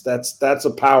circumstance. That's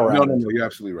a power. No, you're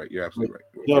absolutely right. You're absolutely right.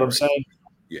 You know what I'm saying?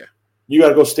 Yeah. You got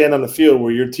to go stand on the field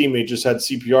where your teammate just had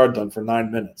CPR done for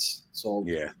 9 minutes. So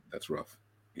yeah, that's rough.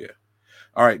 Yeah.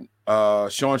 All right.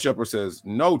 Sean Shepard says,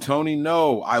 no, Tony,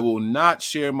 no, I will not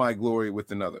share my glory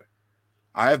with another.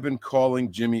 I have been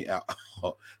calling Jimmy out.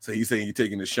 So he's saying you're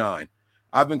taking the shine.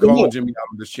 I've been calling Jimmy out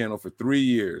on this channel for 3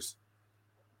 years.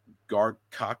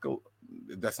 Garcackle,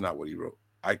 that's not what he wrote.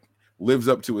 Lives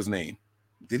up to his name.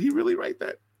 Did he really write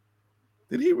that?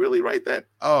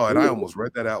 Oh, and I almost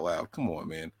read that out loud. Come on,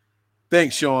 man.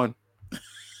 Thanks, Sean.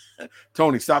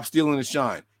 Tony, stop stealing the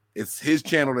shine. It's his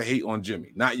channel to hate on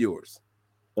Jimmy, not yours.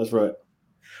 That's right.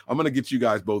 I'm going to get you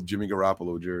guys both Jimmy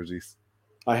Garoppolo jerseys.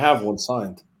 I have one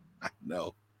signed. I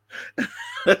know.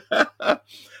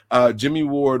 Jimmy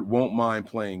Ward won't mind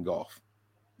playing golf.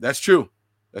 That's true.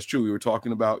 We were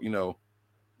talking about,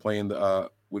 playing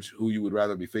who you would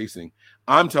rather be facing.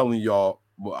 I'm telling y'all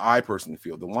what I personally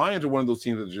feel. The Lions are one of those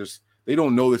teams that they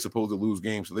don't know they're supposed to lose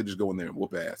games, so they just go in there and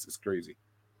whoop ass. It's crazy.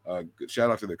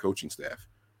 Shout out to their coaching staff,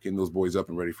 getting those boys up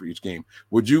and ready for each game.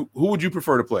 Who would you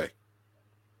prefer to play?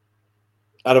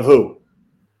 Out of who?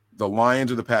 The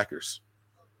Lions or the Packers?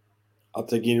 I'll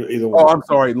take either one. Oh, I'm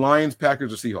sorry. Lions,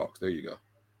 Packers, or Seahawks. There you go.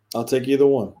 I'll take either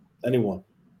one. Anyone.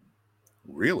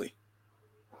 Really?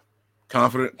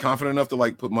 Confident enough to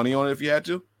like put money on it if you had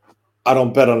to? I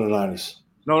don't bet on the Niners.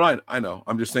 No, I know.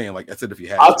 I'm just saying, like I said, if you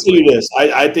had I'll to, tell you this.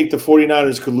 I think the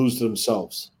 49ers could lose to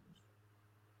themselves.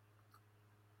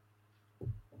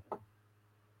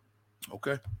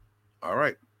 Okay. All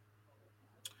right.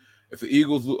 If the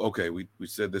Eagles okay, we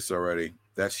said this already.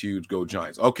 That's huge. Go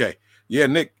Giants. Okay. Yeah,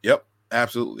 Nick. Yep.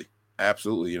 Absolutely.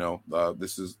 Absolutely. You know,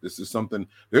 this is something.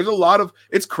 There's a lot of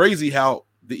it's crazy how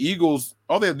the Eagles,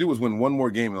 all they have to do is win one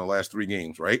more game in the last 3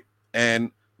 games, right?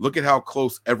 And look at how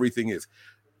close everything is.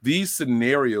 These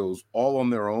scenarios all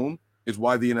on their own is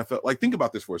why the NFL, like, think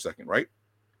about this for a second, right?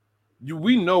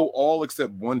 We know all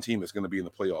except one team that's going to be in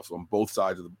the playoffs on both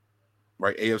sides of the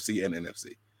right, AFC and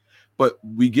NFC. But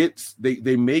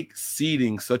they make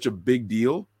seeding such a big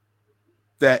deal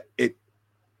that it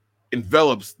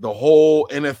envelops the whole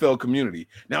NFL community.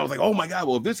 Now it's like, oh my God,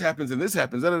 well, if this happens and this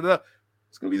happens,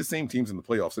 it's going to be the same teams in the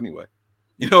playoffs anyway.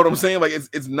 You know what I'm saying? Like,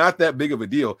 it's not that big of a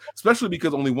deal, especially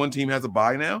because only one team has a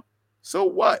bye now. So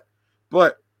what?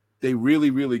 But they really,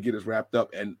 really get us wrapped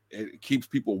up, and it keeps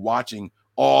people watching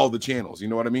all the channels. You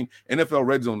know what I mean? NFL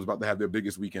Red Zone is about to have their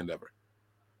biggest weekend ever.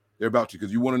 They're about to,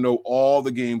 because you want to know all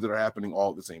the games that are happening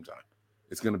all at the same time.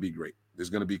 It's going to be great. There's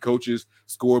going to be coaches,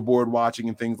 scoreboard watching,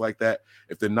 and things like that.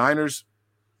 If the Niners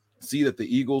see that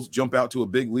the Eagles jump out to a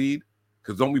big lead,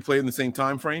 because don't we play in the same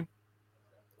time frame?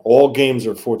 All games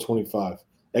are 4:25,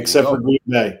 except for Green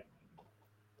Bay.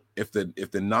 If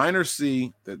the Niners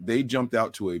see that they jumped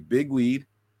out to a big lead,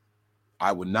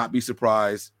 I would not be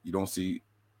surprised you don't see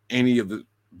any of the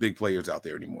big players out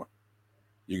there anymore.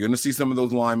 You're going to see some of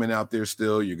those linemen out there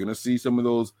still. You're going to see some of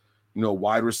those,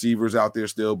 wide receivers out there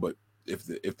still. But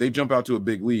if they jump out to a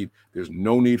big lead, there's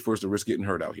no need for us to risk getting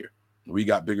hurt out here. We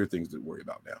got bigger things to worry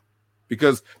about now,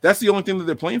 because that's the only thing that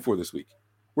they're playing for this week.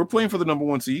 We're playing for the number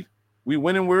 1 seed. We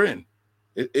win and we're in.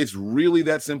 It's really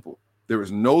that simple. There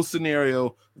is no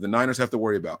scenario the Niners have to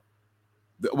worry about.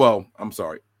 Well, I'm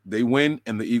sorry. They win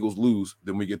and the Eagles lose,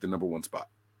 then we get the number 1 spot.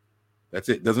 That's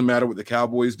it. Doesn't matter what the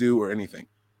Cowboys do or anything.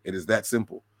 It is that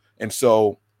simple. And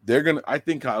so I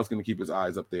think Kyle's going to keep his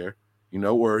eyes up there,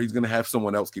 or he's going to have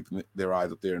someone else keep their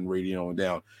eyes up there and radioing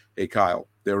down. Hey, Kyle,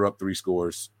 they're up 3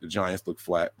 scores. The Giants look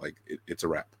flat. Like, it's a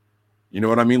wrap. You know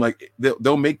what I mean? Like,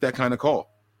 they'll make that kind of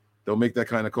call. They'll make that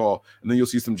kind of call. And then you'll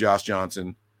see some Josh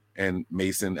Johnson and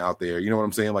Mason out there. You know what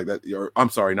I'm saying? Like that. Or, I'm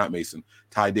sorry, not Mason.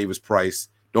 Ty Davis-Price.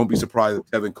 Don't be surprised if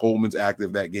Tevin Coleman's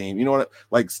active that game. You know what?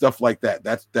 Like, stuff like that.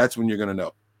 That's when you're going to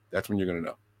know. That's when you're going to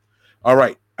know. All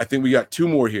right. I think we got 2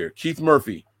 more here. Keith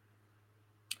Murphy.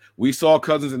 We saw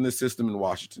Cousins in this system in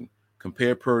Washington.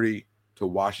 Compare Purdy to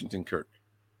Washington Kirk.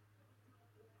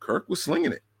 Kirk was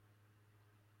slinging it.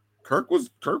 Kirk was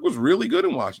really good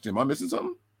in Washington. Am I missing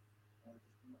something?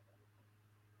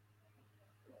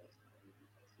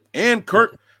 And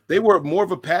Kirk, they were more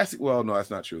of a passing. Well, no,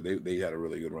 that's not true. They had a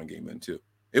really good run game then too.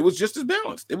 It was just as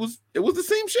balanced. It was the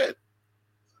same shit.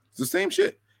 It's the same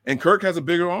shit. And Kirk has a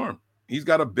bigger arm. He's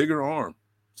got a bigger arm.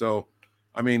 So,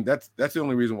 I mean, that's the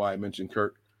only reason why I mentioned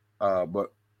Kirk.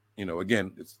 But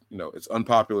again, it's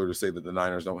unpopular to say that the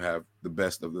Niners don't have the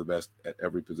best of the best at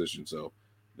every position. So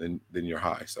then you're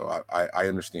high. So I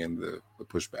understand the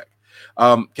pushback.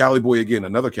 Cali Boy again,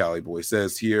 another Cali Boy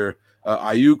says here,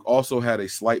 Ayuk also had a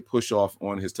slight push off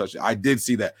on his touchdown. I did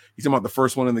see that. He's talking about the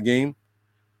first one in the game.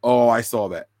 Oh, I saw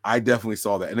that. I definitely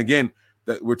saw that. And again,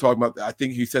 that we're talking about. I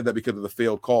think he said that because of the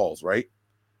failed calls, right?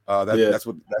 That's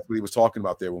what he was talking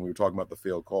about there when we were talking about the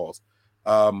failed calls.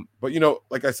 But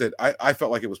like I said, I felt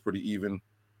like it was pretty even.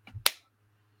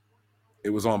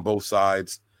 It was on both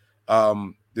sides.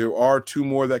 There are 2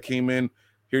 more that came in.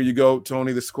 Here you go,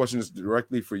 Tony. This question is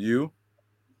directly for you.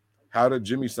 How did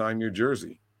Jimmy sign your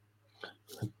jersey?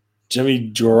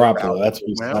 Jimmy Garoppolo. That's what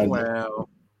he signed. Wow.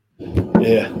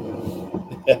 Yeah.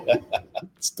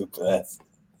 Stupid ass.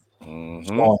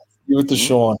 Mm-hmm. Give it to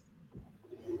Sean.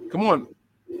 Come on.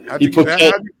 He put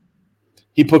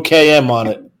KM on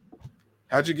it.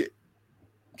 How'd you get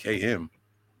KM?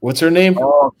 What's her name?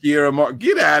 Oh, Kiera Mark.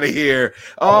 Get out of here.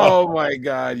 Oh, my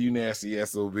God, you nasty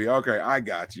SOB. Okay, I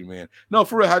got you, man. No,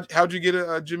 for real, how'd you get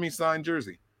a Jimmy signed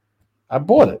jersey? I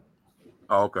bought it.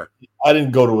 Oh, okay. I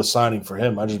didn't go to a signing for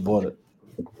him. I just bought it.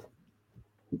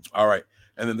 All right.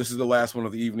 And then this is the last one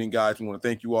of the evening, guys. We want to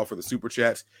thank you all for the super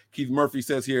chats. Keith Murphy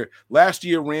says here, last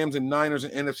year, Rams and Niners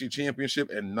in NFC Championship,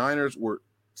 and Niners were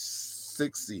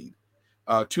 6th seed.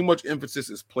 Too much emphasis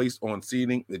is placed on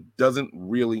seeding. It doesn't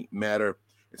really matter.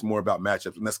 It's more about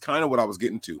matchups. And that's kind of what I was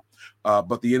getting to.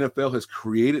 But the NFL has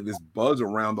created this buzz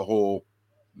around the whole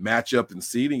matchup and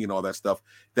seeding and all that stuff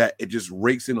that it just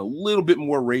rakes in a little bit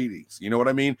more ratings. You know what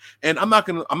I mean? And I'm not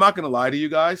gonna lie to you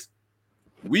guys.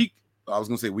 I was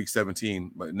going to say week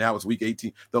 17, but now it's week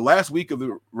 18. The last week of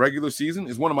the regular season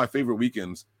is one of my favorite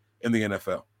weekends in the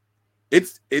NFL.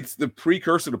 It's the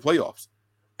precursor to playoffs.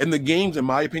 And the games, in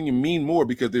my opinion, mean more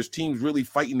because there's teams really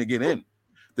fighting to get in.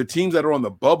 The teams that are on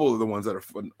the bubble are the ones that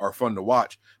are fun to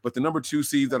watch. But the number 2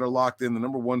 seeds that are locked in, the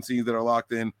number 1 seeds that are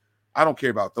locked in, I don't care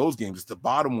about those games. It's the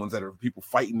bottom ones that are people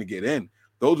fighting to get in.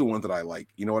 Those are ones that I like.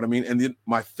 You know what I mean? And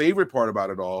my favorite part about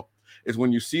it all is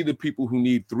when you see the people who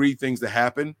need 3 things to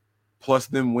happen, plus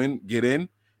them get in,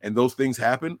 and those things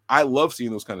happen. I love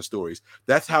seeing those kind of stories.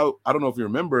 That's how, I don't know if you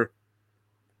remember,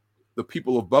 the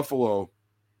people of Buffalo,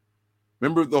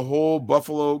 remember the whole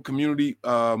Buffalo community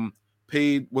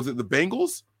paid, was it the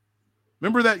Bengals?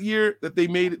 Remember that year that they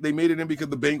made it in because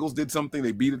the Bengals did something,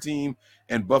 they beat a team,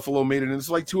 and Buffalo made it in. It's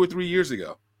like 2 or 3 years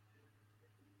ago.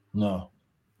 No.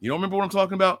 You don't remember what I'm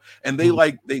talking about? And they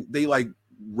they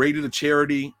rated a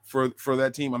charity for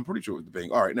that team. I'm pretty sure it was the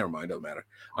Bengals. All right, never mind. Doesn't matter.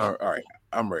 All right,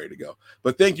 I'm ready to go.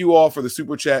 But thank you all for the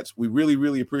super chats. We really,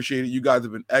 really appreciate it. You guys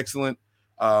have been excellent.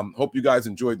 Hope you guys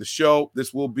enjoyed the show.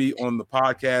 This will be on the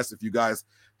podcast. If you guys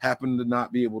happen to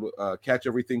not be able to catch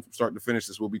everything from start to finish,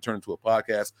 this will be turned to a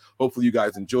podcast. Hopefully you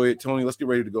guys enjoy it. Tony, let's get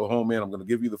ready to go home, man. I'm going to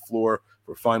give you the floor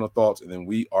for final thoughts, and then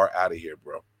we are out of here,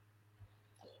 bro.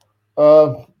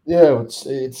 Yeah,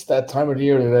 it's that time of the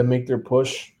year that they make their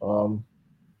push.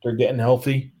 They're getting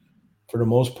healthy for the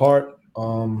most part.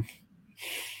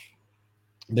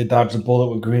 They dodged a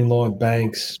bullet with Greenlaw and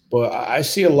Banks, but I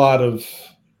see a lot of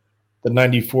the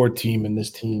 94 team in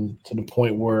this team to the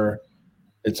point where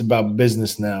it's about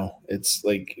business now. It's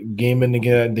like game in, they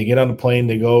get on the plane,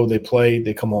 they go, they play,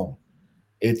 they come home.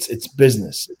 It's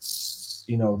business. It's,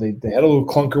 you know, they had a little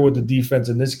clunker with the defense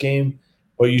in this game,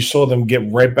 but you saw them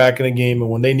get right back in the game, and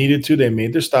when they needed to, they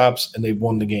made their stops and they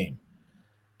won the game.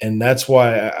 And that's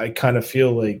why I kind of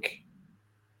feel like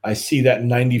I see that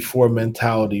 94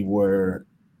 mentality where,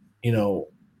 you know,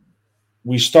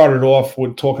 we started off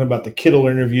with talking about the Kittle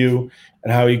interview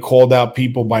and how he called out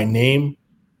people by name.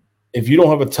 If you don't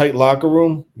have a tight locker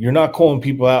room, you're not calling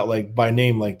people out like by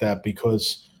name like that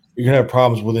because you're going to have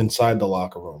problems with inside the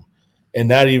locker room.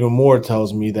 And that even more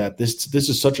tells me that this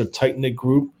is such a tight-knit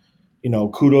group. You know,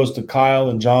 kudos to Kyle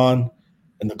and John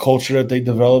and the culture that they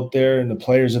developed there and the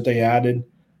players that they added.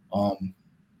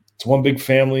 It's one big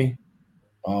family.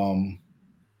 And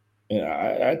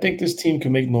I think this team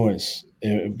can make noise.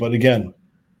 But again,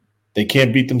 they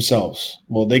can't beat themselves.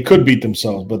 Well, they could beat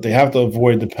themselves, but they have to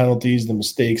avoid the penalties, the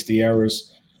mistakes, the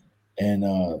errors, and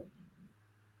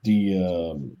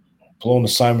the blown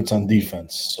assignments on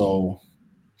defense. So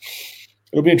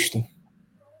it'll be interesting.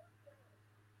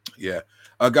 Yeah.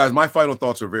 Guys, my final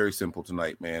thoughts are very simple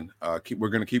tonight, man. We're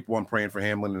going to keep on praying for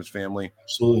Hamlin and his family.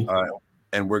 Absolutely.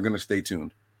 And we're going to stay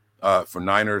tuned for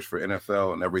Niners, for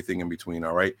NFL, and everything in between,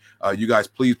 all right? You guys,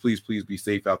 please, please, please be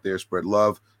safe out there. Spread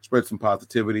love. Spread some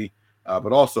positivity.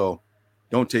 But also,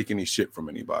 don't take any shit from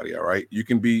anybody, all right? You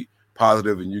can be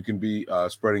positive and you can be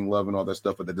spreading love and all that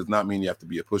stuff, but that does not mean you have to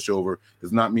be a pushover.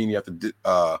 Does not mean you have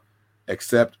to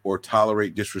accept or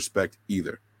tolerate disrespect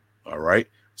either, all right?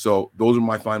 So those are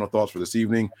my final thoughts for this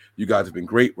evening. You guys have been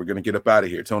great. We're going to get up out of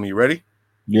here. Tony, you ready?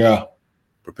 Yeah.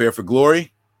 Prepare for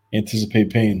glory. Anticipate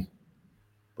pain.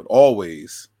 But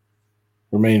always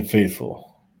remain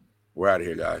faithful. We're out of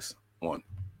here, guys. One.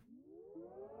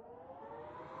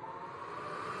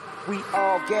 We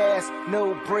all gas,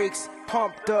 no brakes,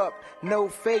 pumped up, no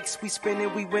fakes. We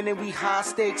spinning, we winning, we high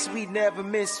stakes. We never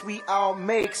miss, we all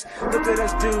makes. Look at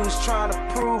us dudes trying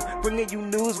to prove, bringing you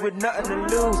news with nothing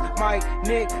to lose. Mike,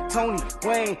 Nick, Tony,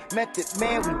 Wayne, Method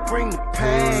Man, we bring the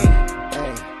pain.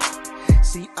 Hey,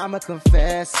 see, I'ma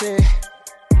confess it.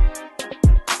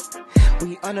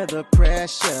 We under the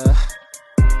pressure.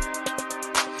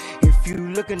 If you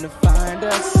looking to find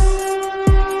us,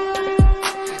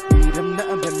 we them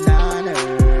nothing but